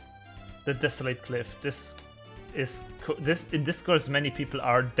 The Desolate Cliff. In this course, many people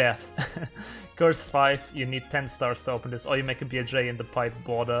are death. Course 5, you need 10 stars to open this, or you make a BLJ in the pipe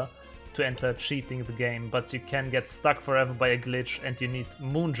border to enter cheating the game, but you can get stuck forever by a glitch and you need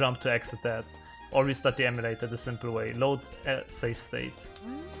moon jump to exit that. Or restart the emulator the simple way. Load a save state.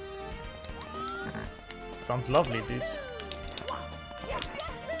 Sounds lovely, dude.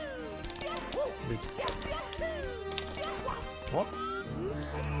 What?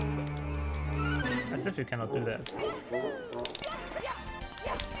 As if you cannot do that.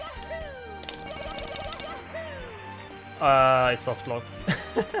 I soft locked.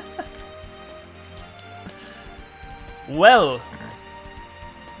 Well,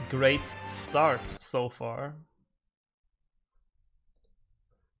 great start so far.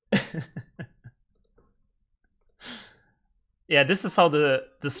 Yeah, this is how the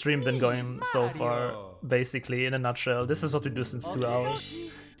stream been going so far, basically, in a nutshell. This is what we do since 2 hours.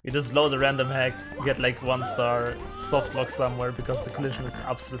 You just load a random hack, get like 1 star, soft lock somewhere because the collision is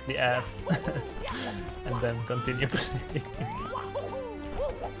absolutely ass, and then continue playing.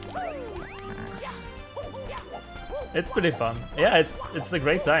 It's pretty fun. Yeah, it's a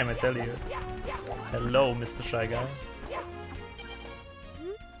great time, I tell you. Hello, Mr. Shy Guy.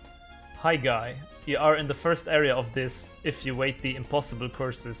 Hi, guy. You are in the first area of this. If you wait the impossible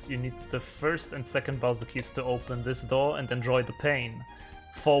courses, you need the first and second Bowser keys to open this door and enjoy the pain.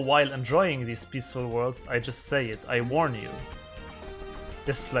 For while enjoying these peaceful worlds, I just say it, I warn you.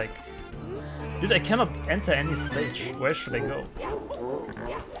 This is like... Dude, I cannot enter any stage. Where should I go?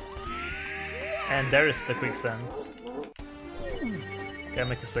 And there is the quicksand. Okay,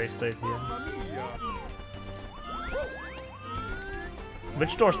 make a save state here.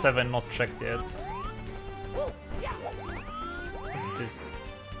 Which doors have I not checked yet? What's this?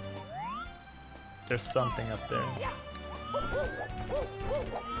 There's something up there.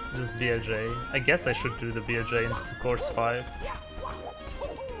 Just BLJ. I guess I should do the BLJ into course 5.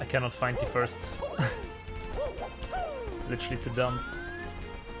 I cannot find the first. Literally too dumb.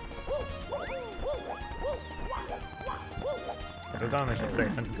 We're gonna make it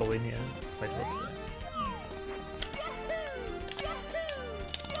safe and go in here. Wait, what's that?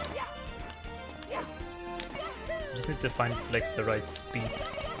 Just need to find like the right speed.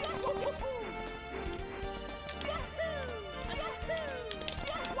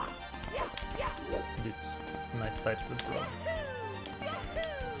 Dude, nice side flip, bro.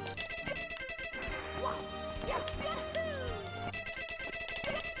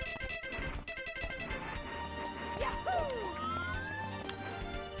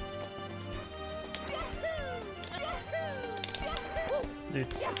 Dude.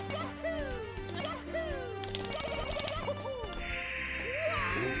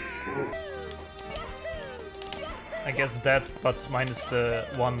 I guess that, but minus the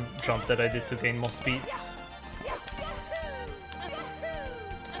 1 jump that I did to gain more speed.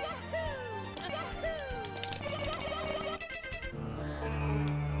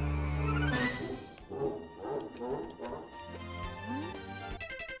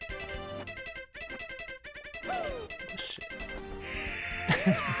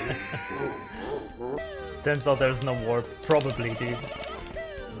 Turns out there's no warp. Probably, dude.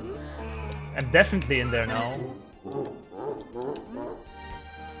 I'm definitely in there now.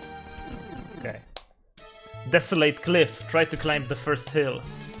 Okay. Desolate Cliff. Try to climb the first hill.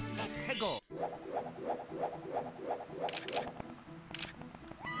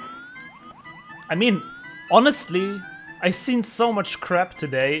 I mean, honestly, I've seen so much crap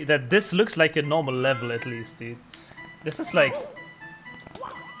today that this looks like a normal level at least, dude. This is like...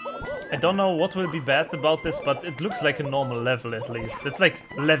 I don't know what will be bad about this, but it looks like a normal level at least. It's like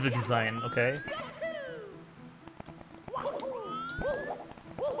level design, okay?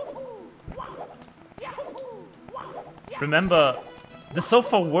 Remember, the so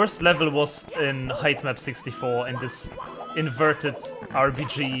far worst level was in Height Map 64 in this inverted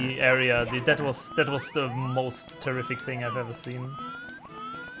RBG area. Dude, that was the most terrific thing I've ever seen.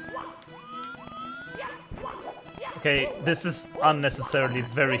 Okay, this is unnecessarily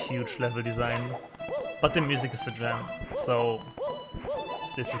very huge level design, but the music is a jam, so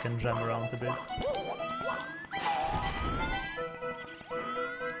this you can jam around a bit.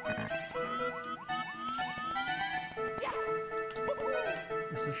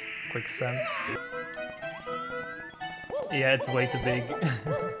 This is quicksand. Yeah, it's way too big.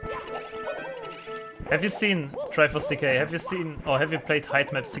 Have you seen Triforce Decay? Have you seen, or have you played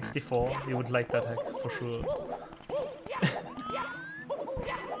Height Map 64? You would like that hack for sure.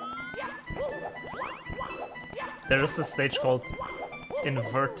 There is a stage called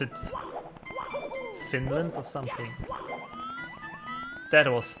Inverted Finland or something. That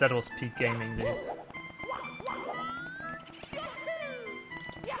was peak gaming, dude.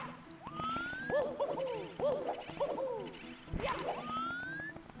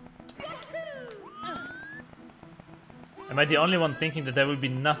 Am I the only one thinking that there will be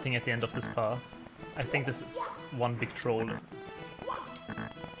nothing at the end of this path? I think this is one big troll.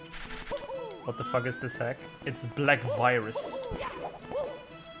 What the fuck is this hack? It's Black Virus.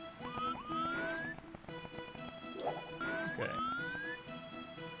 Okay.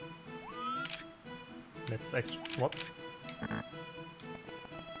 Let's actually... What?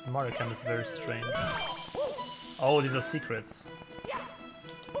 Mario Kart is very strange. Oh, these are secrets.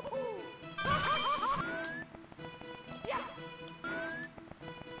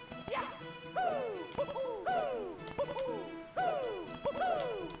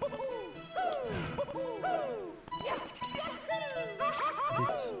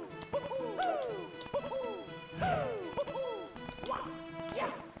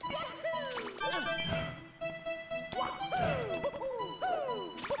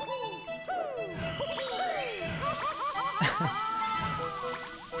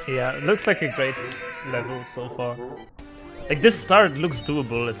 Yeah, it looks like a great level so far. Like, this star looks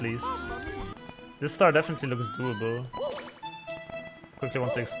doable, at least. This star definitely looks doable. Quickly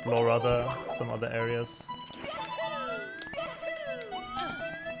want to explore some other areas.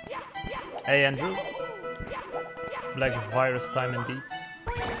 Hey, Andrew. Black Virus time indeed.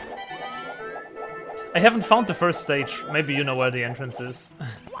 I haven't found the first stage. Maybe you know where the entrance is.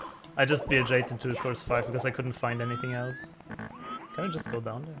 I just BHA'd into course 5 because I couldn't find anything else. Can we just go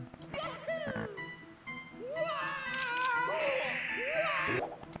down there?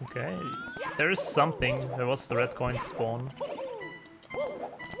 Okay, there is something. There was the red coin spawn.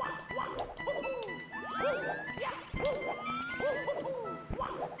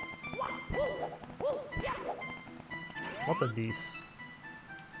 What are these?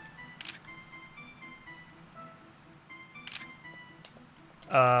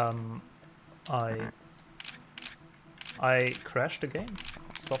 I crashed the game.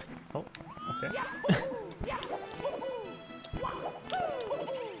 Soft. Oh, okay.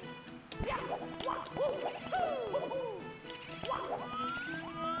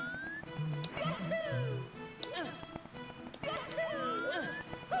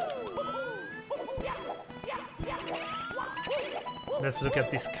 Let's look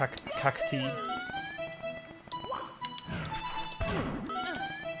at these cacti.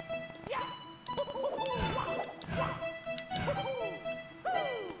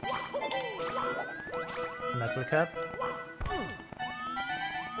 Metal cap.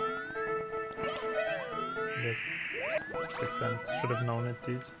 Yes. Accent. Should have known it,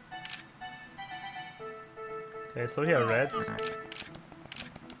 dude. Okay, so here are reds.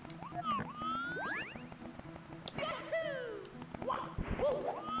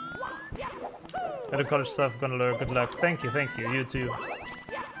 At the college stuff, gonna learn. Good luck. Thank you, you too.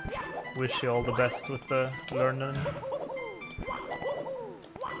 Wish you all the best with the learning.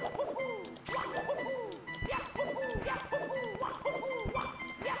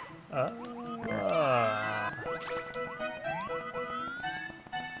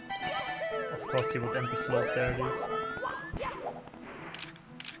 Of course he would end the slope there, dude.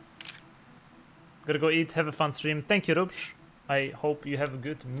 Gotta go eat, have a fun stream. Thank you, Rubsh. I hope you have a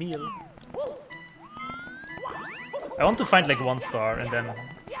good meal. I want to find like 1 star and then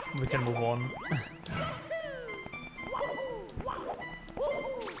we can move on.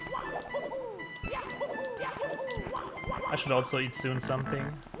 I should also eat soon something.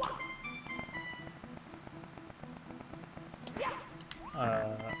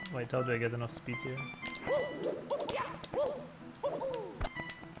 Wait, how do I get enough speed here?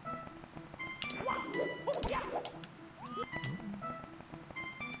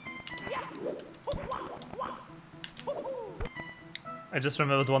 I just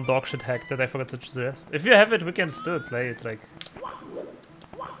remembered one dogshit hack that I forgot to suggest. If you have it, we can still play it, like...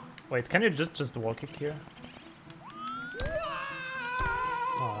 Wait, can you just wall kick here?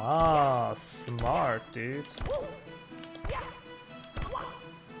 Ah, smart, dude.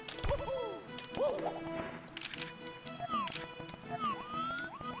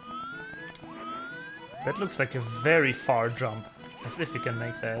 That looks like a very far jump, as if you can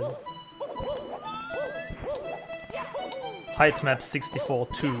make that. Height map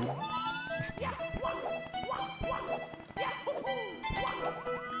 64-2.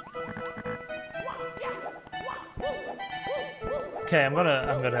 Okay, I'm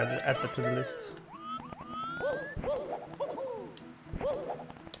gonna add that to the list.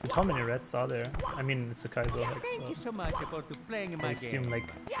 And how many reds are there? I mean, it's a Kaiser hex, Thank you so much for playing I my assume game.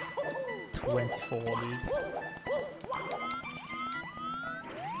 like 24, dude.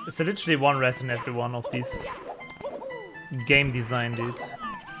 It's literally one red in every one of these game design, dude.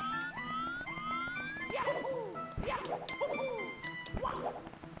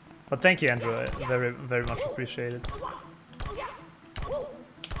 But thank you, Andrew. I very, very much appreciate it.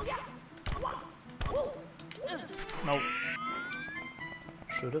 No.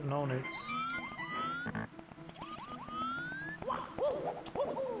 Should have known it.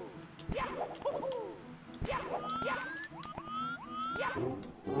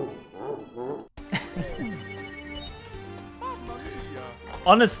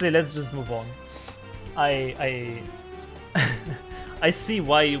 Honestly, let's just move on. I I see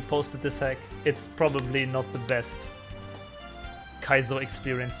why you posted this hack. It's probably not the best Kaizo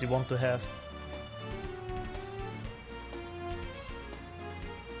experience you want to have.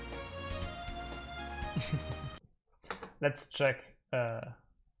 Let's check.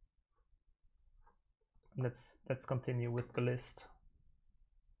 Let's continue with the list.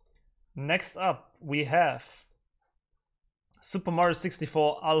 Next up, we have Super Mario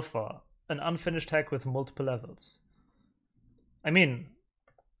 64 Alpha, an unfinished hack with multiple levels. I mean,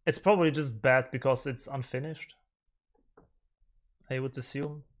 it's probably just bad because it's unfinished, I would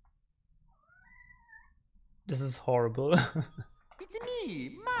assume. This is horrible. It's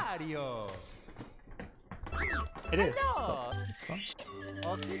me, Mario. It is, Hello. but it's fun.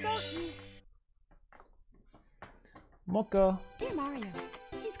 Okie dokie. Mocha, Dear Mario,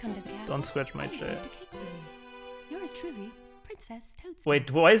 please come to the castle. don't scratch my I will chair. bake a cake for you. Yours truly, Princess Toadstool.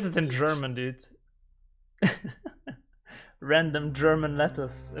 Wait, why is it in German, dude? Random German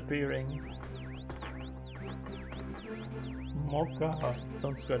letters appearing. Mocha,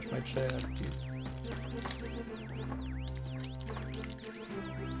 don't scratch my chair, please.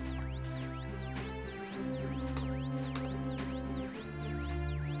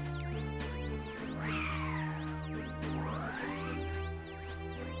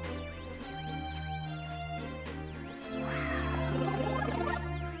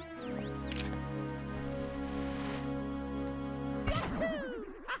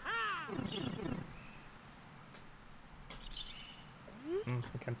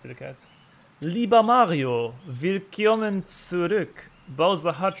 I can't see the cat. Lieber Mario, willkommen zurück.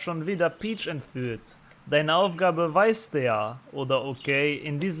 Bowser hat schon wieder Peach entführt. Deine Aufgabe weißt du ja, oder okay,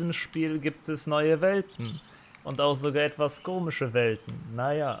 in diesem Spiel gibt es neue Welten. Und auch sogar etwas komische Welten.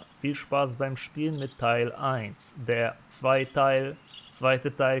 Naja, viel Spaß beim Spielen mit Teil 1. Der zweite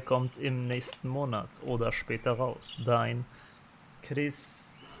Teil kommt im nächsten Monat oder später raus. Dein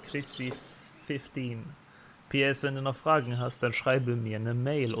Chrissy 15. PS, wenn du noch Fragen hast, dann schreibe mir eine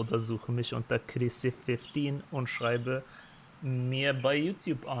Mail oder suche mich unter Chrissy15 und schreibe mir bei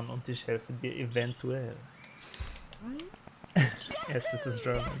YouTube an und ich helfe dir eventuell. Yes, this is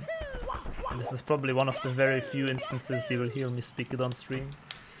German. And this is probably one of the very few instances you will hear me speak it on stream.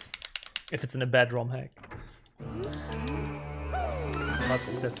 If it's in a bad ROM hack. But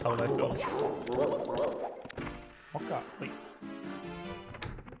that's how life goes. Okay, wait.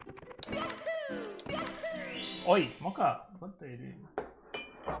 Oi, Mocha, what are you doing?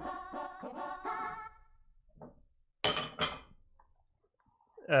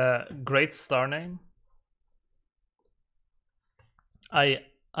 Great star name. I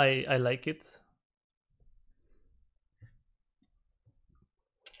like it.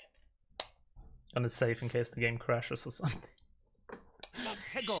 Gonna save in case the game crashes or something.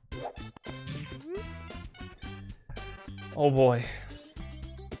 Oh boy.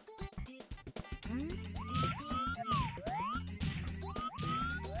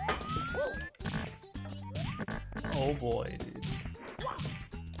 Oh boy, dude.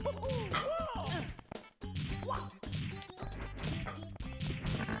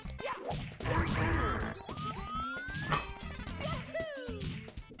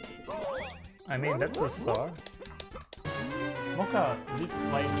 I mean, that's a star. Mocha, leave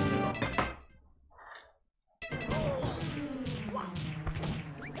my alone.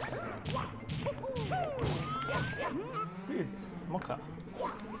 Dude, Mocha.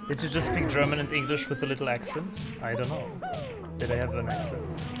 Did you just speak German and English with a little accent? I don't know. Did I have an accent?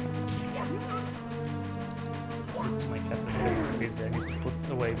 My cat is very busy. I need to put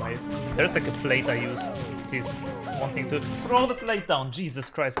away my... There's like a plate I used. It is wanting to throw the plate down. Jesus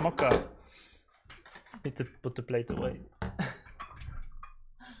Christ, Mocha. Need to put the plate away.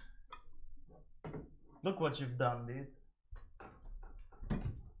 Look what you've done, dude.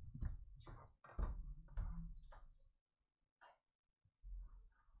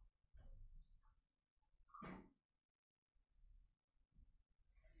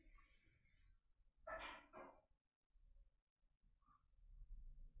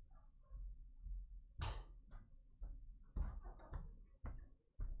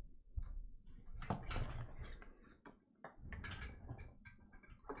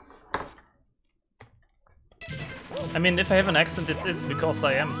 I mean, if I have an accent, it is because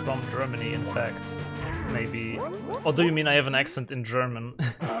I am from Germany, in fact. Maybe. Or do you mean I have an accent in German?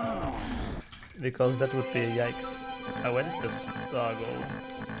 Because that would be a yikes. Where did this star go?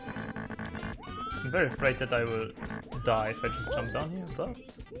 I'm very afraid that I will die if I just jump down here, but...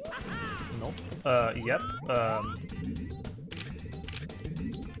 Nope. Yep.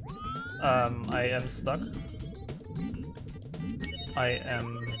 I am stuck. I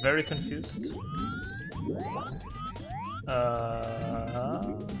am very confused.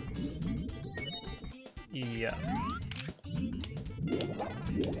 Yeah.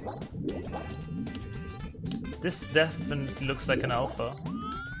 This definitely looks like an alpha.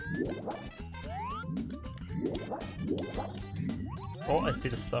 Oh, I see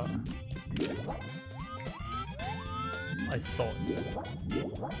the star. I saw it.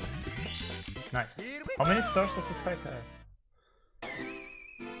 Nice. How many stars does this hike have?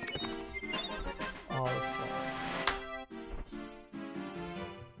 Alpha.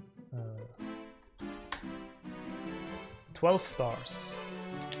 12 stars.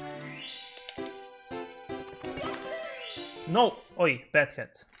 No! Oi, bad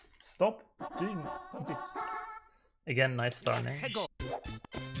cat. Stop doing it. Again, nice star name.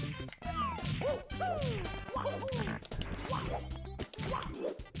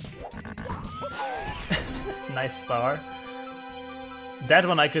 Nice star. That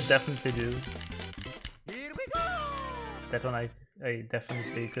one I could definitely do. That one I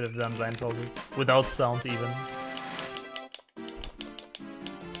definitely could have done blindfolded. Without sound even.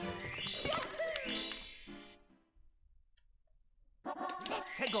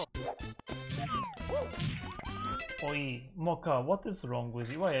 Oi, Mocha, what is wrong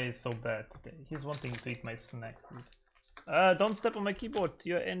with you? Why are you so bad today? He's wanting to eat my snack, dude. Don't step on my keyboard.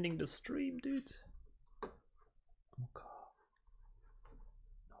 You're ending the stream, dude. Mocha.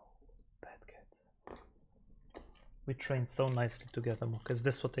 No, bad cat. We trained so nicely together, Mocha. Is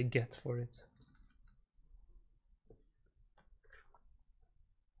this what I get for it?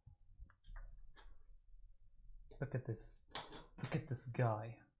 Look at this. Look at this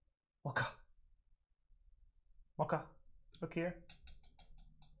guy. Mocha. Mocha, look here.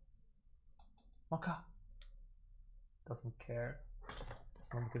 Mocha. Doesn't care.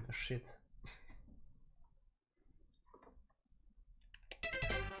 Does not give a shit.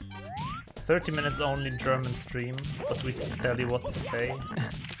 "30 minutes only German stream, but we tell you what to say."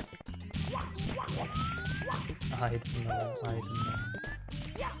 I don't know, I don't know.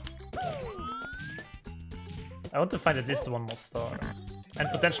 I want to find at least one more star. And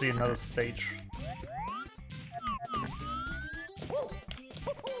potentially another stage.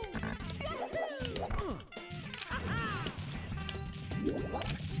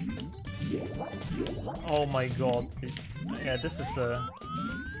 Oh my god. Yeah, this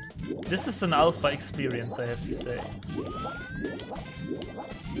is an alpha experience, I have to say.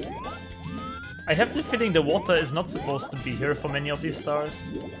 I have the feeling the water is not supposed to be here for many of these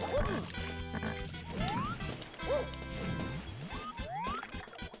stars.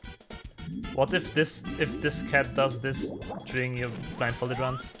 What if this cat does this during your blindfolded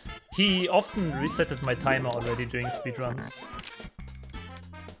runs? He often resetted my timer already during speedruns.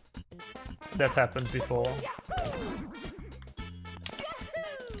 That happened before.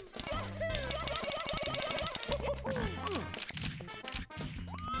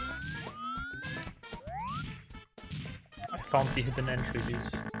 I found the hidden entry, dude.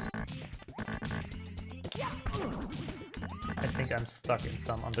 I think I'm stuck in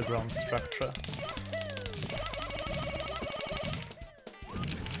some underground structure.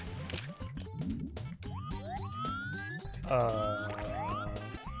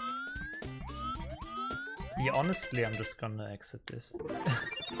 Yeah, honestly, I'm just gonna exit this.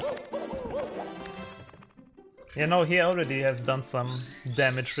 Yeah, no, he already has done some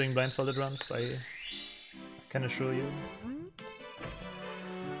damage during blindfolded runs, I can assure you.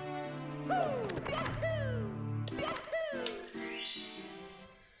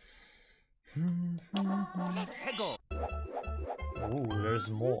 Ooh, there's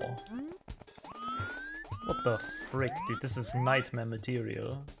more. What the frick, dude? This is nightmare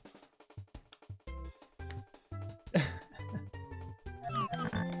material.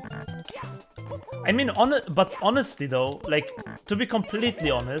 I mean, but honestly though, like, to be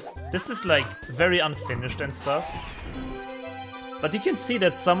completely honest, this is like very unfinished and stuff. But you can see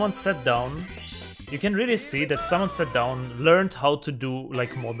that someone sat down. You can really see that someone sat down, learned how to do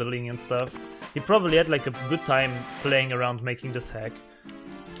like modeling and stuff. He probably had like a good time playing around making this hack.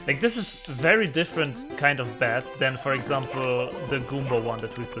 Like, this is very different kind of bad than, for example, the Goomba one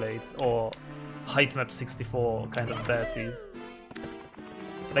that we played, or Height Map 64 kind of bad, dude.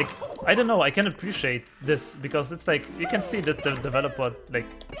 Like, I don't know, I can appreciate this because it's like, you can see that the developer like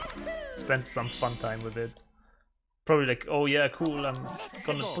spent some fun time with it. Probably like, oh yeah, cool, I'm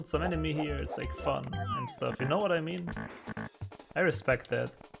gonna put some enemy here, it's like fun and stuff, you know what I mean? I respect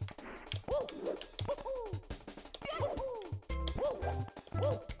that.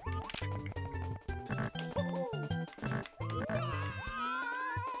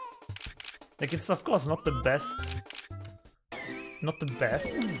 Like, it's of course not the best. Not the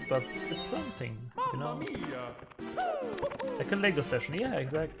best, but it's something, you know? Like a Lego session, yeah,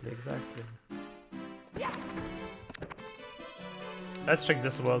 exactly. Let's check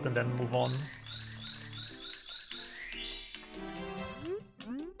this world and then move on.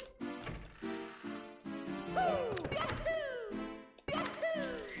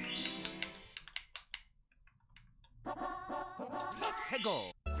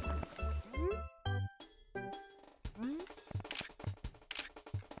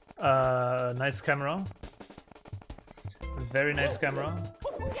 Nice camera. Very nice camera.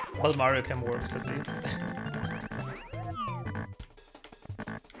 Well, Mario Cam works at least.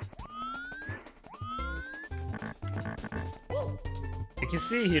 Like you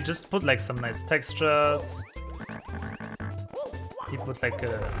see, he just put like some nice textures. He put like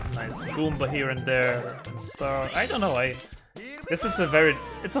a nice Goomba here and there and star. I don't know, this is a very...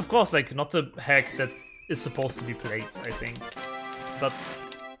 It's of course like not a hack that is supposed to be played, I think. But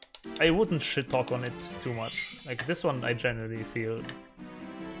I wouldn't shit talk on it too much. Like this one, I generally feel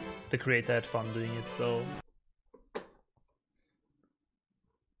the creator had fun doing it, so...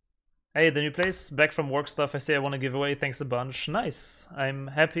 Hey, the new place, back from work stuff, I say I want to give away, thanks a bunch. Nice, I'm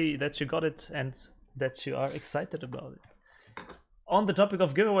happy that you got it and that you are excited about it. On the topic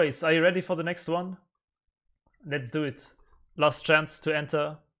of giveaways, are you ready for the next one? Let's do it. Last chance to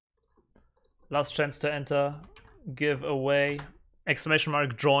enter. Last chance to enter. Giveaway. Exclamation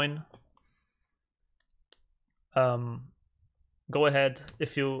mark join. Go ahead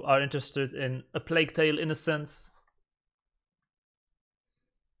if you are interested in A Plague Tale Innocence.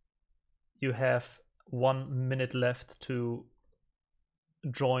 You have 1 minute left to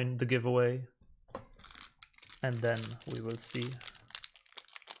join the giveaway, and then we will see.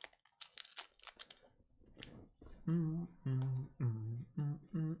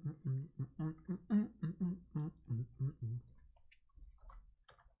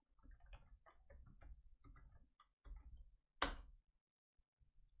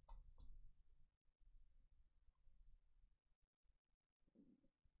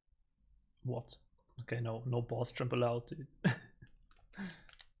 What? Okay, no boss jump allowed, dude.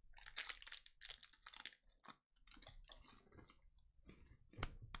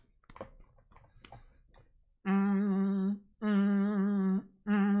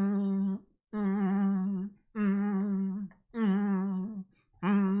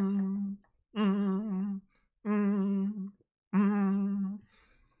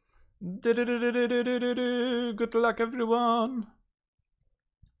 Good luck, everyone.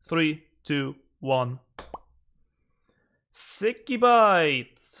 3, 2, 1. Sicky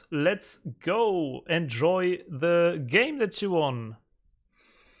Bite! Let's go! Enjoy the game that you won.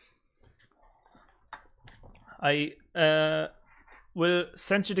 I will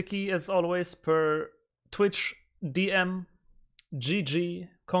send you the key as always per Twitch DM. GG,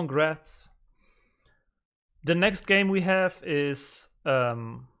 congrats. The next game we have is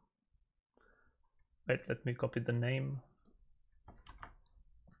wait, let me copy the name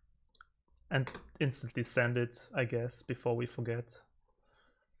and instantly send it, I guess, before we forget.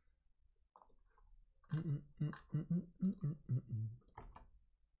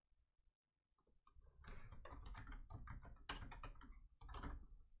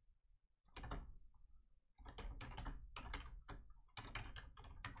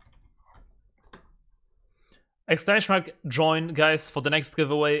 Exclamation mark join, guys, for the next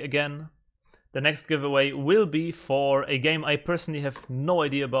giveaway again. The next giveaway will be for a game I personally have no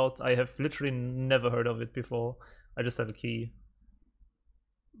idea about. I have literally never heard of it before. I just have a key.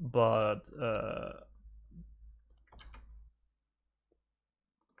 But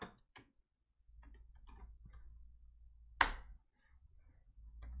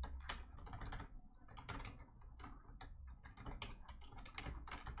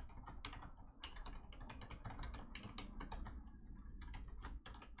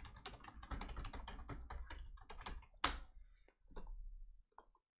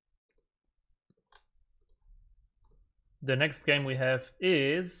the next game we have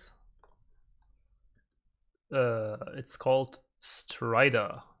is it's called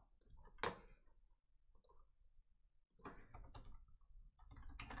Strider.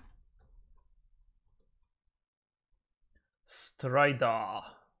 Strider.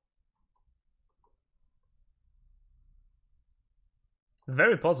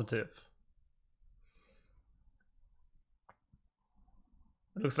 Very positive.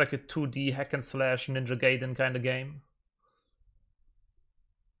 It looks like a 2D hack and slash Ninja Gaiden kind of game.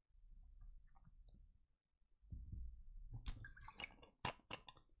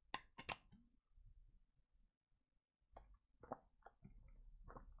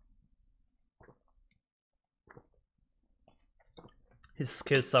 His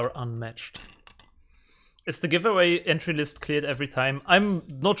skills are unmatched. Is the giveaway entry list cleared every time? I'm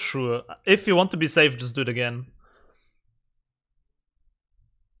not sure. If you want to be safe, just do it again.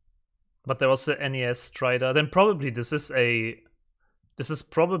 But there was a NES Strider. Then probably this is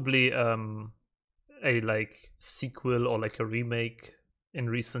probably a like sequel or like a remake in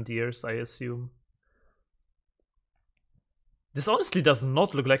recent years, I assume. This honestly does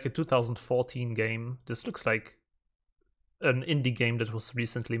not look like a 2014 game. This looks like an indie game that was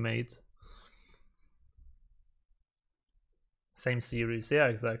recently made. Same series, yeah,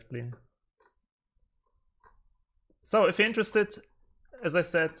 exactly. So if you're interested, as I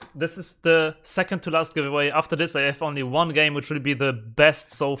said, this is the second to last giveaway. After this I have only one game which will be the best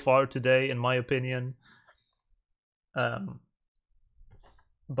so far today, in my opinion. But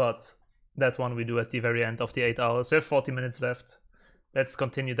that one we do at the very end of the 8 hours. We have 40 minutes left. Let's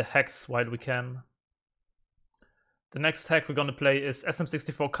continue the hacks while we can. The next hack we're gonna play is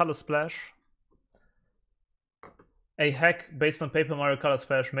SM64 Color Splash. A hack based on Paper Mario Color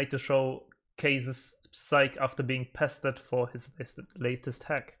Splash made to show Case's psyche after being pestered for his latest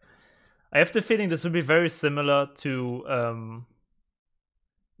hack. I have the feeling this will be very similar to I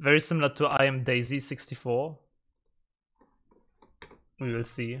Am Daisy 64. We will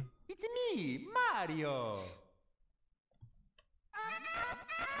see. It's me, Mario.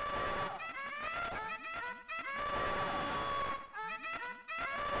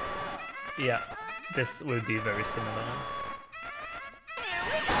 Yeah, this will be very similar.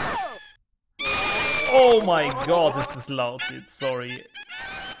 Oh my god, is this loud, dude? Sorry.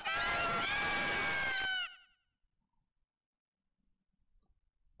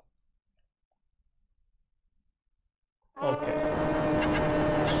 Okay.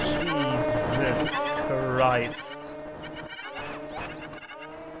 Jesus Christ.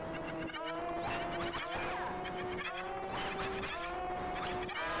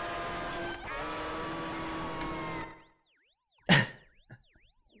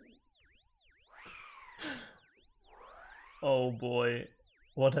 Oh boy,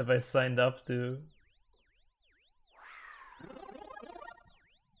 what have I signed up to?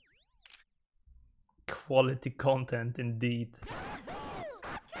 Quality content indeed.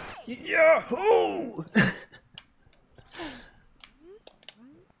 Yahoo!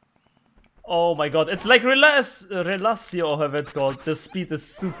 Oh my god, it's like Relasio, however it's called. The speed is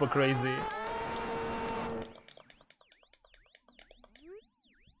super crazy.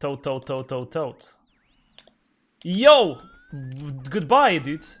 Tote. Yo! Goodbye,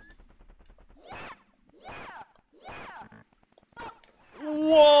 dude.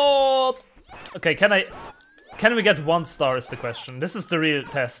 What? Okay, can we get 1 star is the question. This is the real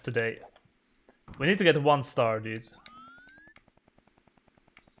test today. We need to get 1 star, dude.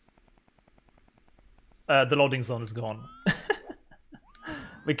 The loading zone is gone.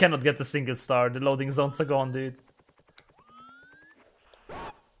 We cannot get a single star. The loading zones are gone, dude.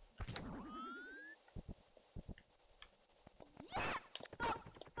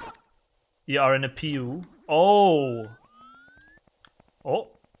 You are in a PU. Oh.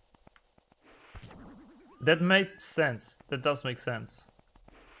 Oh. That made sense. That does make sense.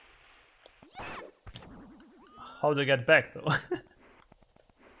 How do I get back though?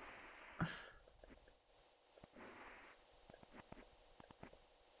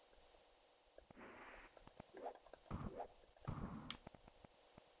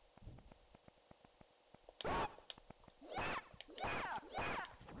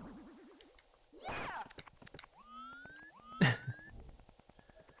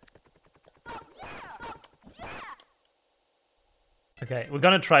 Okay, we're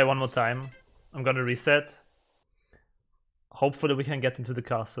gonna try one more time. I'm gonna reset. Hopefully we can get into the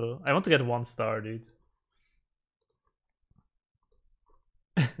castle. I want to get 1 star, dude.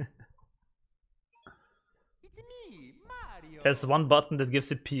 It's me, Mario. There's one button that gives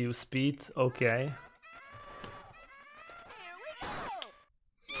it PU speed. Okay.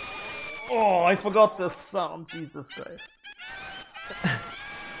 Oh, I forgot the sound. Jesus Christ.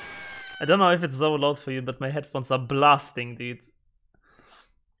 I don't know if it's so loud for you, but my headphones are blasting, dude.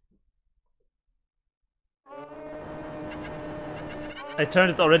 I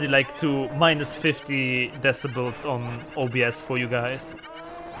turned it already like to minus 50 decibels on OBS for you guys.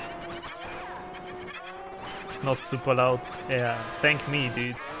 Not super loud. Yeah, thank me,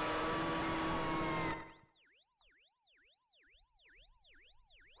 dude.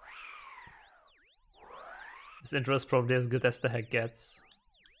 This intro is probably as good as the heck gets.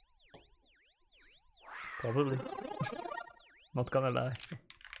 Probably. Not gonna lie.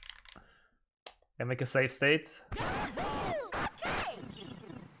 Can I make a save state?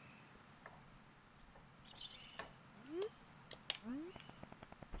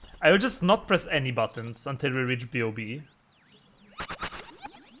 I will just not press any buttons until we reach BOB.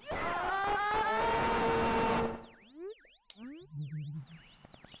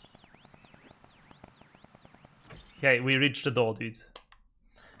 Okay, we reached the door, dude.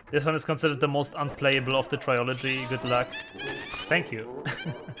 This one is considered the most unplayable of the trilogy. Good luck. Thank you.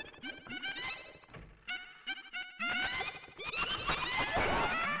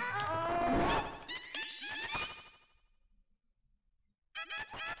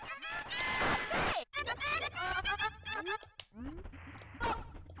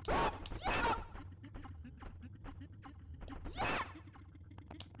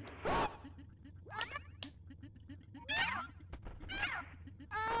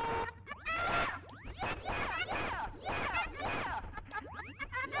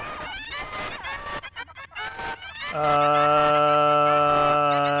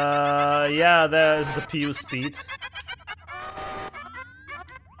 Yeah, there's the PU speed.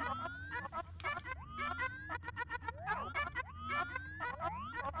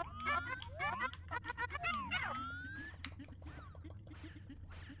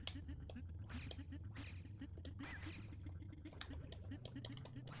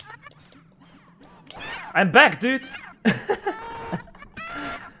 I'm back, dude!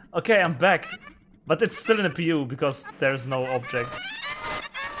 Okay, I'm back. But it's still in a PU because there's no objects.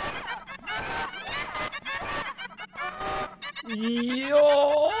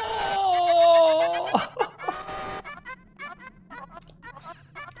 Yo!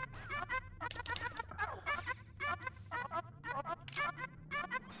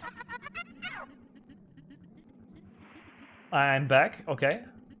 I'm back, okay.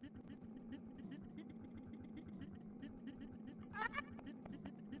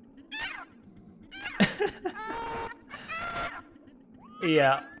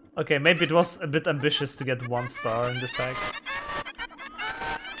 Yeah, okay, maybe it was a bit ambitious to get 1 star in this hack.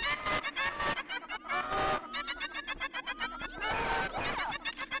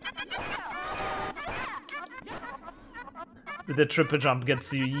 The triple jump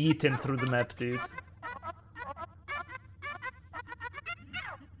gets you yeeting through the map, dude.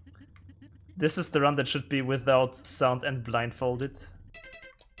 This is the run that should be without sound and blindfolded.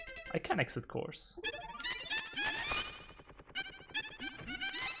 I can exit course.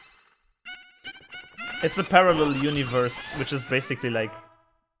 It's a parallel universe, which is basically like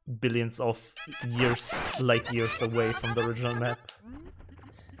billions of years, light years away from the original map.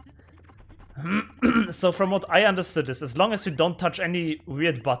 So from what I understood is, as long as we don't touch any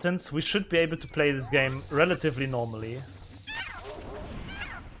weird buttons, we should be able to play this game relatively normally.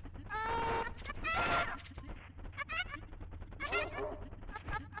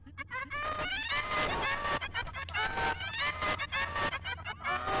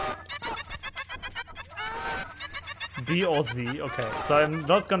 B or Z, okay, so I'm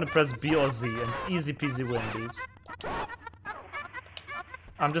not gonna press B or Z, and easy peasy win, dude.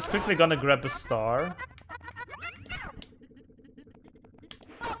 I'm just quickly gonna grab a star.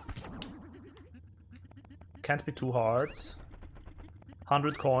 Can't be too hard.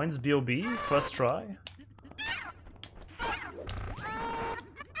 100 coins, BOB, first try.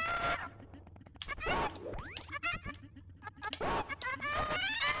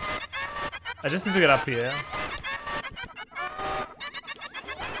 I just need to get up here.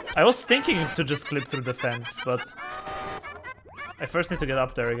 I was thinking to just clip through the fence, but I first need to get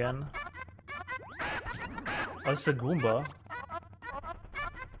up there again. Oh, it's a Goomba.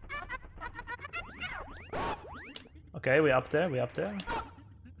 Okay, we up there, we up there.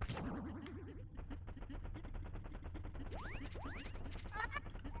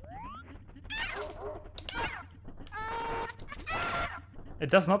 It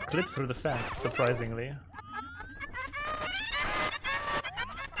does not clip through the fence, surprisingly.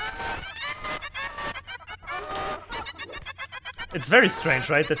 It's very strange,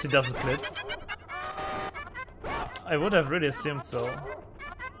 right, that it doesn't clip. I would have really assumed so.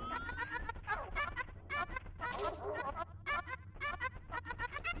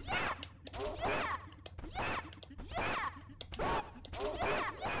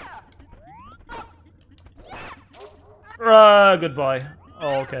 Goodbye.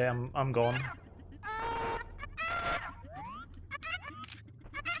 Oh, okay, I'm gone.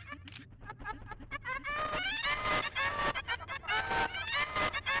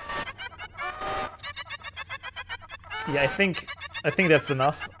 Yeah, I think that's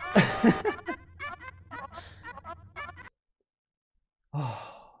enough. Oh,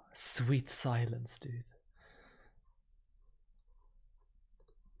 sweet silence, dude.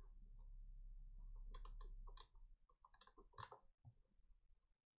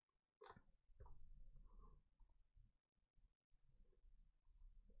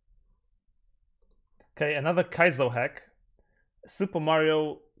 Okay, another Kaizo hack. Super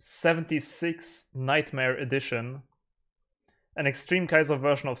Mario 76 Nightmare Edition. An extreme Kaizo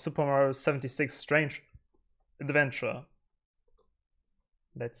version of Super Mario 76 Strange Adventure.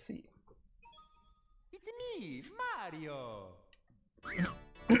 Let's see. It's me, Mario.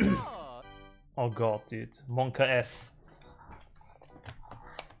 Oh god, dude. Monka S.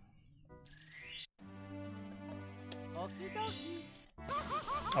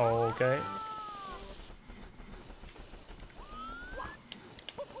 Okay.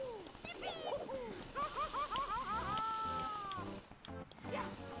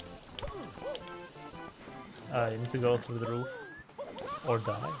 I need to go through the roof or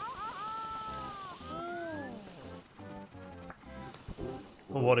die.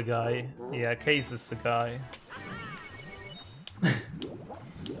 Oh, what a guy. Yeah, Case is the guy.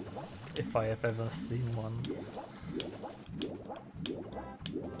 If I have ever seen one.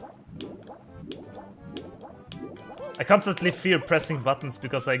 I constantly fear pressing buttons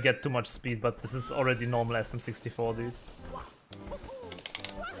because I get too much speed, but this is already normal SM64, dude.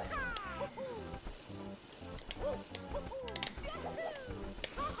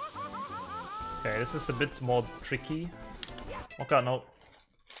 Okay, this is a bit more tricky. Oh god, no.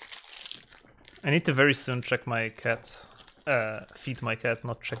 I need to very soon check my cat. Feed my cat,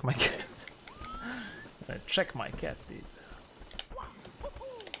 not check my cat. Check my cat, dude.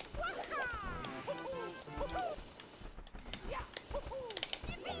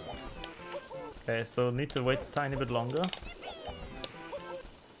 Okay, so need to wait a tiny bit longer.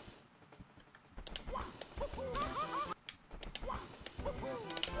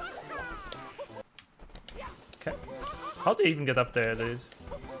 Okay. How do you even get up there, dude?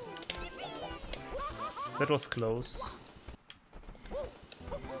 That was close.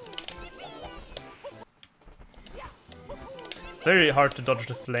 It's very hard to dodge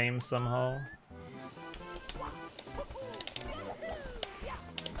the flame somehow.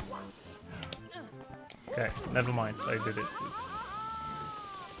 Okay, never mind, I did it.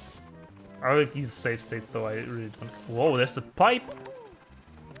 I will use save states though, I really don't. Whoa, there's a pipe!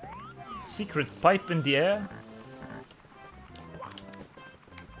 Secret pipe in the air?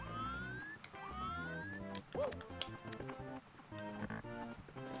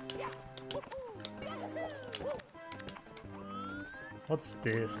 What's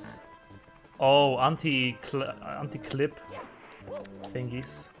this? Oh, anti-clip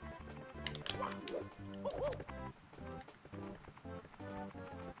thingies.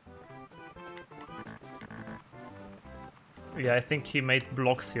 Yeah, I think he made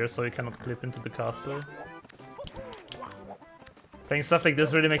blocks here so you cannot clip into the castle. Playing stuff like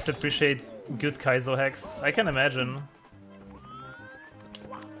this really makes it appreciate good Kaizo hacks. I can imagine.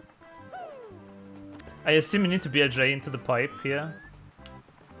 I assume you need to be a J into the pipe here.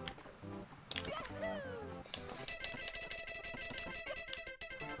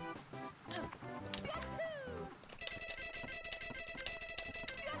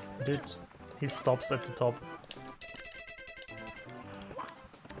 Dude, he stops at the top.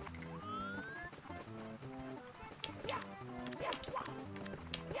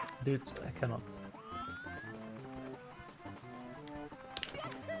 Dude, I cannot.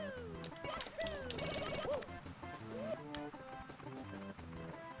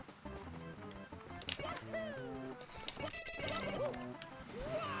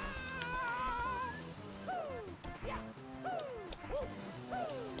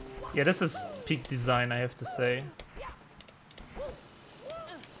 Yeah, this is peak design, I have to say.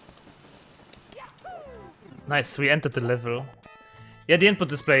 Nice, we entered the level. Yeah, the input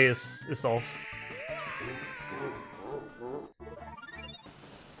display is off.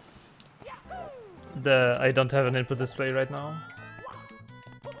 I don't have an input display right now.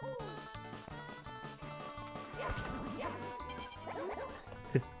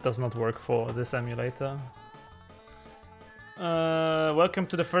 It does not work for this emulator. Welcome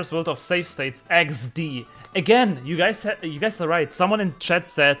to the first world of save states, XD. Again, you guys are right. Someone in chat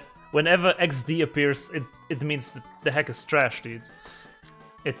said whenever XD appears, it means that the hack is trash, dude.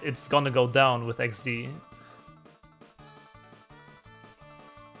 It's gonna go down with XD.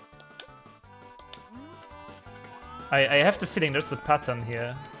 I have the feeling there's a pattern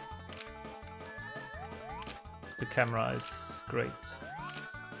here. The camera is great.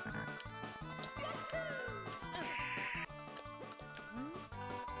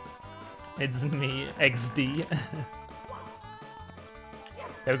 It's me, XD. Yeah,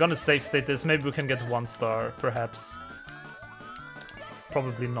 we're gonna save state this. Maybe we can get 1 star, perhaps.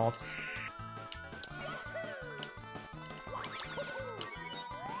 Probably not.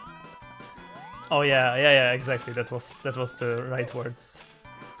 Oh yeah, exactly. That was the right words.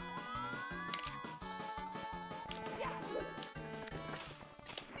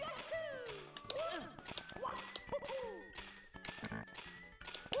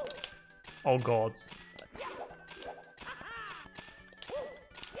 Oh god.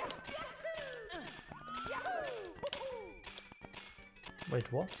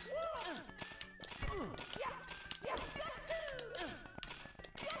 Wait, what?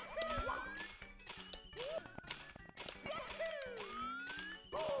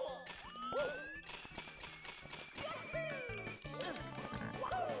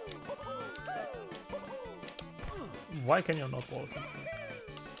 Why can you not walk?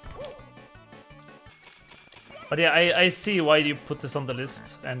 But yeah, I see why you put this on the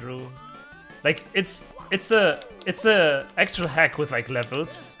list, Andrew. Like it's a actual hack with like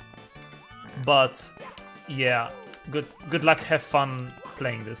levels, but yeah, good luck, have fun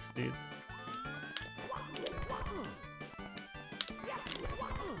playing this, dude.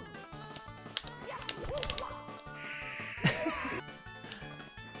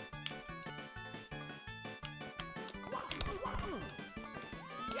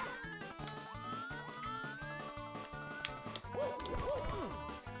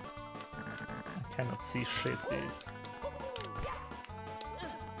 Cannot see shit, dude.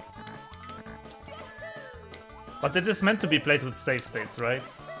 But it is meant to be played with save states,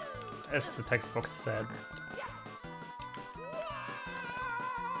 right? As the text box said.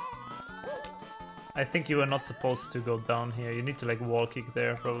 I think you are not supposed to go down here. You need to like wall kick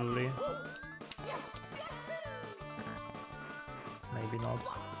there, probably. Maybe not.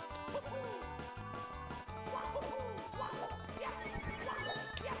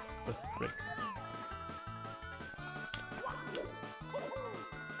 The frick.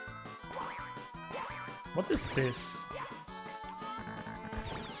 What is this?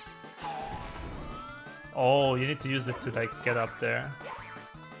 Oh, you need to use it to like get up there.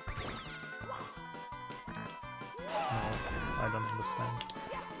 No, I don't understand.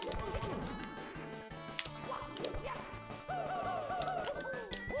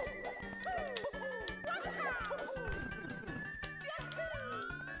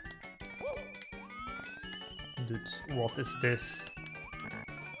 Dude, what is this?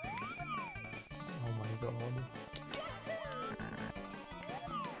 Oh my god.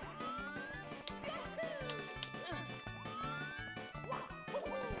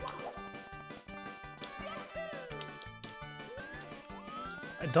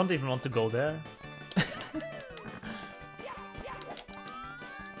 I don't even want to go there.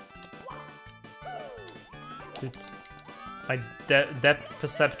 Dude, my depth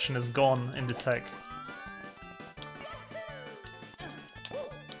perception is gone in this hack.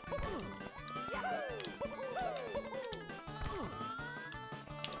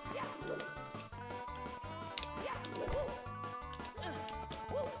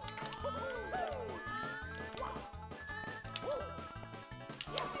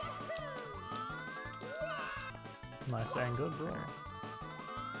 Nice angle, bro.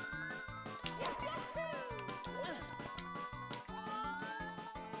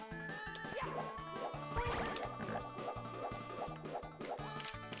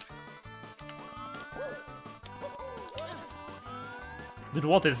 Dude,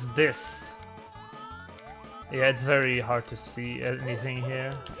 what is this? Yeah, it's very hard to see anything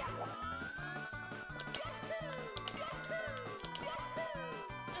here.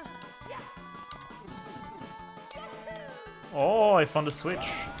 Oh, I found a switch.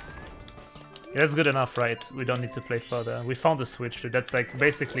 Yeah, that's good enough, right? We don't need to play further. We found a switch, dude. That's like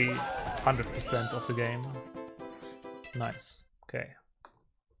basically 100% of the game. Nice. Okay.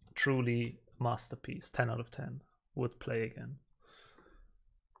 Truly masterpiece. 10 out of 10. Would play again.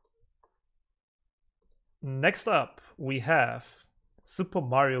 Next up, we have Super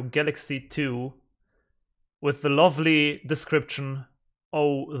Mario Galaxy 2 with the lovely description,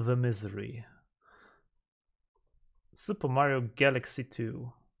 "Oh, the misery." Super Mario Galaxy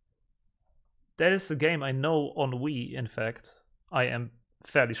 2. That is a game I know on Wii, in fact. I am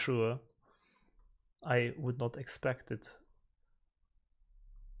fairly sure. I would not expect it.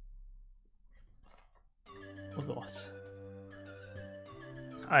 Oh god.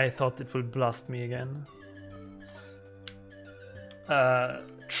 I thought it would blast me again.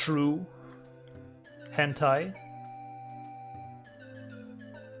 True. Hentai.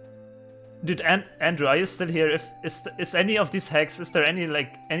 Dude, Andrew, are you still here? Is any of these hacks, is there any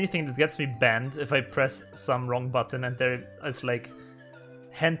like anything that gets me banned if I press some wrong button and there is like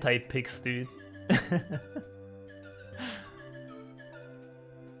hentai pics, dude?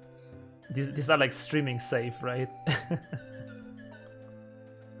 These are like streaming safe, right?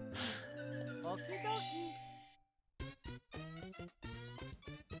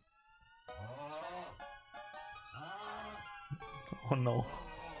 Oh no.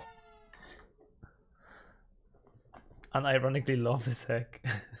 Unironically love this hack.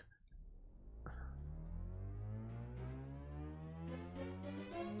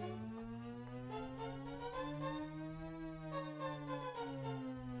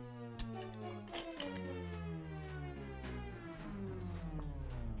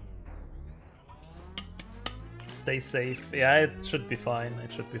 Stay safe. Yeah, it should be fine.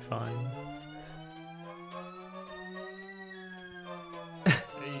 It should be fine.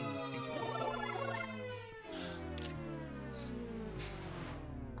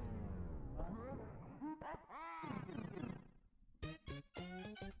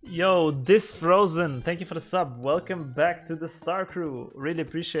 Yo, this Frozen, thank you for the sub. Welcome back to the Star Crew. Really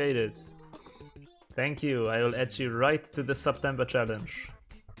appreciate it. Thank you. I will add you right to the September challenge.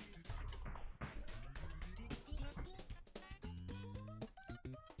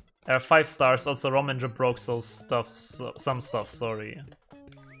 There are 5 stars. Also, Romanger broke some stuff. Sorry.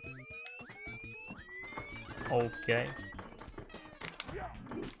 Okay.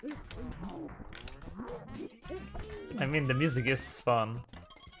 I mean, the music is fun.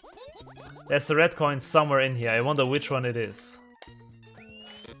 There's a red coin somewhere in here. I wonder which one it is.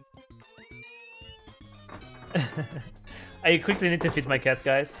 I quickly need to feed my cat,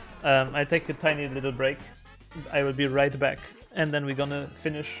 guys. I take a tiny little break. I will be right back. And then we're gonna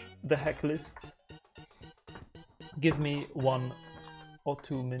finish the hack list. Give me 1 or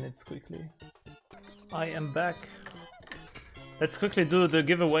 2 minutes quickly. I am back. Let's quickly do the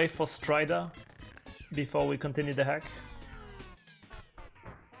giveaway for Strider before we continue the hack.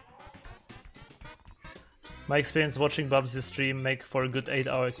 My experience watching Bubzia stream make for a good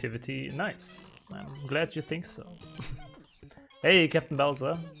 8-hour activity. Nice. I'm glad you think so. Hey, Captain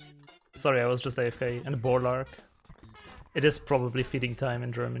Bowser. Sorry, I was just AFK. And Borlark. It is probably feeding time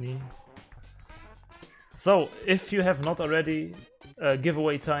in Germany. So, if you have not already,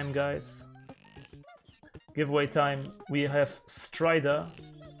 giveaway time, guys. Giveaway time. We have Strider.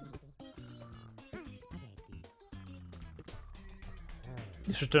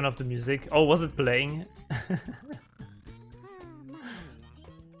 You should turn off the music. Oh, was it playing?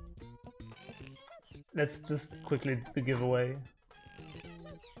 Let's just quickly do the giveaway.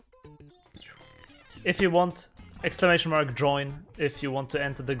 If you want, exclamation mark join if you want to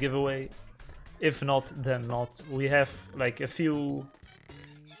enter the giveaway. If not, then not. We have like a few...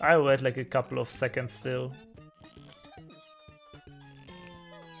 I'll wait like a couple of seconds still.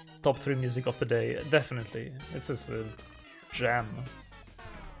 Top 3 music of the day, definitely. This is a jam.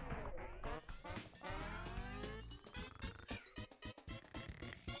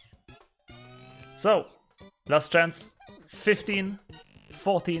 So, last chance. 15,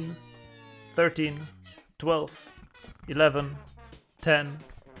 14, 13, 12, 11, 10,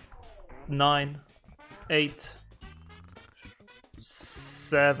 9, 8,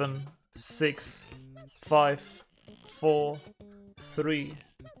 7, 6, 5, 4, 3,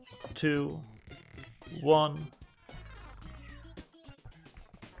 2, 1.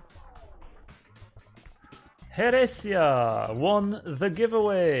 Heresia won the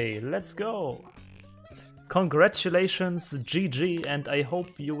giveaway. Let's go. Congratulations, GG, and I hope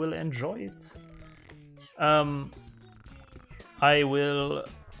you will enjoy it. I will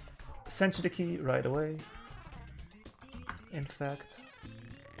send you the key right away. In fact.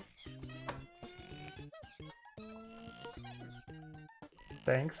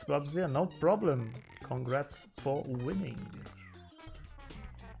 Thanks, Bubzia, no problem. Congrats for winning.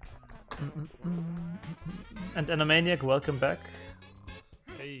 And Animaniac, welcome back.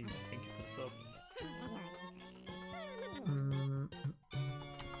 Hey, thank you for the sub.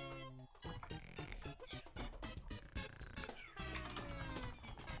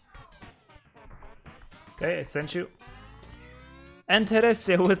 Okay, I sent you. And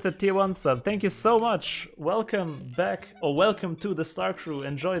Heresia with the tier 1 sub. Thank you so much. Welcome back, or welcome to the Star Crew.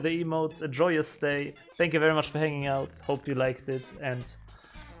 Enjoy the emotes, enjoy your stay. Thank you very much for hanging out. Hope you liked it and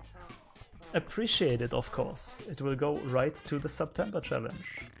appreciate it, of course. It will go right to the September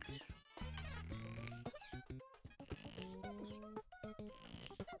challenge.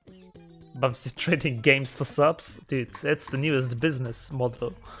 Bubzia trading games for subs? Dude, that's the newest business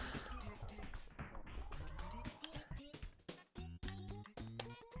model.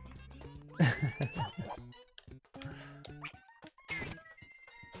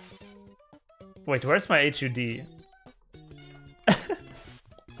 Wait, where's my HUD?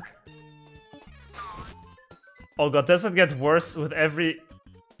 Oh god, does it get worse with every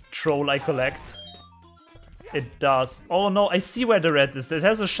troll I collect? It does. Oh no, I see where the red is. It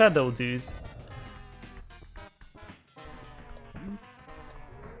has a shadow, dude.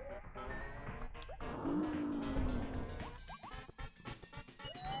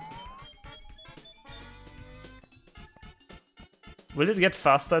 Will it get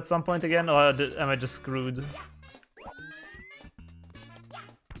faster at some point again, or am I just screwed?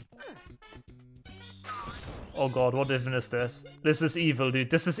 Oh god, what even is this? This is evil, dude.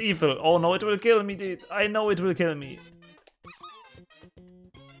 This is evil. Oh no, it will kill me, dude. I know it will kill me.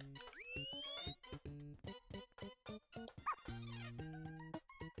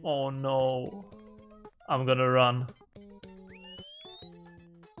 Oh no. I'm gonna run.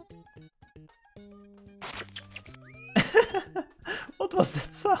 What was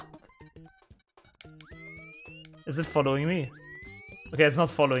that sound? Is it following me? Okay, it's not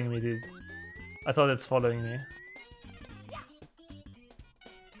following me, dude. I thought it's following me.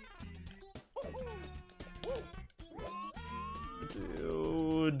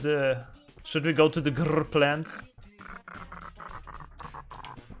 Dude. Should we go to the grr plant?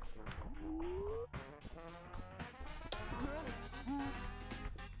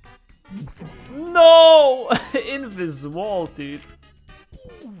 No! Invis wall, dude.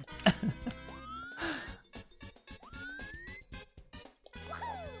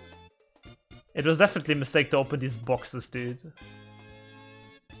 It was definitely a mistake to open these boxes, dude.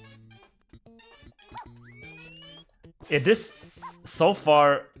 Yeah, this... So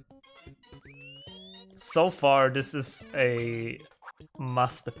far, this is a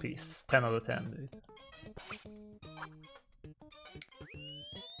masterpiece. 10 out of 10, dude.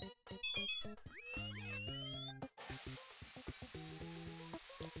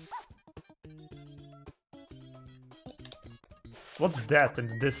 What's that in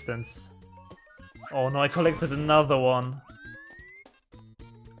the distance? Oh no, I collected another one.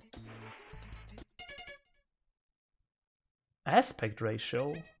 Aspect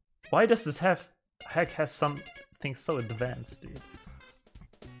ratio? Why does this heck has something so advanced, dude?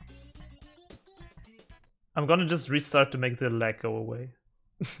 I'm gonna just restart to make the lag go away.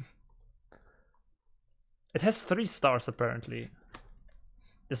 It has 3 stars apparently.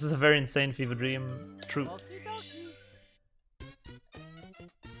 This is a very insane fever dream. True.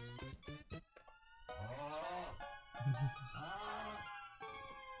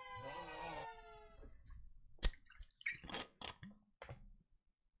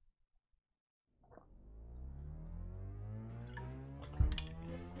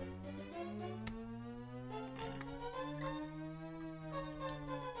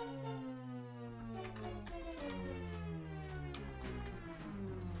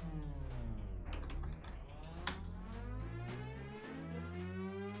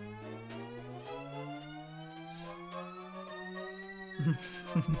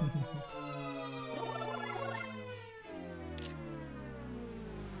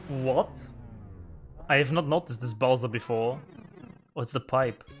 What? I have not noticed this Bowser before. Oh, it's the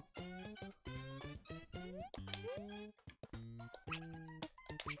pipe.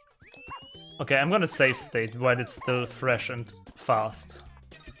 Okay, I'm gonna save state while it's still fresh and fast.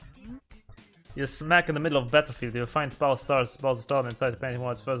 You're smack in the middle of battlefield. You'll find Bowser Star inside the painting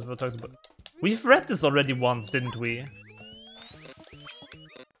while it's first talked about. We've read this already once, didn't we?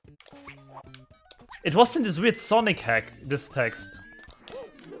 It was in this weird Sonic hack, this text.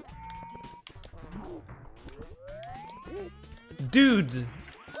 Dude!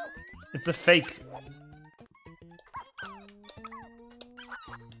 It's a fake.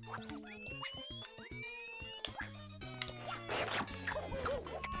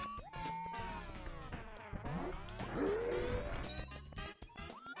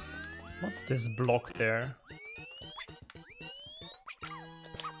 What's this block there?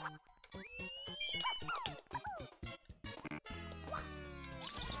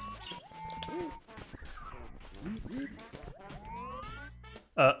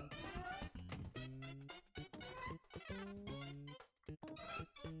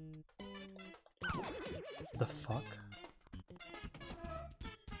 The fuck?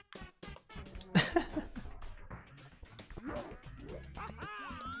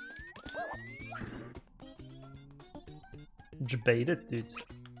 Debated, dude.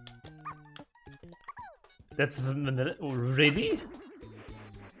 That's vanilla. Oh, really?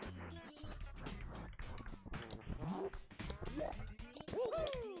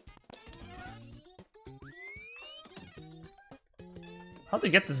 How do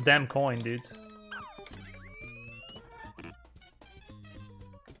you get this damn coin, dude?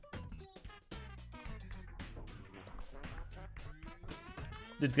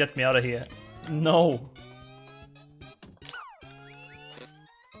 Dude, get me out of here. No.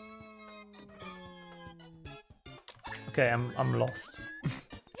 Okay, I'm lost.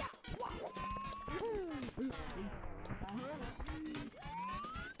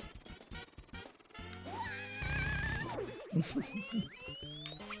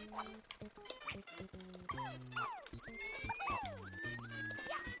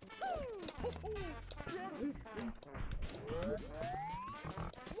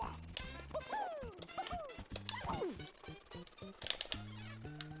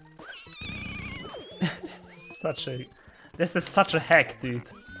 This is such a hack, dude.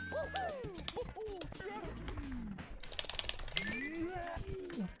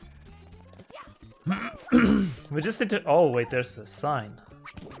 We just need to... Oh, wait, there's a sign.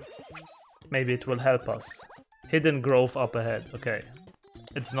 Maybe it will help us. Hidden grove up ahead. Okay.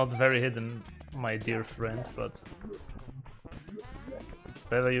 It's not very hidden, my dear friend, but...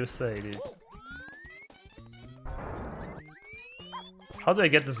 whatever you say, dude. How do I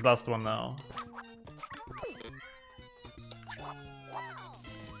get this last one now?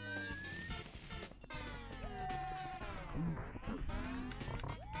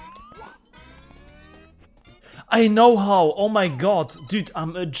 I know how! Oh my god! Dude,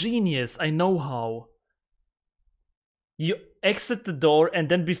 I'm a genius! I know how! You exit the door and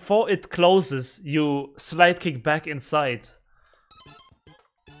then before it closes, you slide kick back inside.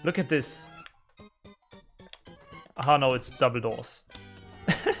 Look at this. Ah no, it's double doors.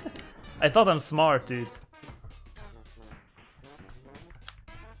 I thought I'm smart, dude.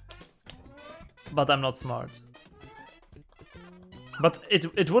 But I'm not smart. But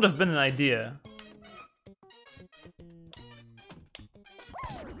it would have been an idea.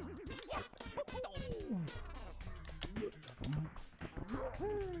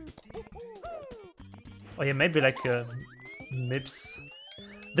 Oh yeah, maybe like MIPS.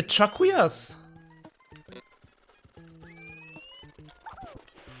 The Chakuyas!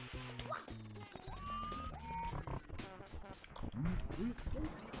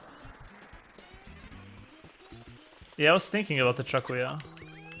 Yeah, I was thinking about the Chakuya.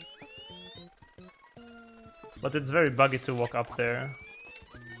 But it's very buggy to walk up there.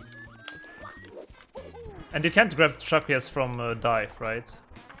 And you can't grab the Chakuyas from dive, right?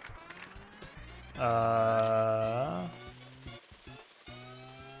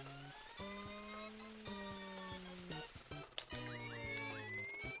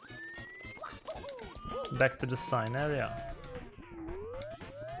 Back to the sign area.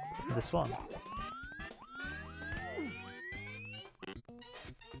 This one.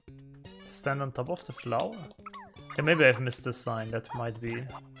 Stand on top of the flower? Okay, maybe I've missed a sign, that might be.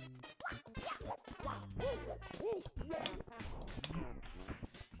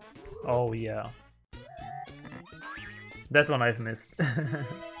 Oh yeah. That one I've missed.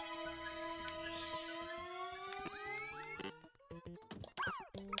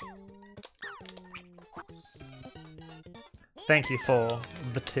 Thank you for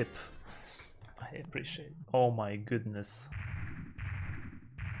the tip. I appreciate it. Oh my goodness.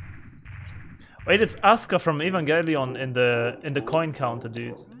 Wait, it's Asuka from Evangelion in the coin counter,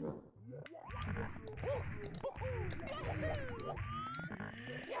 dude.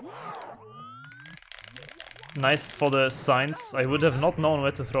 Nice for the signs. I would have not known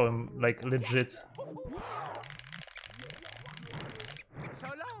where to throw him, like legit.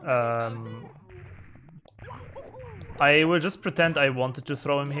 I will just pretend I wanted to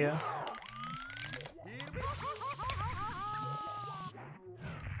throw him here.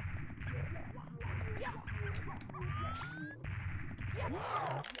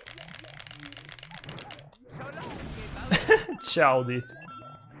 Ciao, dude.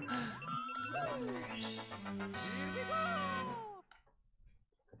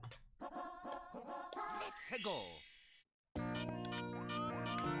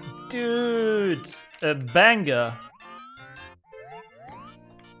 Dude, a banger.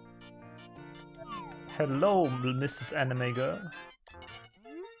 Hello, Mrs. Anime Girl.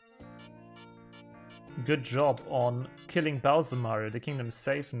 Good job on killing Bowser, Mario. The kingdom's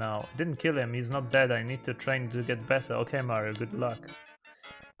safe now. Didn't kill him, he's not dead. I need to train to get better. Okay, Mario, good luck.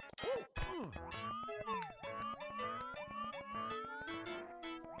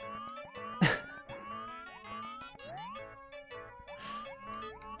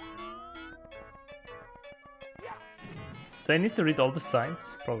 Do I need to read all the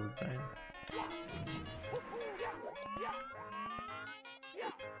signs? Probably.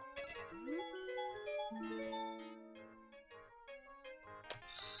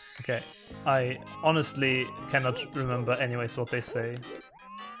 Okay, I honestly cannot remember anyways what they say.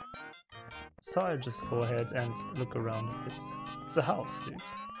 So I'll just go ahead and look around a bit. It's a house, dude.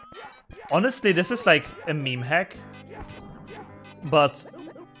 Honestly, this is like a meme hack, but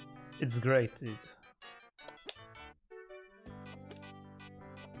it's great, dude.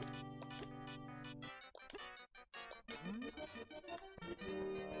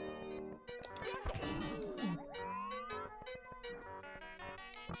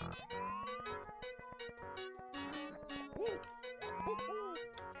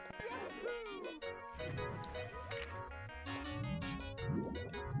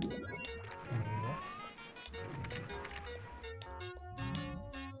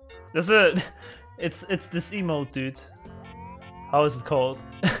 There's a... It's this emote, dude. How is it called?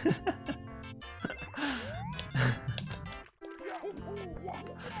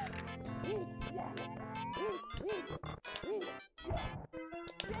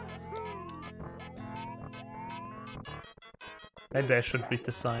 Maybe I should read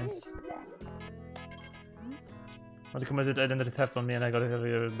the signs. What committed identity theft on me and I got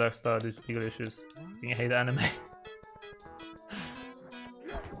a dark star due to legal issues. Being hate anime.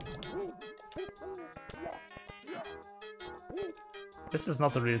 This is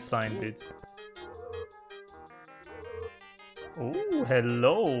not a real sign, dude. Oh,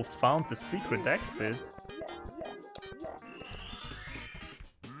 hello! Found the secret exit.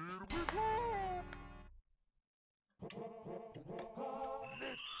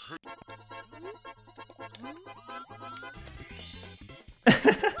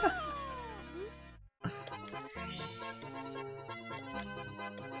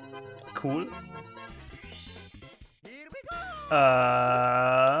 Cool.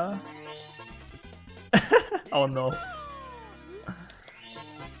 Oh no.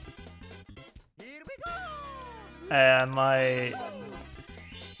 Am I...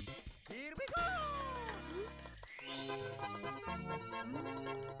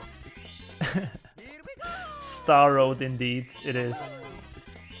 Star Road indeed, it is.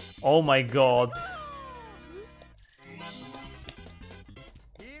 Oh my god.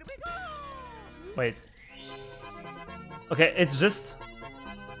 Wait. Okay, it's just...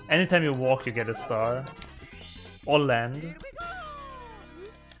 Anytime you walk you get a star. Or land.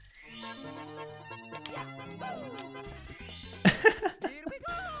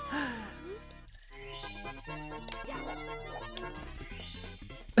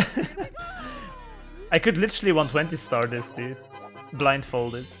 I could literally 120 star this, dude.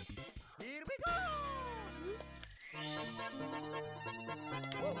 Blindfolded.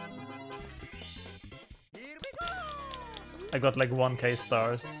 I got like 1k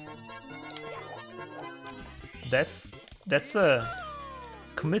stars. That's a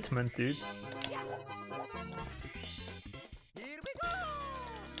commitment, dude.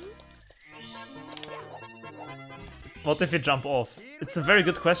 What if you jump off? It's a very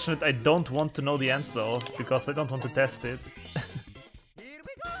good question that I don't want to know the answer of, because I don't want to test it.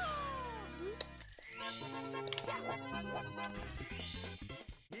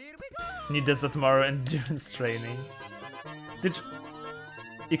 Need Desert Tomorrow endurance training.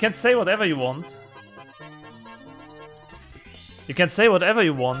 You can say whatever you want. You can say whatever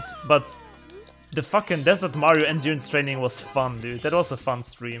you want, but the fucking Desert Mario endurance training was fun, dude. That was a fun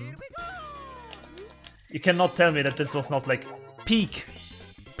stream. You cannot tell me that this was not like peak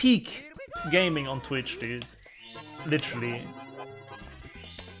gaming on Twitch, dude. Literally.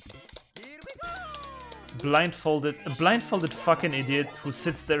 A blindfolded fucking idiot who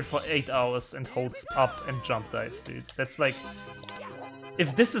sits there for 8 hours and holds up and jump dives, dude. That's like...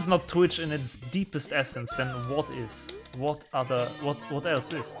 If this is not Twitch in its deepest essence, then what is? What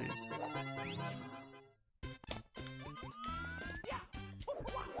else is, dude?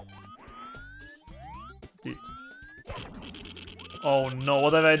 Dude. Oh no,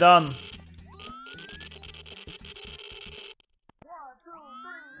 what have I done?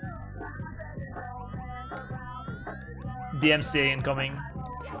 DMCA incoming.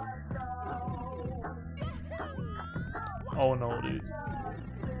 Oh no, dude.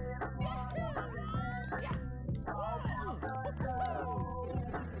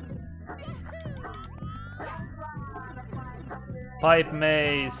 Pipe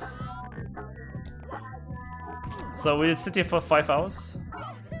maze. So we'll sit here for 5 hours.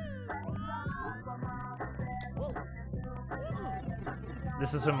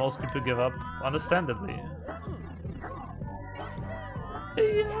 This is where most people give up, understandably.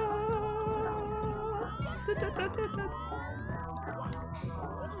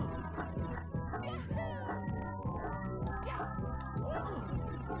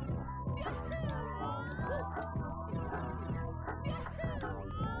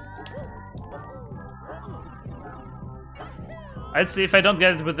 I'd say if I don't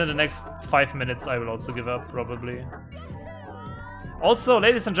get it within the next 5 minutes, I will also give up, probably. Also,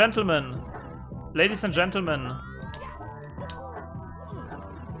 ladies and gentlemen,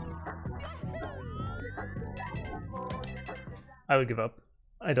 I will give up.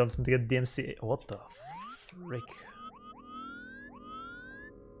 I don't want to get DMCA. What the frick?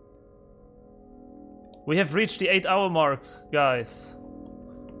 We have reached the 8-hour mark, guys.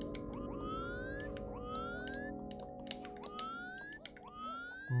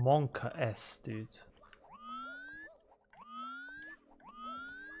 Monka S, dude.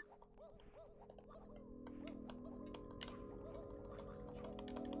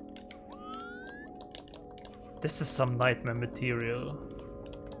 This is some nightmare material.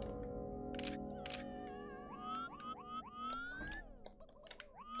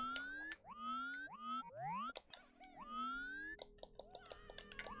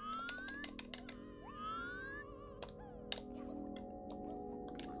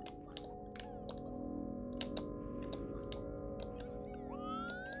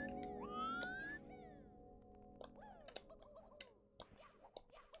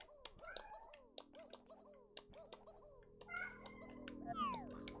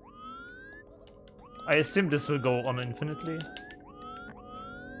 I assume this will go on infinitely.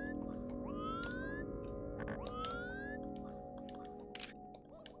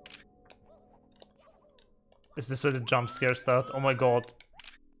 Is this where the jump scare starts? Oh my god.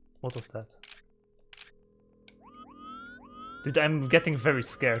 What was that? Dude, I'm getting very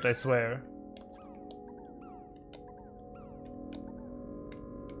scared, I swear.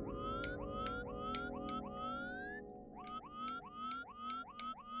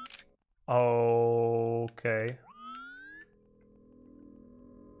 Okay.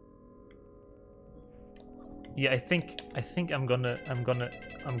 Yeah, I think I'm gonna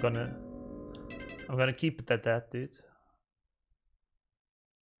keep it at that, dude.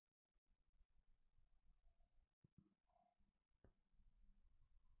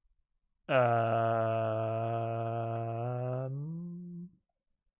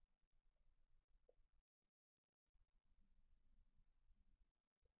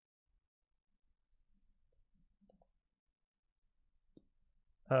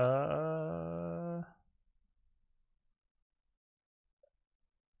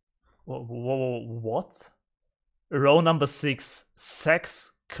 What? Row number 6,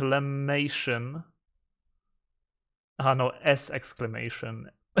 sex exclamation. Ah no, S exclamation.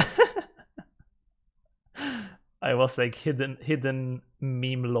 I was like hidden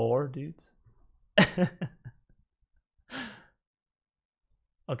meme lore, dude.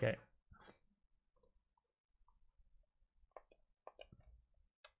 Okay.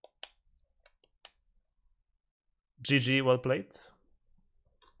 GG, well played.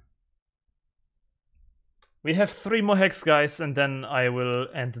 We have 3 more hacks, guys, and then I will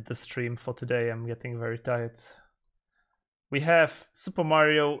end the stream for today. I'm getting very tired. We have Super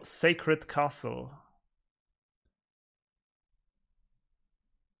Mario Sacred Castle.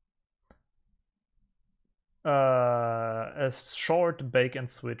 A short bake and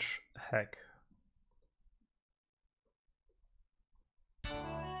switch hack.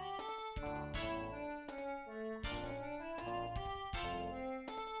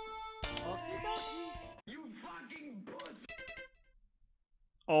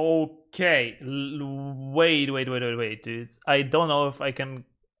 Okay, wait, dude. I don't know if I can.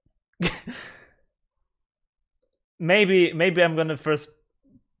 maybe I'm gonna first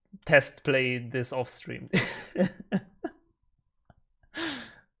test play this off stream.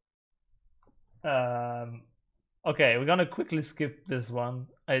 Okay, we're gonna quickly skip this one.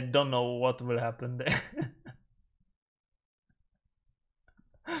 I don't know what will happen there.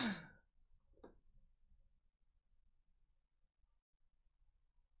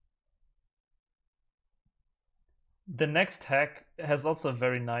 The next hack has also a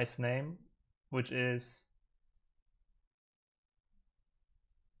very nice name, which is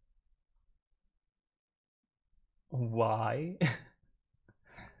why?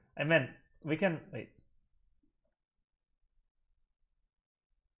 I mean, we can wait.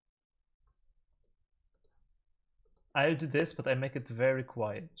 I'll do this, but I make it very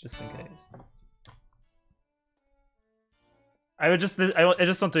quiet, just in case. I just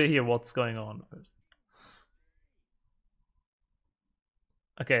want to hear what's going on first.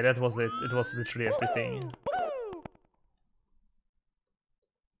 Okay, that was it. It was literally everything.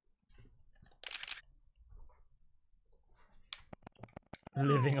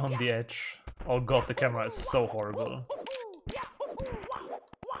 Living on the edge. Oh god, the camera is so horrible.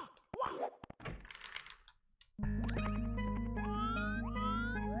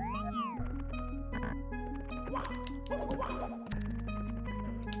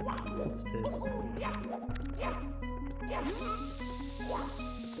 What's this?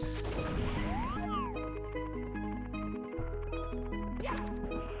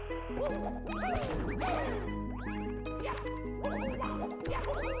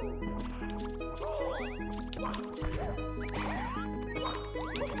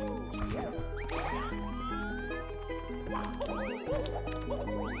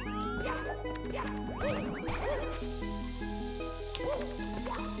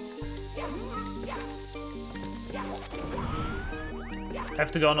 I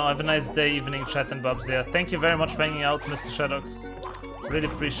have to go now. Have a nice day, evening, chat, and Bubzia. Thank you very much for hanging out, Mr. Shadows. Really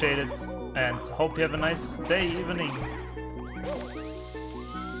appreciate it, and hope you have a nice day, evening.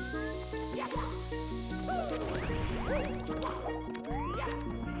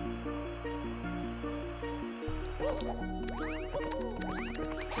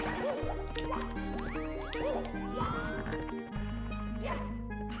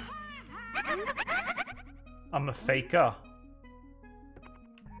 I'm a faker.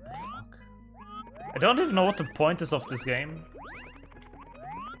 I don't even know what the point is of this game.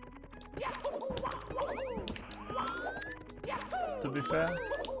 To be fair.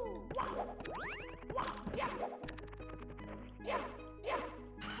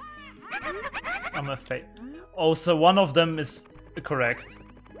 I'm a fake. Oh, so one of them is correct,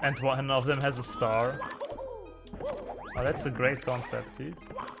 and one of them has a star. Oh, that's a great concept, dude.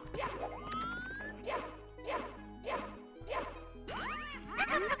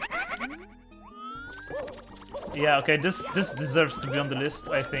 Yeah, okay, this deserves to be on the list,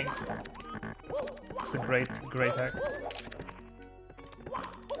 I think. It's a great hack.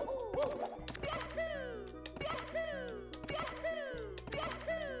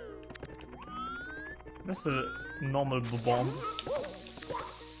 That's a normal bomb.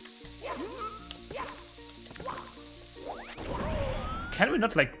 Can we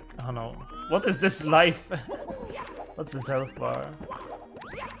not like... Oh no. What is this life? What's this health bar?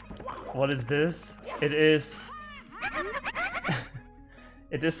 What is this? It is...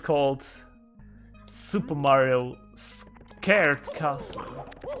 It is called Super Mario Scared Castle.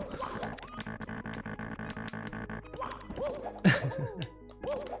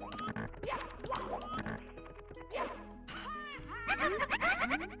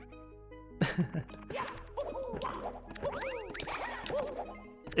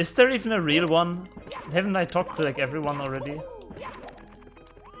 Is there even a real one? Haven't I talked to like everyone already?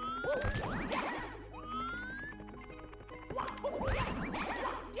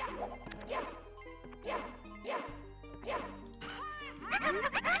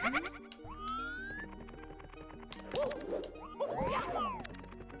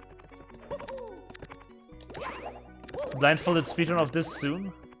 Blindfolded speedrun of this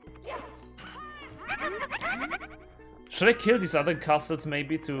soon? Should I kill these other castles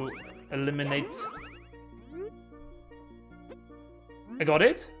maybe to eliminate... I got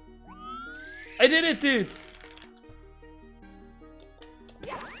it? I did it, dude!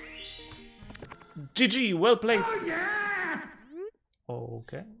 GG, well played! Oh, yeah!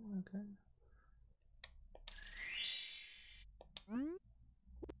 Okay, okay.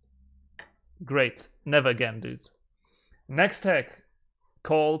 Great, never again, dude. Next hack,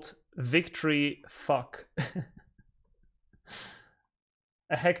 called Victory Fuck.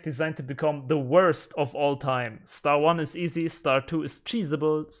 A hack designed to become the worst of all time. Star 1 is easy, Star 2 is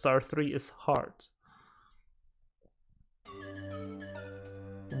cheesable, Star 3 is hard.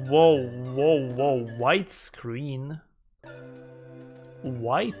 Whoa, whoa, whoa, white screen.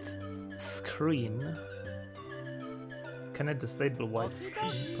 White screen? Can I disable white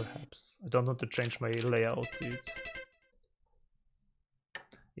screen, perhaps? I don't want to change my layout, dude.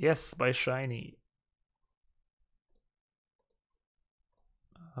 Yes, by Shiny.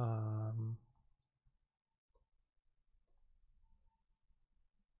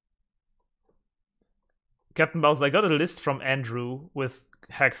 Captain Bowser, I got a list from Andrew with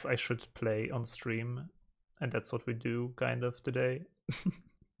hacks I should play on stream, and that's what we do, kind of, today.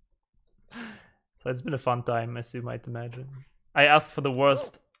 So it's been a fun time, as you might imagine. I asked for the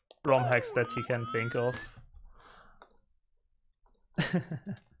worst ROM hacks that he can think of.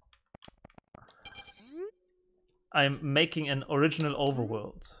 I'm making an original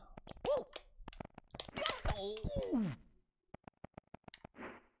overworld.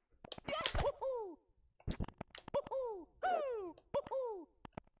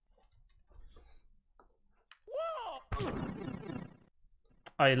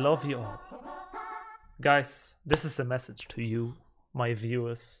 I love you all. Guys, this is a message to you, my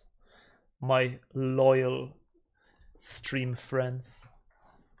viewers, my loyal stream friends.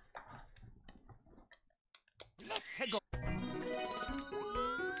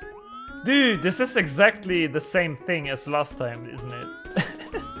 Dude, this is exactly the same thing as last time, isn't it?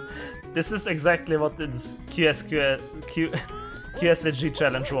 This is exactly what this QSLG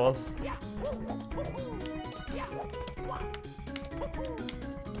challenge was.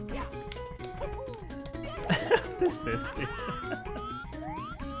 This dude.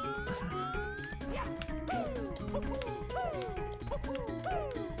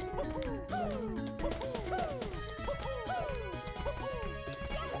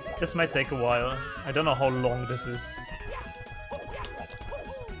 This might take a while. I don't know how long this is.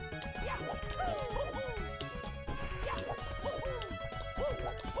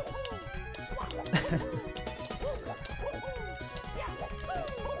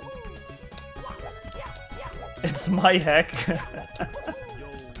 It's my hack.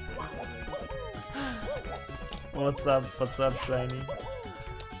 What's up, Shiny?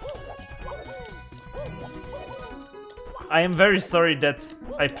 I am very sorry that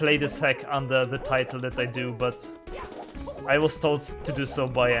I play this hack under the title that I do, but I was told to do so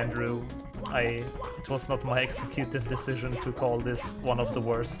by Andrew. It was not my executive decision to call this one of the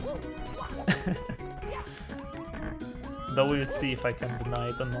worst. Though we will see if I can deny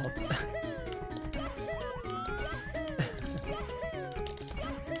it or not.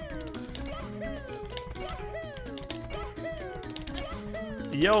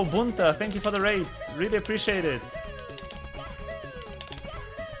 Yo, Bunta, thank you for the raid. Really appreciate it.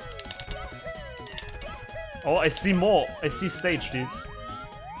 Oh, I see more. I see stage, dude.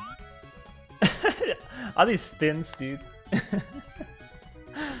 Are these thins, dude?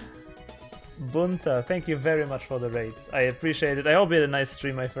 Bunta, thank you very much for the raid. I appreciate it. I hope you had a nice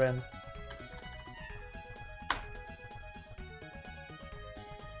stream, my friend.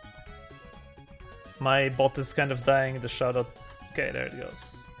 My bot is kind of dying, the shoutout. Okay, there it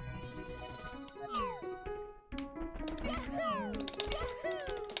goes.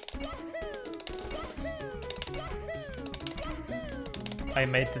 I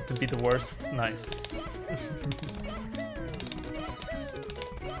made it to be the worst. Nice.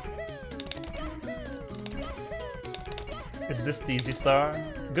 Is this the easy star?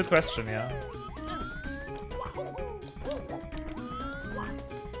 Good question, yeah.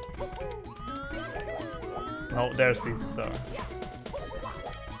 No, there's the easy star.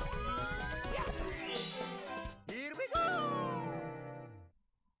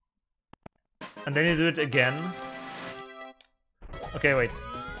 And then you do it again. Okay, wait.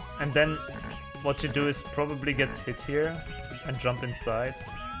 And then what you do is probably get hit here and jump inside.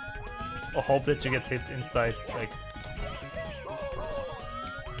 Or hope that you get hit inside, like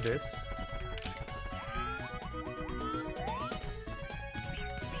this.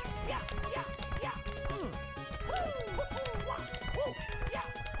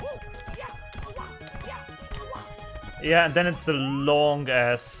 Yeah, and then it's a long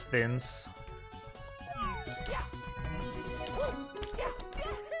ass thins.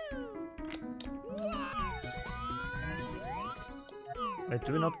 Wait,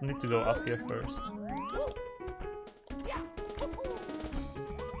 do we not need to go up here first?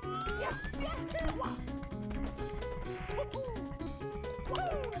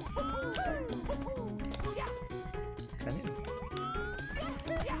 Can you?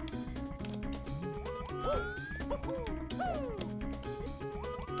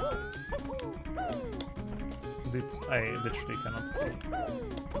 I literally cannot see.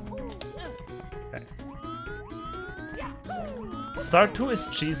 Okay. Star 2 is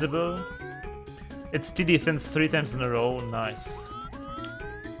cheesable. It's TD thins 3 times in a row. Nice.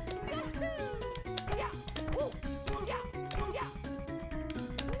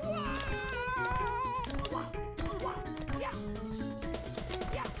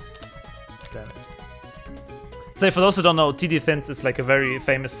 Damn it. So for those who don't know, TD thins is like a very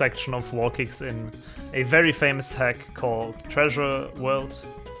famous section of wall kicks in a very famous hack called Treasure World.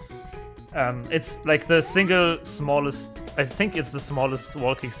 It's like the single smallest, I think it's the smallest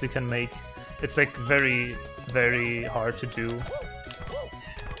wall kicks you can make. It's like very, very hard to do.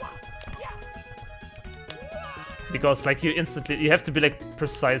 Because like you have to be like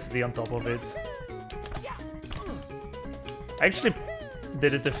precisely on top of it. I actually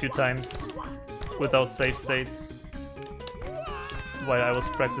did it a few times without save states while I was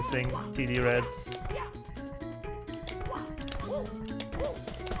practicing TD Reds.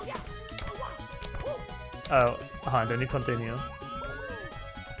 Oh, then you continue.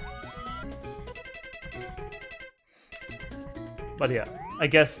 But yeah, I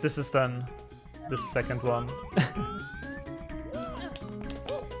guess this is then the second one.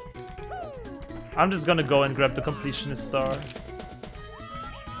 I'm just gonna go and grab the completionist star.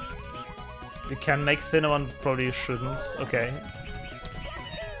 You can make thinner one, probably you shouldn't. Okay.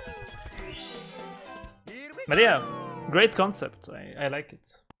 But yeah, great concept. I like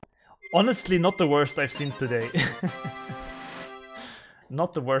it. Honestly, not the worst I've seen today.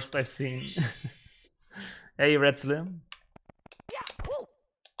 Not the worst I've seen. Hey, Red Slim.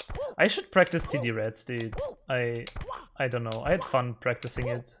 I should practice TD Reds, dude. I don't know. I had fun practicing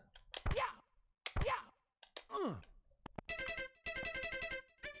it.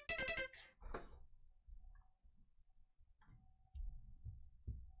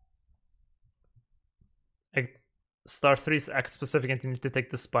 Star 3's act specific and you need to take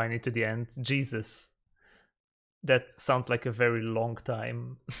the spiny to the end. Jesus. That sounds like a very long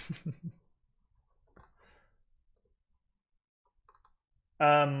time.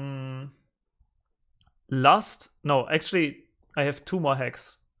 No, actually, I have 2 more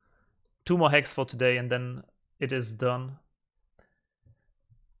hacks. 2 more hacks for today and then it is done.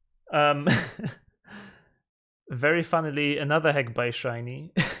 Very funnily, another hack by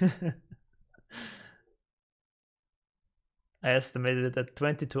Shiny. I estimated it at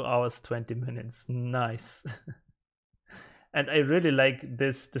 22 hours, 20 minutes. Nice. And I really like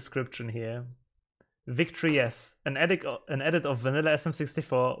this description here. Victory, yes. An edit of vanilla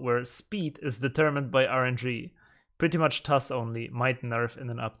SM64 where speed is determined by RNG. Pretty much TUS only, might nerf in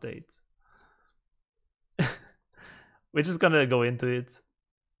an update. We're just gonna go into it.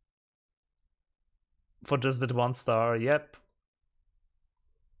 For just that 1 star, yep.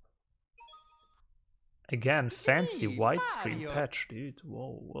 Again, fancy widescreen patch, dude.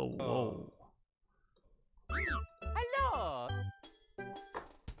 Whoa, whoa, whoa. Hello.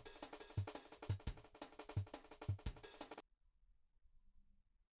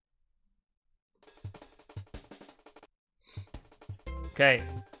 Okay,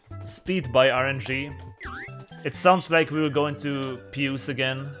 speed by RNG. It sounds like we will go into Pius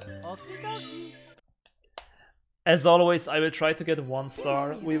again. As always, I will try to get 1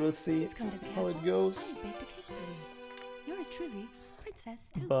 star. We will see how it goes. Yours truly, Princess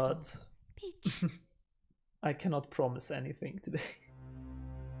But I cannot promise anything today.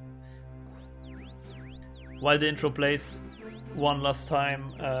 While the intro plays, one last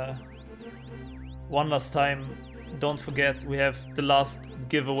time, don't forget we have the last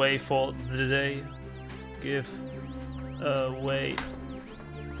giveaway for the day. Give away.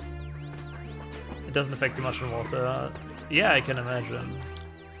 It doesn't affect you much in water. Yeah, I can imagine.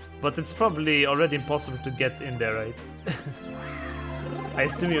 But it's probably already impossible to get in there, right? I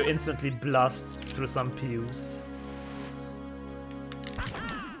assume you instantly blast through some Pius.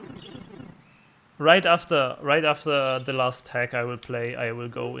 Right after the last hack I will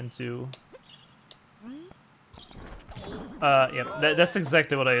go into... yeah, that's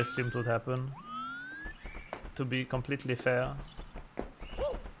exactly what I assumed would happen. To be completely fair.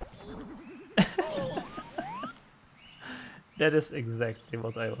 That is exactly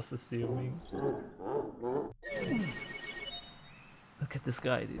what I was assuming. Look at this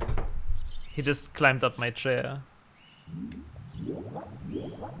guy, dude. He just climbed up my chair.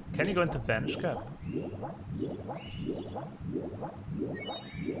 Can you go into Vanish Cap?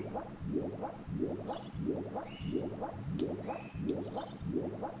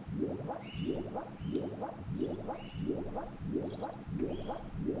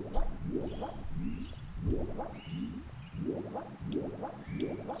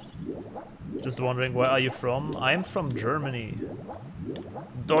 Just wondering, where are you from? I'm from Germany.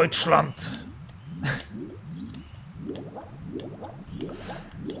 Deutschland!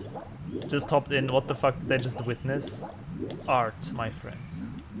 Just hopped in, what the fuck did I just witness? Art, my friend.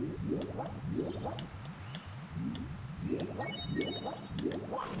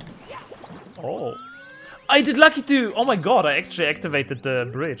 Oh. I did lucky too! Oh my god, I actually activated the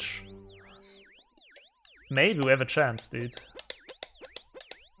bridge. Maybe we have a chance, dude.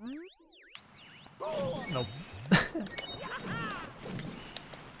 Nope.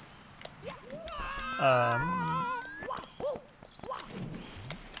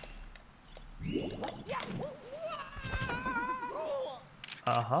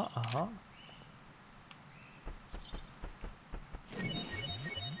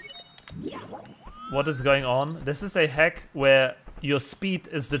 What is going on? This is a hack where your speed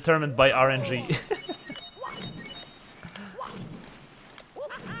is determined by RNG.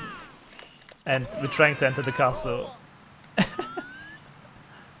 And we're trying to enter the castle.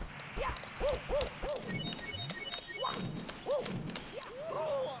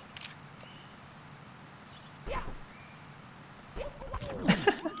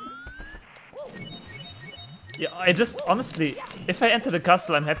 Yeah, I just honestly, if I enter the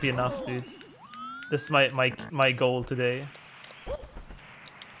castle, I'm happy enough, dude. This is my goal today.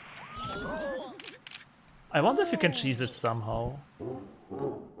 I wonder if you can cheese it somehow.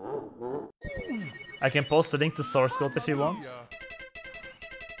 I can post a link to source code if you want.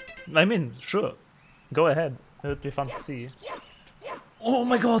 I mean, sure. Go ahead. It would be fun to see. Oh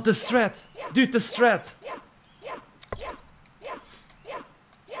my god, the strat! Dude, the strat!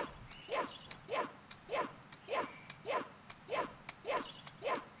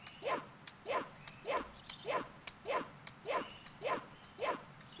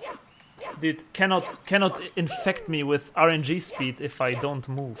 Dude, cannot infect me with RNG speed if I don't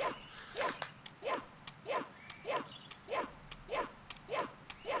move.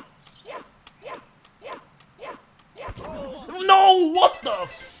 No, what the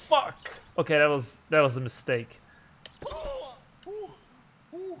fuck? Okay, that was a mistake.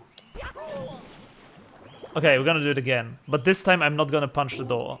 Okay, we're gonna do it again, but this time I'm not gonna punch the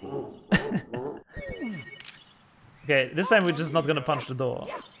door. Okay, this time we're just not gonna punch the door.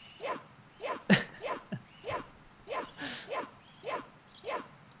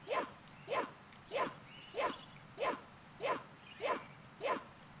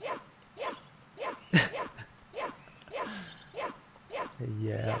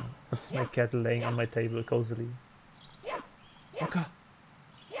 Yeah, that's my cat laying on my table cozily. Okay.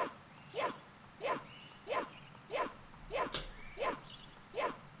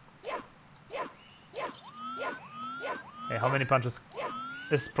 Hey, how many punches?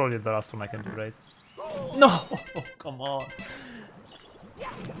 This is probably the last one I can do, right? No! Oh, come on.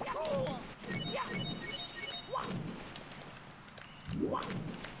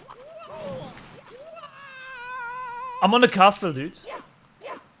 I'm on the castle, dude.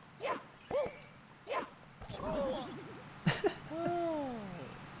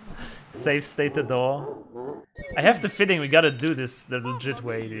 Save state the door. I have the feeling we gotta do this the legit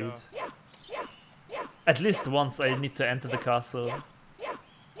way, dude. At least once I need to enter the castle.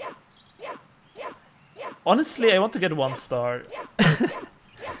 Honestly, I want to get 1 star.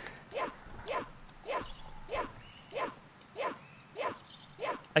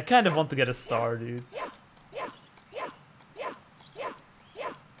 I kind of want to get a star, dude.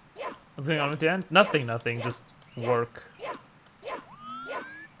 What's going on at the end? Nothing, nothing, just work.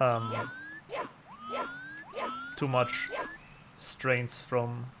 Too much strains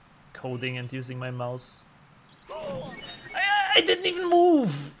from coding and using my mouse. I didn't even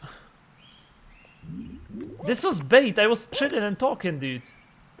move! This was bait, I was chilling and talking, dude.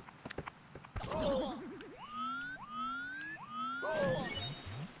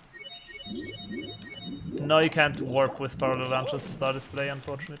 No, you can't warp with parallel launches star display,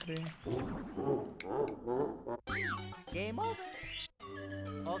 unfortunately. Game over.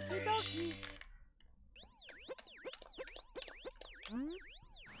 Okie dokie.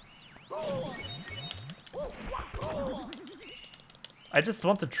 I just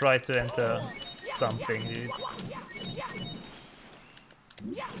want to try to enter something, dude.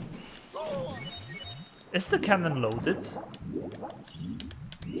 Is the cannon loaded?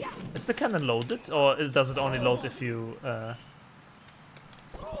 Is the cannon loaded, or does it only load if you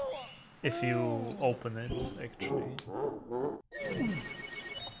open it? Actually,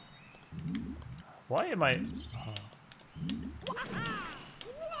 why am I? Oh.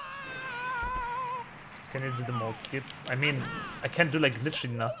 Can you do the mode skip? I mean, I can do like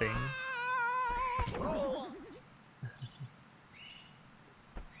literally nothing.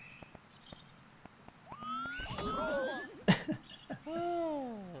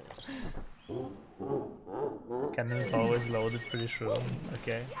 Cannon's always loaded, pretty sure.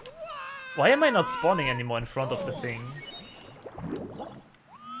 Okay. Why am I not spawning anymore in front of the thing?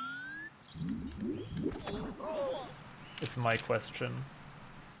 Is my question.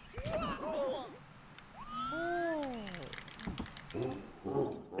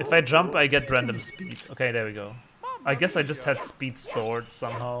 If I jump, I get random speed. Okay, there we go. I guess I just had speed stored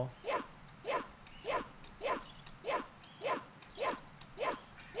somehow.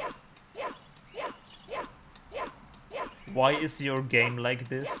 Why is your game like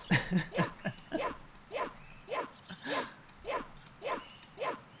this?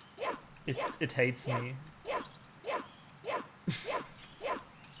 It hates me.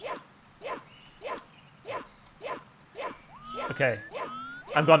 Okay.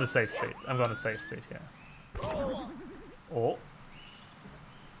 I'm gonna save state. I'm gonna save state here. Oh.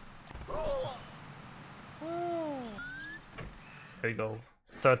 There you go.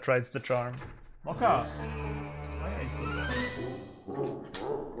 Third try's the charm. Mocha! Why are you so bad?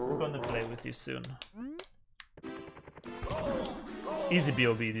 We're gonna play with you soon. Easy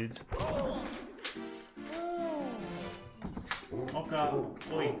BOB, dude. Mocha,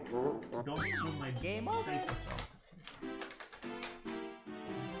 oi. Don't do my data sound.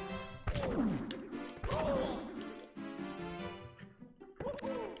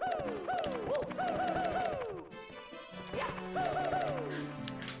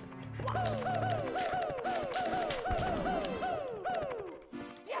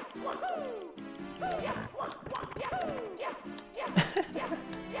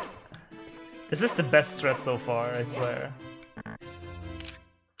 Is this the best thread so far, I swear?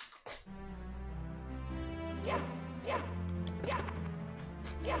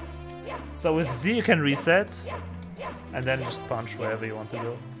 So with Z you can reset, and then just punch wherever you want to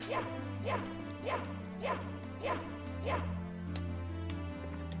go.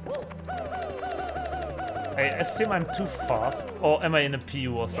 I assume I'm too fast, or am I in a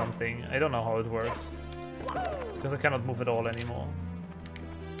PU or something? I don't know how it works, because I cannot move at all anymore.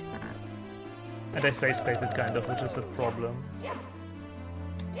 And I save stated kind of, which is a problem.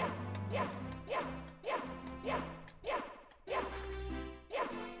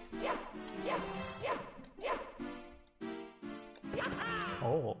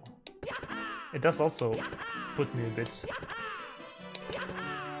 Oh, it does also put me a bit.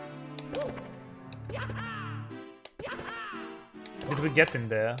 Did we get in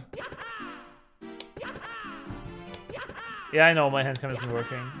there? Yeah, I know, my hand cam isn't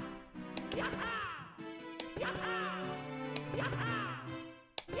working.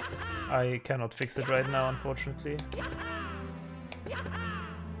 I cannot fix it right now, unfortunately.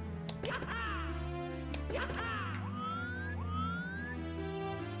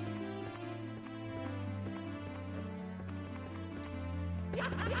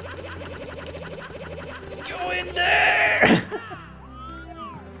 Go in there!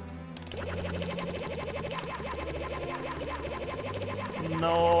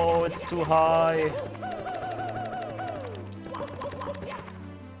 No, it's too high.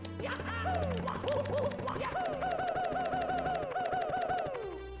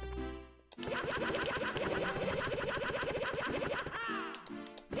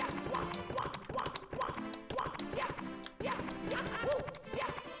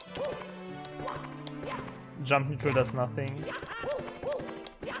 Jump neutral does nothing.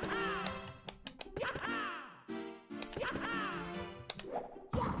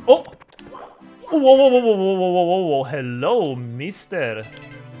 Oh! Whoa, whoa, whoa, whoa, whoa, whoa, whoa, whoa, hello, mister.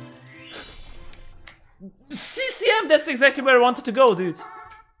 CCM, that's exactly where I wanted to go, dude.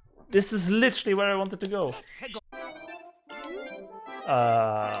 This is literally where I wanted to go.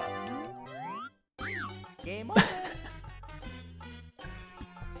 Game over.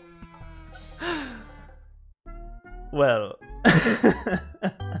 Well,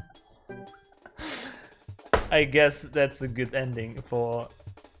 I guess that's a good ending for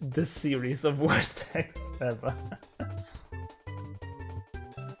this series of worst hacks ever.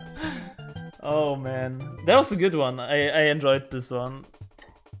 Oh man, that was a good one. I enjoyed this one.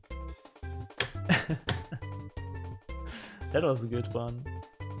 That was a good one.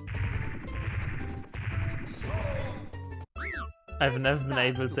 I've never been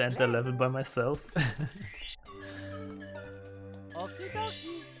able to enter a level by myself.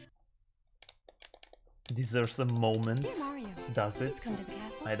 Deserves a moment. Does it?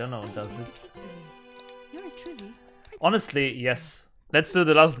 I don't know, does it? Honestly, yes. Let's do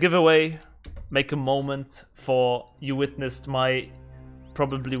the last giveaway. Make a moment for you witnessed my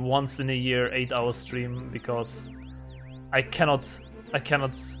probably once in a year 8-hour stream, because I cannot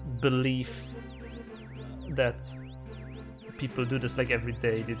believe that people do this like every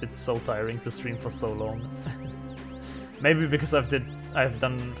day, dude. It's so tiring to stream for so long. Maybe because I've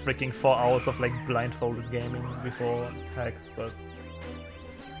done freaking 4 hours of like blindfolded gaming before hacks, but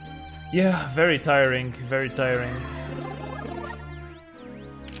yeah, very tiring, very tiring.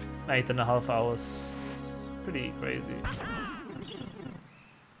 8.5 hours. It's pretty crazy.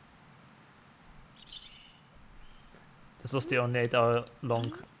 This was the only 8-hour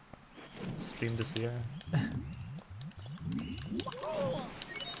long stream this year.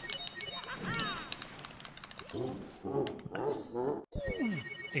 Nice.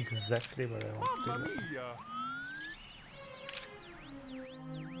 Exactly where I want to go.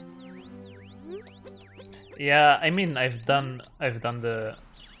 Yeah, I mean, I've done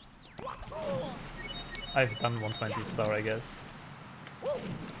 120 star, I guess.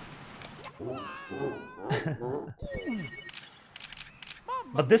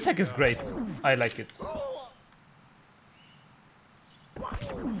 But this hack is great. I like it.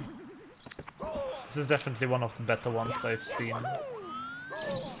 This is definitely one of the better ones I've seen.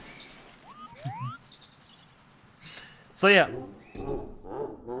 So yeah.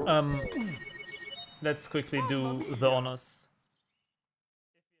 Let's quickly do the honors.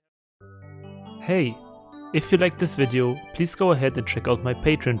 Hey, if you liked this video, please go ahead and check out my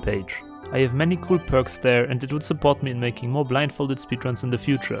Patreon page. I have many cool perks there and it would support me in making more blindfolded speedruns in the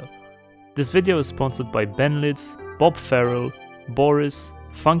future. This video is sponsored by Benlitz, Bob Farrell, Boris,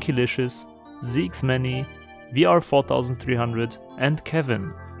 Funkylicious, ZXMany, VR4300 and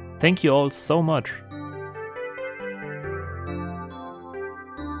Kevin. Thank you all so much.